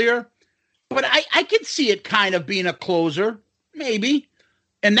it earlier, but I could see it kind of being a closer, maybe.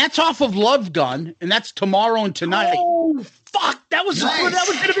 And that's off of Love Gun, and that's Tomorrow and Tonight. Oh, fuck! That was going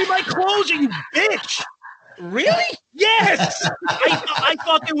to be my closing, you bitch. Really? Yes. I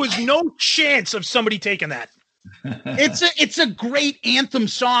thought there was no chance of somebody taking that. It's a great anthem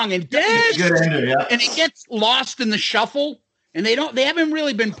song, and and it gets lost in the shuffle, and they haven't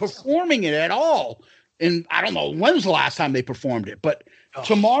really been performing it at all. And I don't know when was the last time they performed it, but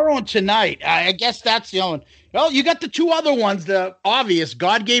Tomorrow and Tonight, I guess that's the only. Well, you got the two other ones, the obvious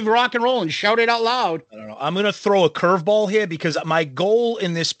God Gave Rock and Roll and Shout It Out Loud. I don't know. I'm going to throw a curveball here because my goal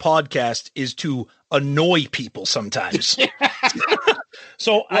in this podcast is to annoy people sometimes.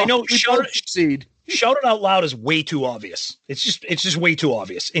 So I know Shout It Out Loud is way too obvious. It's just way too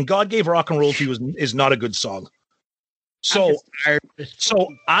obvious. And God Gave Rock and Roll to You is not a good song. So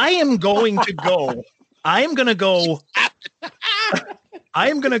I am going to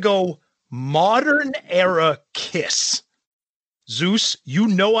go modern era Kiss. Zeus, you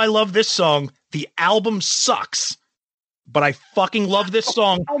know I love this song. The album sucks, but I fucking love this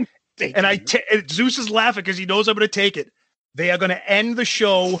song. And Zeus is laughing because he knows I'm going to take it. They are going to end the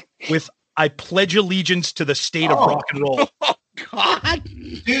show with I Pledge Allegiance to the State of Rock and Roll. God.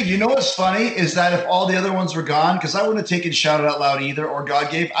 Dude, you know what's funny is that if all the other ones were gone, because I wouldn't have taken Shout It Out Loud either or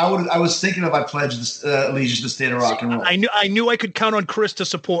God Gave, I was thinking of I Pledge Allegiance to the State of Rock and Roll. I knew I could count on Chris to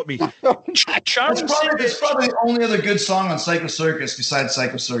support me. It's probably the only other good song on Psycho Circus besides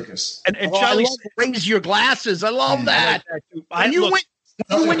Psycho Circus. And Charlie, Raise Your Glasses. I love that.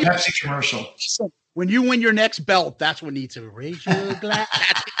 Sounds like a Pepsi commercial. When you win your next belt, that's when you need to raise your glass.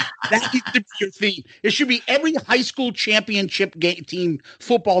 That needs to be your theme. It should be every high school championship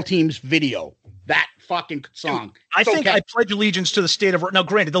football team's video. That fucking song. I think I Pledge Allegiance to the State of. Now,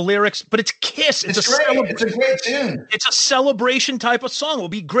 granted, the lyrics, but it's Kiss. It's great. It's a great tune. It's a celebration type of song. It'll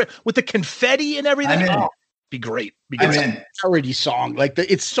be great with the confetti and everything. Be great. It's a parody song.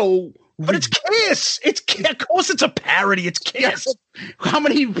 It's so. But it's Kiss. Of course, it's a parody. It's Kiss. Yes. How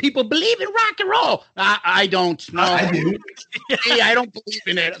many people believe in rock and roll? I don't know. I do. Hey, I don't believe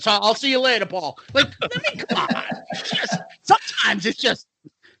in it. So I'll see you later, Paul. Come on. Sometimes it's just,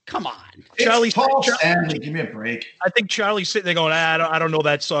 come on. Charlie, Paul Stanley, give me a break. I think Charlie's sitting there going, I don't know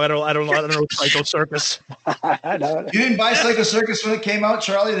that song. I don't know Psycho Circus. You didn't buy Psycho Circus when it came out,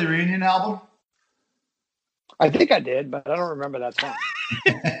 Charlie, the reunion album? I think I did, but I don't remember that song.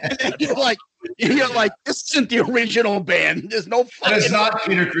 You're like, this isn't the original band. There's no fucking. It's not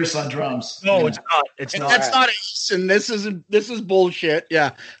Peter Criss on drums. No, it's not. It's not. That's not Ace, and this is bullshit.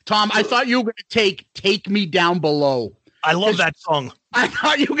 Yeah, Tom, I thought you were going to take Me Down Below. I love that song. I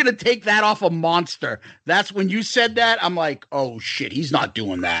thought you were going to take that off of Monster. That's when you said that. I'm like, oh shit, he's not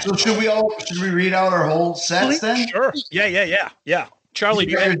doing that. So should we read out our whole sets then? Sure. Yeah. Charlie,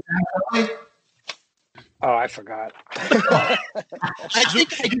 do you have Oh, I forgot. I think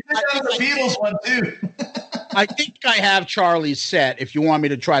the Beatles one too. I think I have Charlie's set. If you want me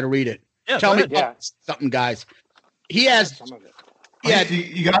to try to read it, tell me something, guys. He has some of it. Yeah,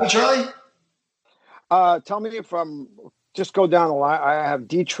 you got it, Charlie. Tell me from. Just go down the line. I have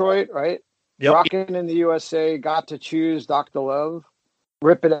Detroit, right? Yep. Rockin' in the USA, Got to Choose, Dr. Love,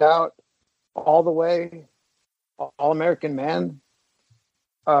 Rip It Out, All the Way, All American Man,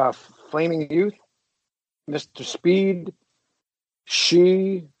 Flaming Youth, Mr. Speed,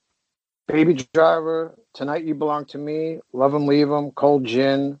 She, Baby Driver, Tonight You Belong to Me, Love 'Em, Leave 'Em, Cold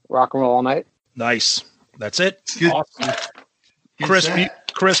Gin, Rock and Roll All Night. Nice. That's it. Good. Awesome.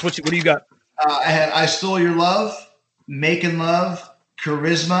 Chris, what do you got? I had I Stole Your Love, Making Love,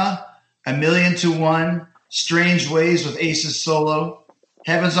 Charisma, 1,000,000 Strange Ways with Ace's solo,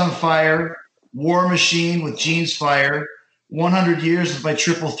 Heaven's on Fire, War Machine with Gene's Fire, 100 Years with my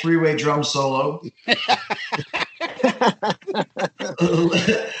triple three-way drum solo,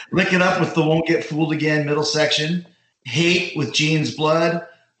 Lick It Up with the Won't Get Fooled Again middle section, Hate with Gene's Blood,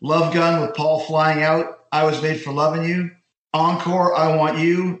 Love Gun with Paul Flying Out, I Was Made for Loving You, Encore, I Want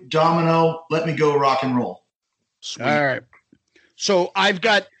You, Domino, Let Me Go Rock and Roll. Sweet. All right. So I've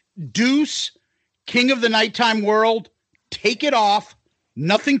got Deuce, King of the Nighttime World, Take It Off,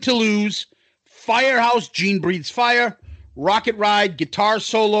 Nothing to Lose, Firehouse, Gene Breathes Fire, Rocket Ride, Guitar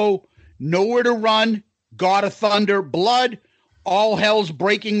Solo, Nowhere to Run, God of Thunder, Blood, All Hell's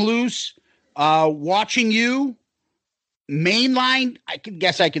Breaking Loose, Watching You, Mainline, I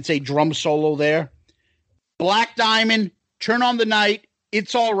could say drum solo there. Black Diamond, Turn on the Night,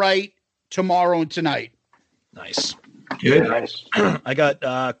 It's All Right, Tomorrow and Tonight. Nice. Good. Nice. I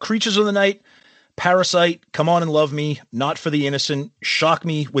got Creatures of the Night, Parasite, Come On and Love Me, Not for the Innocent, Shock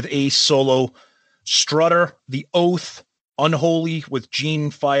Me with Ace solo, Strutter, The Oath, Unholy with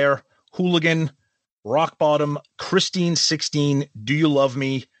Gene Fire, Hooligan, Rock Bottom, Christine 16, Do You Love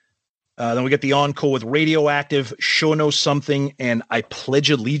Me? Then we get the encore with Radioactive, Sure Know Something, and I Pledge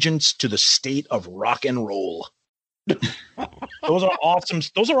Allegiance to the State of Rock and Roll. Those are awesome.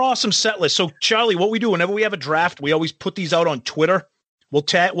 Those are awesome set lists. So, Charlie, what we do whenever we have a draft, we always put these out on Twitter. We'll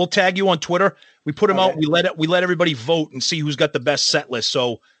tag you on Twitter. We put them out. We let everybody vote and see who's got the best set list.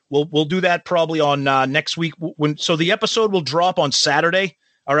 So we'll do that probably on next week. So the episode will drop on Saturday.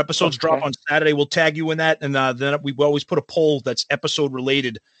 Our episodes drop on Saturday. We'll tag you in that, and then we always put a poll that's episode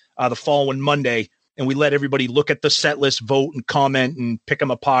related the following Monday, and we let everybody look at the set list, vote, and comment, and pick them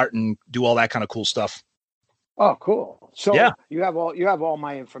apart, and do all that kind of cool stuff. Oh, cool. So yeah, you have all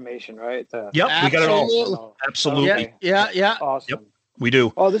my information, right? Yep, we got it all. Absolutely. Yeah. Awesome. Yep, we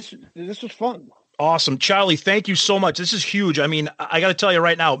do. Oh, this was fun. Awesome. Charlie, thank you so much. This is huge. I mean, I got to tell you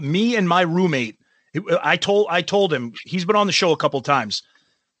right now, me and my roommate, I told him, he's been on the show a couple of times.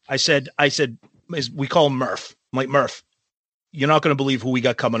 I said, we call him Murph. I'm like, Murph, you're not going to believe who we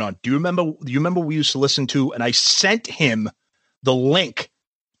got coming on. Do you remember we used to listen to, and I sent him the link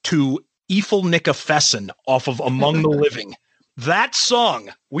to Eiffel Nicafesson off of Among the Living. That song,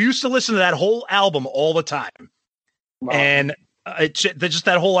 we used to listen to that whole album all the time. Wow. And just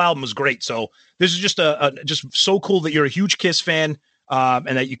that whole album was great. So this is just just so cool that you're a huge Kiss fan,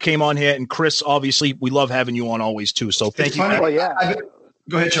 and that you came on here. And Chris, obviously, we love having you on always too. So thank you. Well, yeah.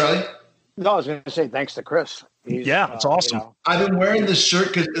 Go ahead, Charlie. No, I was going to say thanks to Chris. It's awesome. I've been wearing this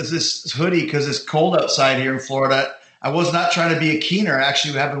shirt this hoodie because it's cold outside here in Florida. I was not trying to be a keener.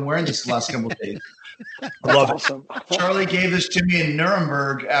 Actually, I have been wearing this the last couple of days. I love awesome. it. Charlie gave this to me in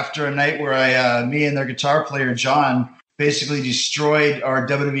Nuremberg after a night where me and their guitar player John basically destroyed our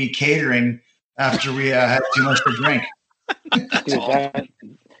WWE catering after we had too much to drink. Dude,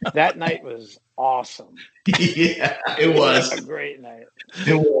 that night was awesome. Yeah, it was a great night.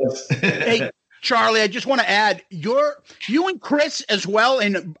 It was. Hey, Charlie, I just want to add, you and Chris as well,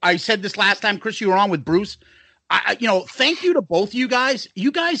 and I said this last time, Chris, you were on with Bruce. Thank you to both of you guys.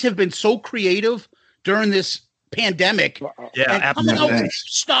 You guys have been so creative during this pandemic. Yeah, and coming out with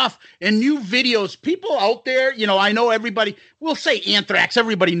stuff and new videos. People out there, I know everybody will say Anthrax.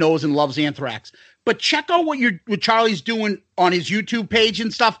 Everybody knows and loves Anthrax. But check out what Charlie's doing on his YouTube page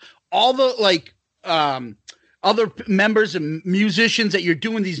and stuff. All the other members and musicians that you're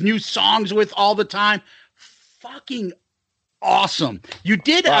doing these new songs with all the time. Fucking awesome. You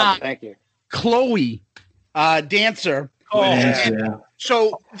did thank you. Chloe Dancer. Yeah.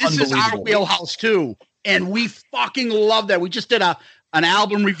 So this is our wheelhouse too. And we fucking love that. We just did an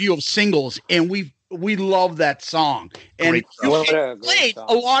album review of Singles, and we love that song. And you played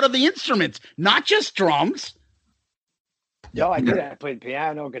a lot of the instruments, not just drums. No, I did. I played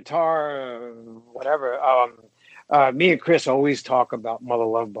piano, guitar, whatever. Me and Chris always talk about Mother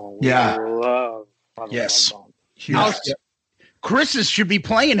Love Bone. We love Mother Love Bone. Now, Chris should be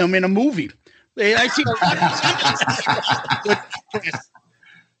playing him in a movie. I see a lot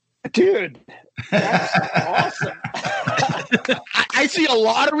of dude. That's awesome. I see a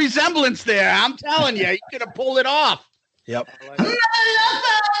lot of resemblance there. I'm telling you, you could have pulled it off. Yep.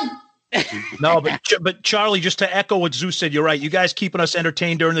 No, but Charlie, just to echo what Zeus said, you're right. You guys keeping us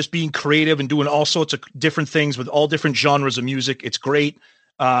entertained during this, being creative and doing all sorts of different things with all different genres of music. It's great.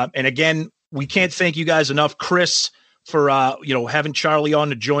 And again, we can't thank you guys enough, Chris, for having Charlie on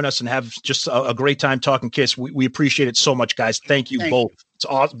to join us and have just a great time talking Kiss. We appreciate it so much, guys. Thank you both.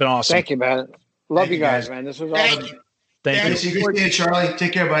 It's been awesome. Thank you, man. Love you guys, man. This was awesome. Thank you. Good to see you, Charlie.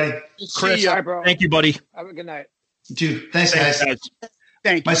 Take care, buddy. Chris, thank you, buddy. Have a good night. Dude, thanks, guys.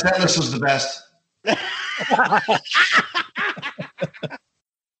 Thank you. My set list was the best.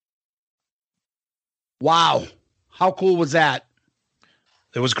 Wow. How cool was that?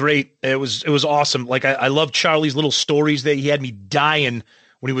 It was great. It was awesome. Like I love Charlie's little stories that he had me dying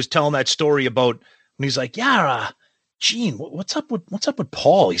when he was telling that story about when he's like, yeah, Gene, what's up with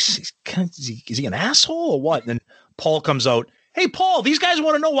Paul? Is he an asshole or what? And then Paul comes out, hey, Paul, these guys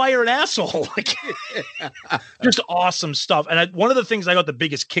want to know why you're an asshole. Like, just awesome stuff. And one of the things I got the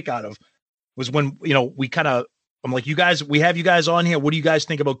biggest kick out of was when, I'm like, we have you guys on here. What do you guys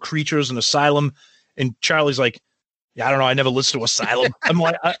think about Creatures and Asylum? And Charlie's like, Yeah, I don't know. I never listened to Asylum. I'm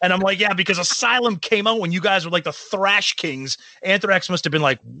like, yeah, because Asylum came out when you guys were like the thrash kings. Anthrax must have been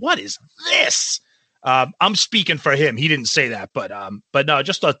like, what is this? I'm speaking for him. He didn't say that, but no,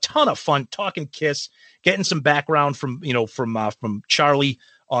 just a ton of fun talking Kiss, getting some background from Charlie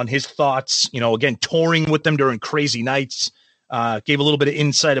on his thoughts. Again, touring with them during Crazy Nights. Gave a little bit of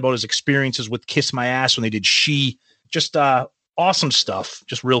insight about his experiences with Kiss My Ass when they did She. Just awesome stuff.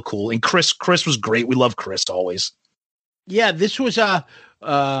 Just real cool. And Chris was great. We love Chris always. Yeah, this was I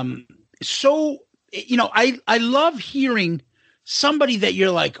love hearing somebody that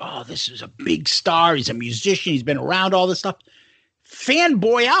you're like, oh, this is a big star. He's a musician. He's been around all this stuff.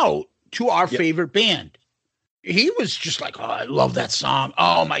 Fanboy out to our favorite band. He was just like, oh, I love that song.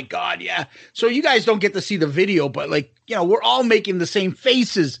 Oh my God. Yeah. So you guys don't get to see the video, but we're all making the same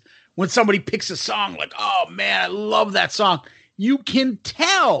faces when somebody picks a song like, oh man, I love that song. You can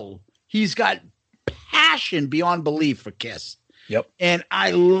tell he's got passion beyond belief for Kiss. Yep. And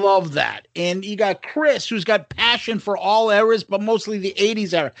I love that. And you got Chris, who's got passion for all eras, but mostly the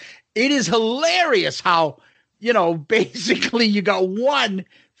 80s era. It is hilarious how, basically you got one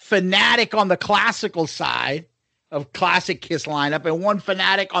fanatic on the classical side of classic Kiss lineup and one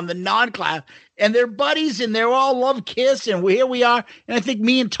fanatic on the non-class, and they're buddies and they all love Kiss, and here we are. And I think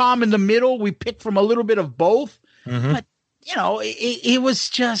me and Tom in the middle, we picked from a little bit of both. Mm-hmm. But, it was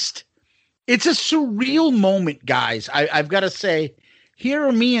just... It's a surreal moment, guys. I've got to say, here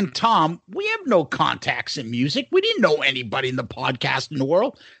are me and Tom. We have no contacts in music. We didn't know anybody in the podcast in the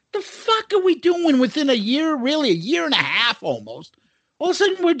world. The fuck are we doing within a year, really a year and a half almost? All of a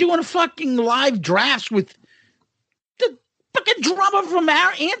sudden, we're doing fucking live drafts with the fucking drummer from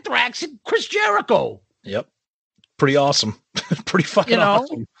Anthrax and Chris Jericho. Yep. Pretty awesome. Pretty fucking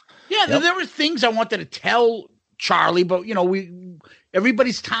awesome. Yeah, yep. There were things I wanted to tell Charlie, but,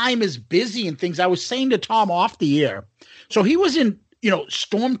 everybody's time is busy and things. I was saying to Tom off the air. So he was in,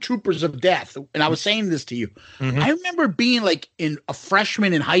 Stormtroopers of Death. And I was saying this to you. Mm-hmm. I remember being like a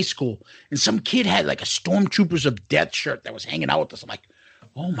freshman in high school and some kid had like a Stormtroopers of Death shirt that was hanging out with us. I'm like,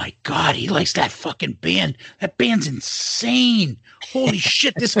 oh my God, he likes that fucking band. That band's insane. Holy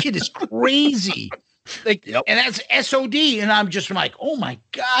shit, this kid is crazy. And that's SOD. And I'm just like, oh my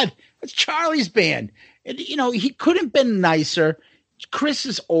God, that's Charlie's band. And, he couldn't have been nicer. Chris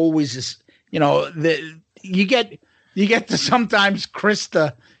is always this, you get to sometimes Chris,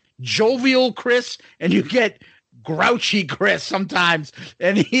 the jovial Chris, and you get grouchy Chris sometimes,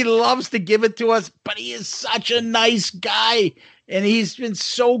 and he loves to give it to us, but he is such a nice guy, and he's been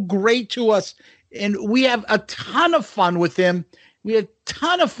so great to us, and we have a ton of fun with him. We had a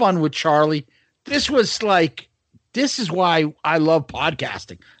ton of fun with Charlie. This is why I love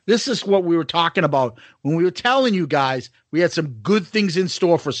podcasting. This is what we were talking about when we were telling you guys we had some good things in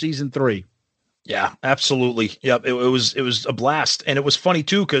store for season 3. Yeah, absolutely. Yep. It was a blast. And it was funny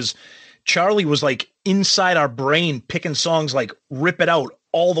too, because Charlie was like inside our brain picking songs like Rip It Out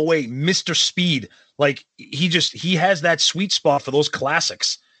all the way, Mr. Speed. Like he has that sweet spot for those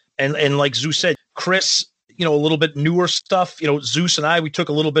classics. And like Zeus said, Chris, a little bit newer stuff, Zeus and I, we took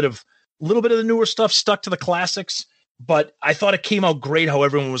a little bit of the newer stuff, stuck to the classics, but I thought it came out great how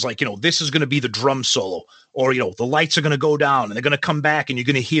everyone was like, this is going to be the drum solo, or, the lights are going to go down and they're going to come back and you're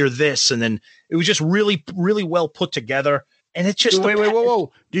going to hear this. And then it was just really, really well put together. And it's just...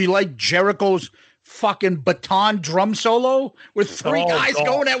 Whoa. Do you like Jericho's fucking baton drum solo with three guys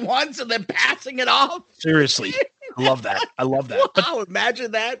going at once and then passing it off? Seriously. I love that. Wow,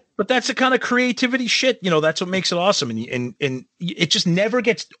 imagine that. But that's the kind of creativity shit, that's what makes it awesome. And it just never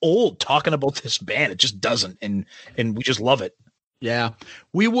gets old talking about this band. It just doesn't. And we just love it. Yeah.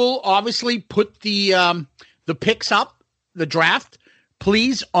 We will obviously put the picks up, the draft,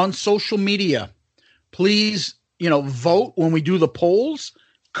 please, on social media. Please, vote when we do the polls,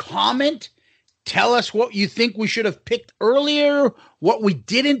 comment, tell us what you think we should have picked earlier, what we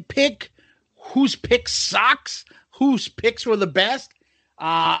didn't pick, whose pick sucks, whose picks were the best.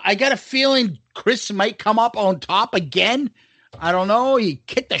 I got a feeling Chris might come up on top again. I don't know. He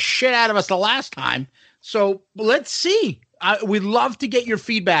kicked the shit out of us the last time. So let's see. We'd love to get your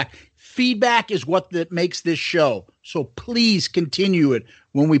feedback. Feedback is what makes this show. So please continue it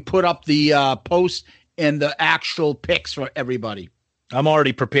when we put up the post and the actual picks for everybody. I'm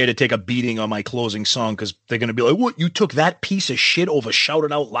already prepared to take a beating on my closing song because they're going to be like, what, you took that piece of shit over Shout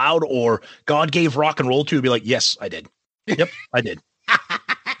It Out Loud or God Gave Rock and Roll to you? Be like, yes, I did. Yep, I did.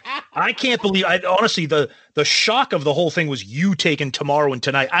 I can't believe, honestly, the shock of the whole thing was you taking Tomorrow and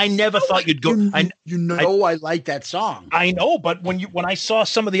Tonight. I never thought you'd go. I like that song. I know, but when I saw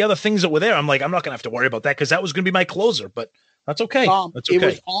some of the other things that were there, I'm like, I'm not going to have to worry about that because that was going to be my closer, but that's okay. That's okay. It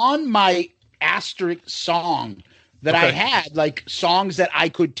was on my asterisk song that I had, like songs that I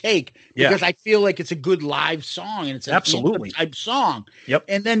could take because I feel like it's a good live song and it's an absolutely type song. Yep.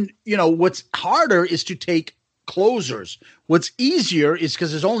 And then, what's harder is to take closers. What's easier is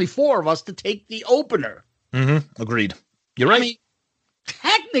because there's only 4 of us to take the opener. Mm-hmm. Agreed. You're right. I mean,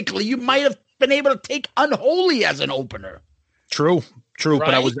 technically, you might have been able to take Unholy as an opener. True. Right?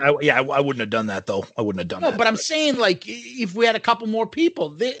 But I wouldn't have done that though. I wouldn't have done that. No, but I'm saying, like, if we had a couple more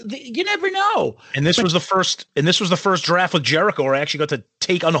people, you never know. And this was the first draft with Jericho where I actually got to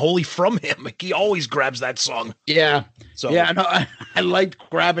take Unholy from him. He always grabs that song. Yeah. So yeah, no, I liked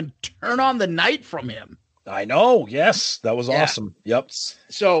grabbing Turn on the Night from him. I know. Yes, that was awesome. Yep.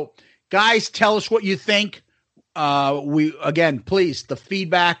 So, guys, tell us what you think. Please, the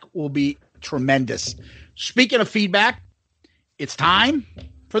feedback will be tremendous. Speaking of feedback, it's time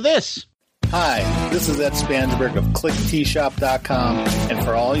for this. Hi, this is Ed Spansberg of ClickTshop.com, and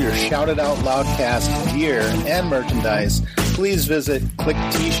for all your Shout It Out Loudcast gear and merchandise, please visit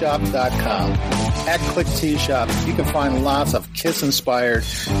ClickTshop.com. At ClickTshop, you can find lots of Kiss-inspired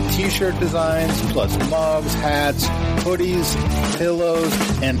t-shirt designs, plus mugs, hats, hoodies, pillows,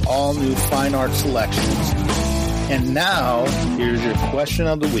 and all new fine art selections. And now, here's your question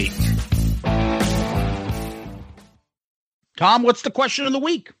of the week. Tom, what's the question of the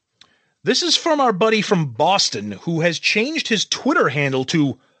week? This is from our buddy from Boston who has changed his Twitter handle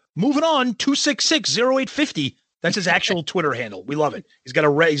to Moving On 2660850. That's his actual Twitter handle. We love it. He's got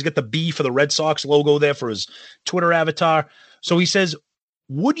the B for the Red Sox logo there for his Twitter avatar. So he says,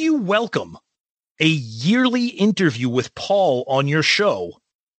 would you welcome a yearly interview with Paul on your show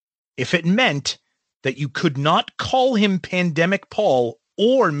if it meant that you could not call him Pandemic Paul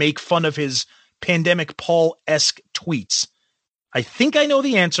or make fun of his Pandemic Paul-esque tweets? I think I know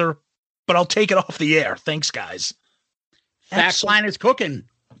the answer, but I'll take it off the air. Thanks, guys. Fax line is cooking.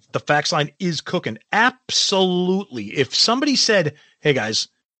 The fax line is cooking. Absolutely. If somebody said, hey, guys,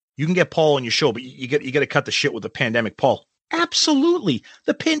 you can get Paul on your show, but you got to cut the shit with the Pandemic Paul. Absolutely.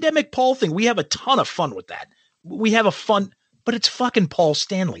 The Pandemic Paul thing, we have a ton of fun with that. We have a fun, but it's fucking Paul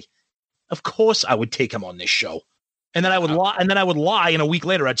Stanley. Of course I would take him on this show. And then I would lie, and a week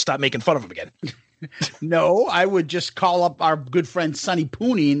later I'd stop making fun of him again. No, I would just call up our good friend Sonny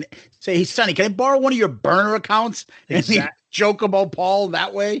Pooney and say, hey, Sonny, can I borrow one of your burner accounts? And joke about Paul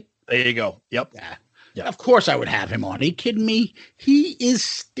that way? There you go. Yep. Yeah. Of course I would have him on. Are you kidding me? He is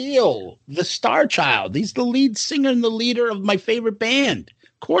still the star child. He's the lead singer and the leader of my favorite band.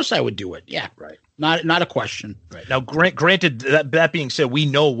 Of course I would do it. Yeah. Right. Not a question. Right. Now, granted, that being said, we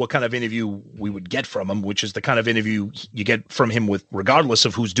know what kind of interview we would get from him, which is the kind of interview you get from him with regardless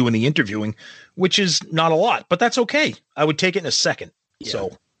of who's doing the interviewing, which is not a lot, but that's okay. I would take it in a second. Yeah.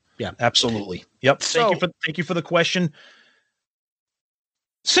 So, yeah, absolutely. Yep. Thank you for the question.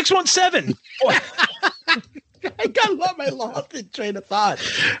 617. I lost the train of thought.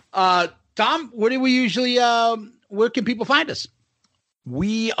 Tom, where do we usually? Where can people find us?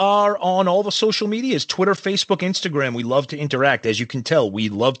 We are on all the social medias, Twitter, Facebook, Instagram. We love to interact. As you can tell, we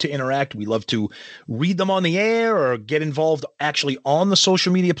love to interact. We love to read them on the air or get involved actually on the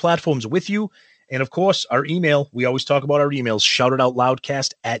social media platforms with you. And of course, our email, we always talk about our emails,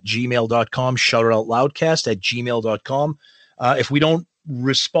 shoutitoutloudcast@gmail.com, shoutitoutloudcast@gmail.com. If we don't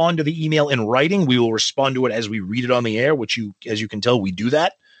respond to the email in writing, we will respond to it as we read it on the air, which as you can tell, we do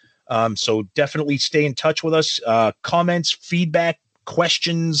that. So definitely stay in touch with us. Comments, feedback,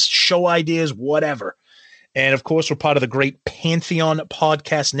 questions, show ideas, whatever. And of course, we're part of the great Pantheon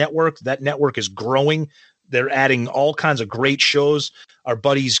Podcast Network. That network is growing. They're adding all kinds of great shows. Our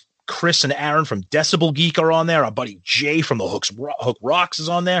buddies Chris and Aaron from Decibel Geek are on there. Our buddy Jay from the Hook Rocks is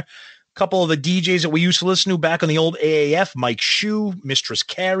on there. A couple of the DJs that we used to listen to back on the old AAF, Mike Shue, Mistress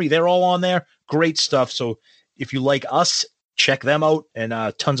Carrie, they're all on there. Great stuff. So if you like us, check them out, and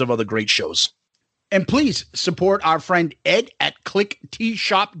tons of other great shows. And please support our friend Ed at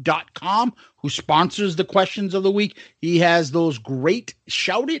ClickTshop.com, who sponsors the questions of the week. He has those great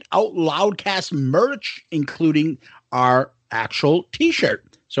Shout It Out Loudcast merch, including our actual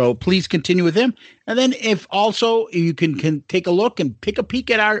T-shirt. So please continue with him. And then if also you can take a look and pick a peek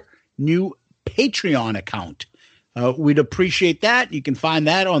at our new Patreon account. We'd appreciate that. You can find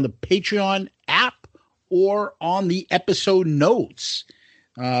that on the Patreon app or on the episode notes.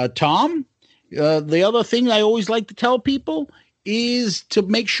 Tom? The other thing I always like to tell people is to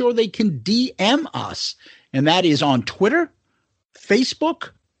make sure they can DM us. And that is on Twitter,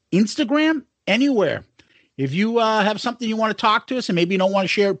 Facebook, Instagram, anywhere. If you have something you want to talk to us and maybe you don't want to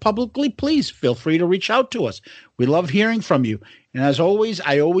share it publicly, please feel free to reach out to us. We love hearing from you. And as always,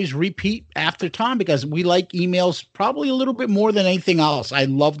 I always repeat after Tom because we like emails probably a little bit more than anything else. I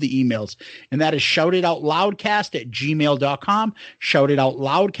love the emails. And that is shoutitoutloudcast@gmail.com.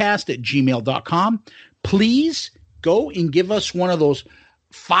 Shoutitoutloudcast@gmail.com. Please go and give us one of those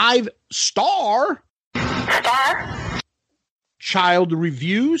 5-star child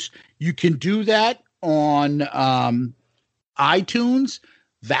reviews. You can do that on iTunes.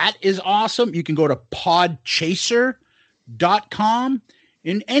 That is awesome. You can go to podchaser.com,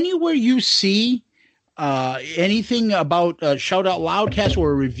 and anywhere you see anything about Shout Out Loudcast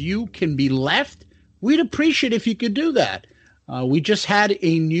or a review can be left, we'd appreciate if you could do that. We just had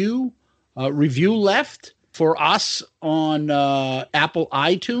a new review left for us on Apple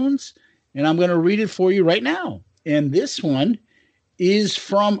iTunes, and I'm going to read it for you right now. And this one is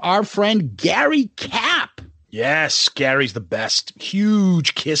from our friend Gary Cap. Yes, Gary's the best.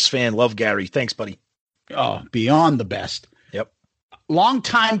 Huge Kiss fan. Love Gary. Thanks, buddy. Oh, beyond the best. Yep. Long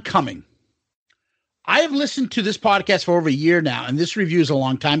time coming. I have listened to this podcast for over a year now, and this review is a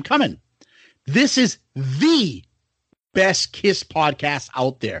long time coming. This is the best Kiss podcast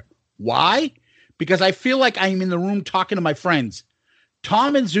out there. Why? Because I feel like I'm in the room talking to my friends,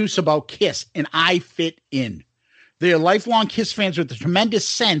 Tom and Zeus, about Kiss, and I fit in. They are lifelong Kiss fans with a tremendous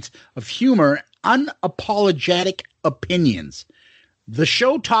sense of humor, unapologetic opinions. The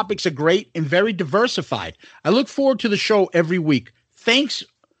show topics are great and very diversified. I look forward to the show every week. Thanks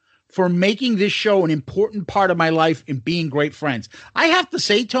for making this show an important part of my life and being great friends. I have to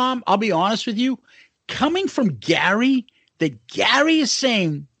say, Tom, I'll be honest with you, coming from Gary, that Gary is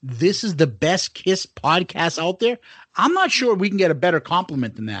saying this is the best Kiss podcast out there, I'm not sure we can get a better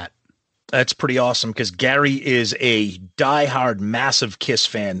compliment than that. That's pretty awesome because Gary is a diehard, massive Kiss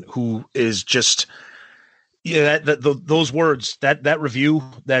fan who is just, those words, that review,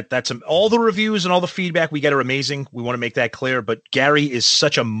 that's all the reviews and all the feedback we get are amazing. We want to make that clear, but Gary is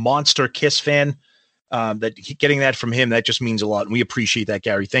such a monster Kiss fan that getting that from him, that just means a lot. And we appreciate that,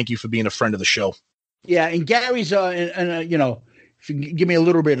 Gary. Thank you for being a friend of the show. Yeah. And Gary's, if you give me a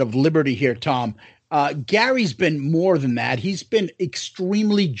little bit of liberty here, Tom, Gary's been more than that. He's been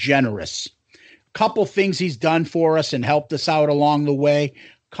extremely generous. Couple things he's done for us and helped us out along the way.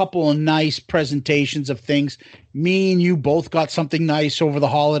 Couple of nice presentations of things. Me and you both got something nice over the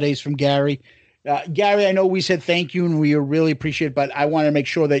holidays from Gary. Gary, I know we said thank you and we really appreciate it, but I want to make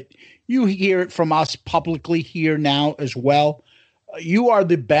sure that you hear it from us publicly here now as well. You are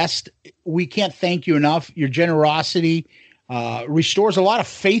the best. We can't thank you enough. Your generosity restores a lot of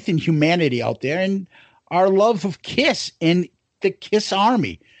faith in humanity out there and our love of Kiss and the Kiss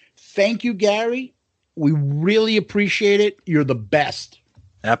Army. Thank you, Gary. We really appreciate it. You're the best.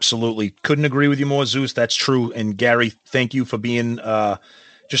 Absolutely. Couldn't agree with you more, Zeus. That's true. And Gary, thank you for being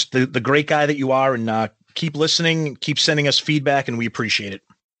just the great guy that you are, and keep listening, keep sending us feedback, and we appreciate it.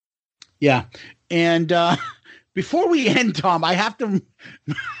 Yeah. And before we end, Tom, I have to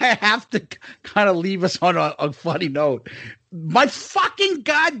kind of leave us on a funny note. My fucking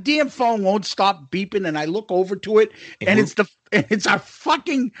goddamn phone won't stop beeping, and I look over to it, and it's our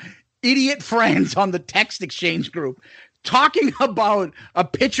fucking idiot friends on the text exchange group talking about a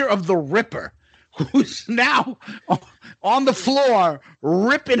picture of the Ripper, who's now on the floor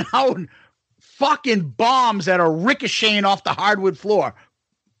ripping out fucking bombs that are ricocheting off the hardwood floor.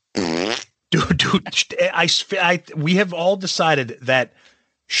 Dude, we have all decided that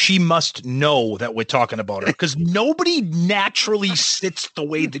she must know that we're talking about her because nobody naturally sits the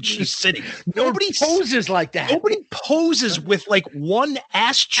way that she's sitting. Nobody poses like that. Nobody poses with like one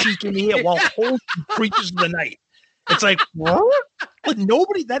ass cheek in the air while holding Creatures of the Night. It's like, what? But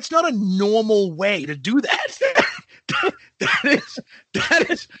nobody, that's not a normal way to do that.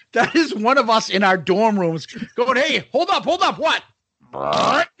 That is one of us in our dorm rooms going, hey, hold up, what?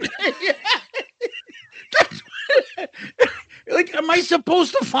 Like, am I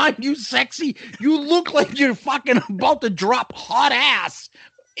supposed to find you sexy? You look like you're fucking about to drop hot ass.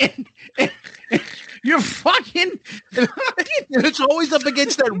 And you're fucking and it's always up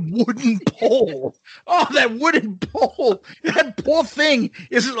against that wooden pole. Oh, that wooden pole. That poor thing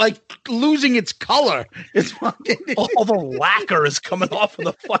is like losing its color. It's fucking all the lacquer is coming off of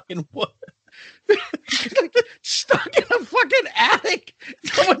the fucking wood. Like stuck in a fucking attic.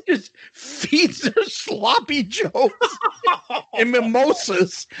 Someone just feeds her sloppy jokes and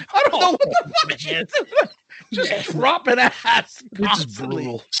mimosas. I don't know what the fuck she's doing. Just dropping ass. This is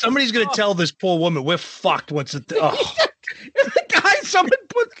brutal. Somebody's gonna tell this poor woman we're fucked once it. Oh. The guy,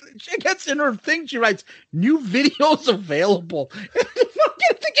 she gets in her thing. She writes, "New videos available."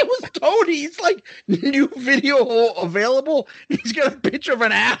 The think it was Tony. He's like, new video available. He's got a picture of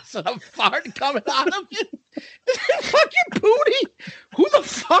an ass and a fart coming out of it. Fucking Poonie. Who the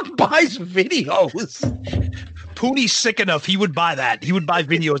fuck buys videos? Pooney's sick enough. He would buy that. He would buy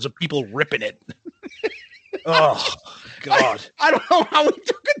videos of people ripping it. Oh, God. I don't know how he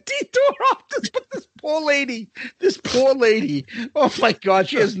took a detour off this, but this poor lady. Oh, my God.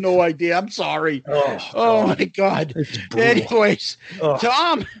 She has no idea. I'm sorry. Oh my God. Anyways,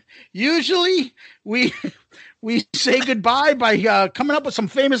 Tom, usually we say goodbye by coming up with some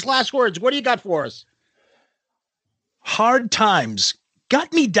famous last words. What do you got for us? Hard times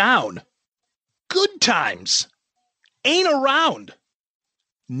got me down. Good times ain't around.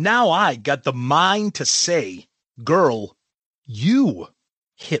 Now I got the mind to say, girl, you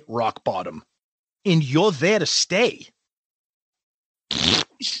hit rock bottom and you're there to stay.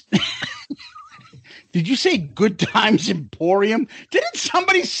 Did you say Good Times Emporium? Didn't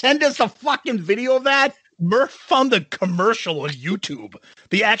somebody send us a fucking video of that? Murph found the commercial on YouTube,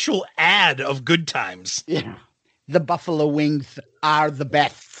 the actual ad of Good Times. Yeah. The buffalo wings are the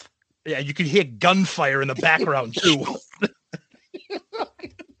best. Yeah, you can hear gunfire in the background, too.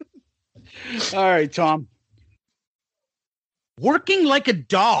 All right, Tom. Working like a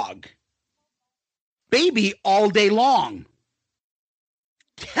dog. Baby all day long.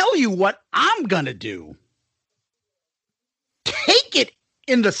 Tell you what I'm going to do. Take it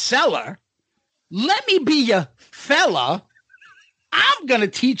in the cellar. Let me be your fella. I'm going to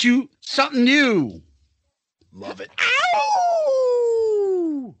teach you something new. Love it.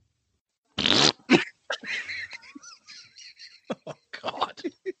 Ow! Oh, God.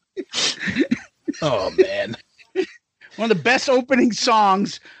 Oh, man. One of the best opening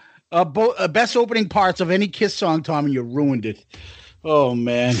songs, best opening parts of any Kiss song, Tom, and you ruined it. Oh,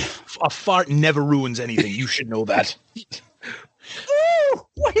 man. A fart never ruins anything. You should know that. Oh,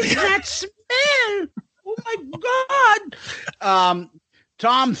 what is that smell? Oh, my God.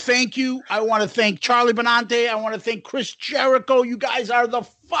 Tom, thank you. I want to thank Charlie Benante. I want to thank Chris Jericho. You guys are the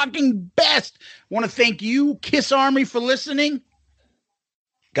fucking best. I want to thank you, Kiss Army, for listening.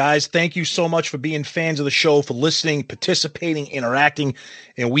 Guys, thank you so much for being fans of the show, for listening, participating, interacting.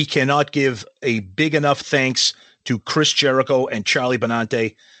 And we cannot give a big enough thanks to Chris Jericho and Charlie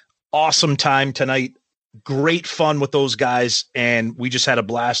Benante. Awesome time tonight. Great fun with those guys. And we just had a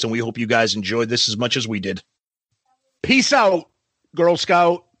blast. And we hope you guys enjoyed this as much as we did. Peace out, Girl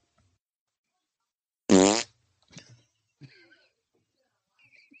Scout.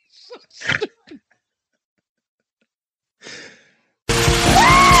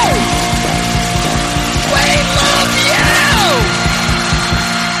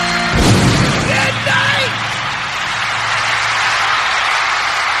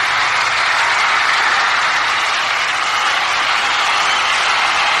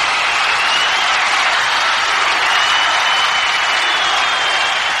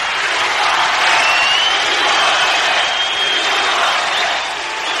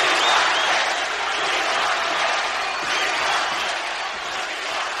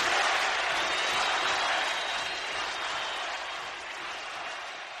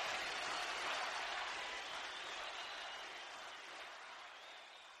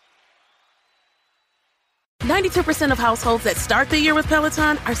 % of households that start the year with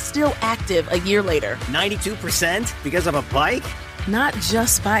Peloton are still active a year later. 92% because of a bike? Not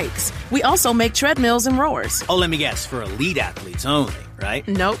just bikes. We also make treadmills and rowers. Oh, let me guess, for elite athletes only, right?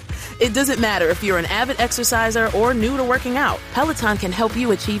 Nope. It doesn't matter if you're an avid exerciser or new to working out. Peloton can help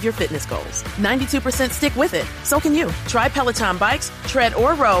you achieve your fitness goals. 92% stick with it. So can you. Try Peloton bikes, tread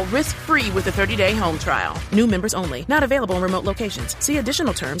or row risk-free with a 30-day home trial. New members only. Not available in remote locations. See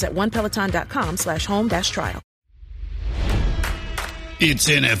additional terms at onepeloton.com/home-trial. It's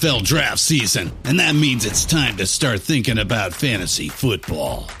NFL draft season, and that means it's time to start thinking about fantasy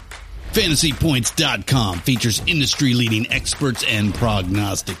football. FantasyPoints.com features industry-leading experts and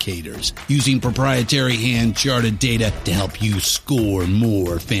prognosticators using proprietary hand-charted data to help you score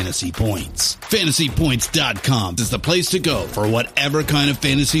more fantasy points. FantasyPoints.com is the place to go for whatever kind of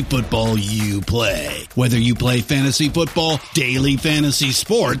fantasy football you play. Whether you play fantasy football, daily fantasy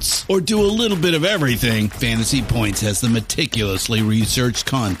sports, or do a little bit of everything, Fantasy Points has the meticulously researched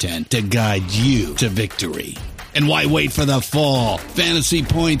content to guide you to victory. And why wait for the fall? Fantasy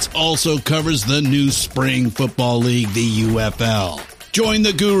Points also covers the new spring football league, the UFL. Join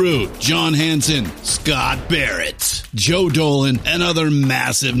the guru, John Hansen, Scott Barrett, Joe Dolan, and other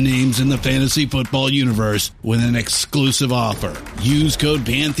massive names in the fantasy football universe with an exclusive offer. Use code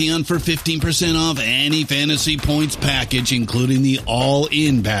Pantheon for 15% off any Fantasy Points package, including the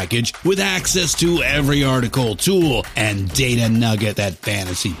all-in package, with access to every article, tool, and data nugget that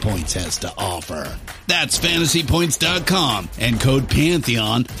Fantasy Points has to offer. That's fantasypoints.com and code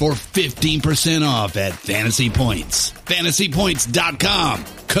Pantheon for 15% off at Fantasy Points. Fantasypoints.com,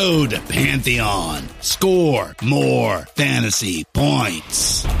 code Pantheon. Score more fantasy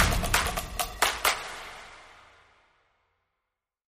points.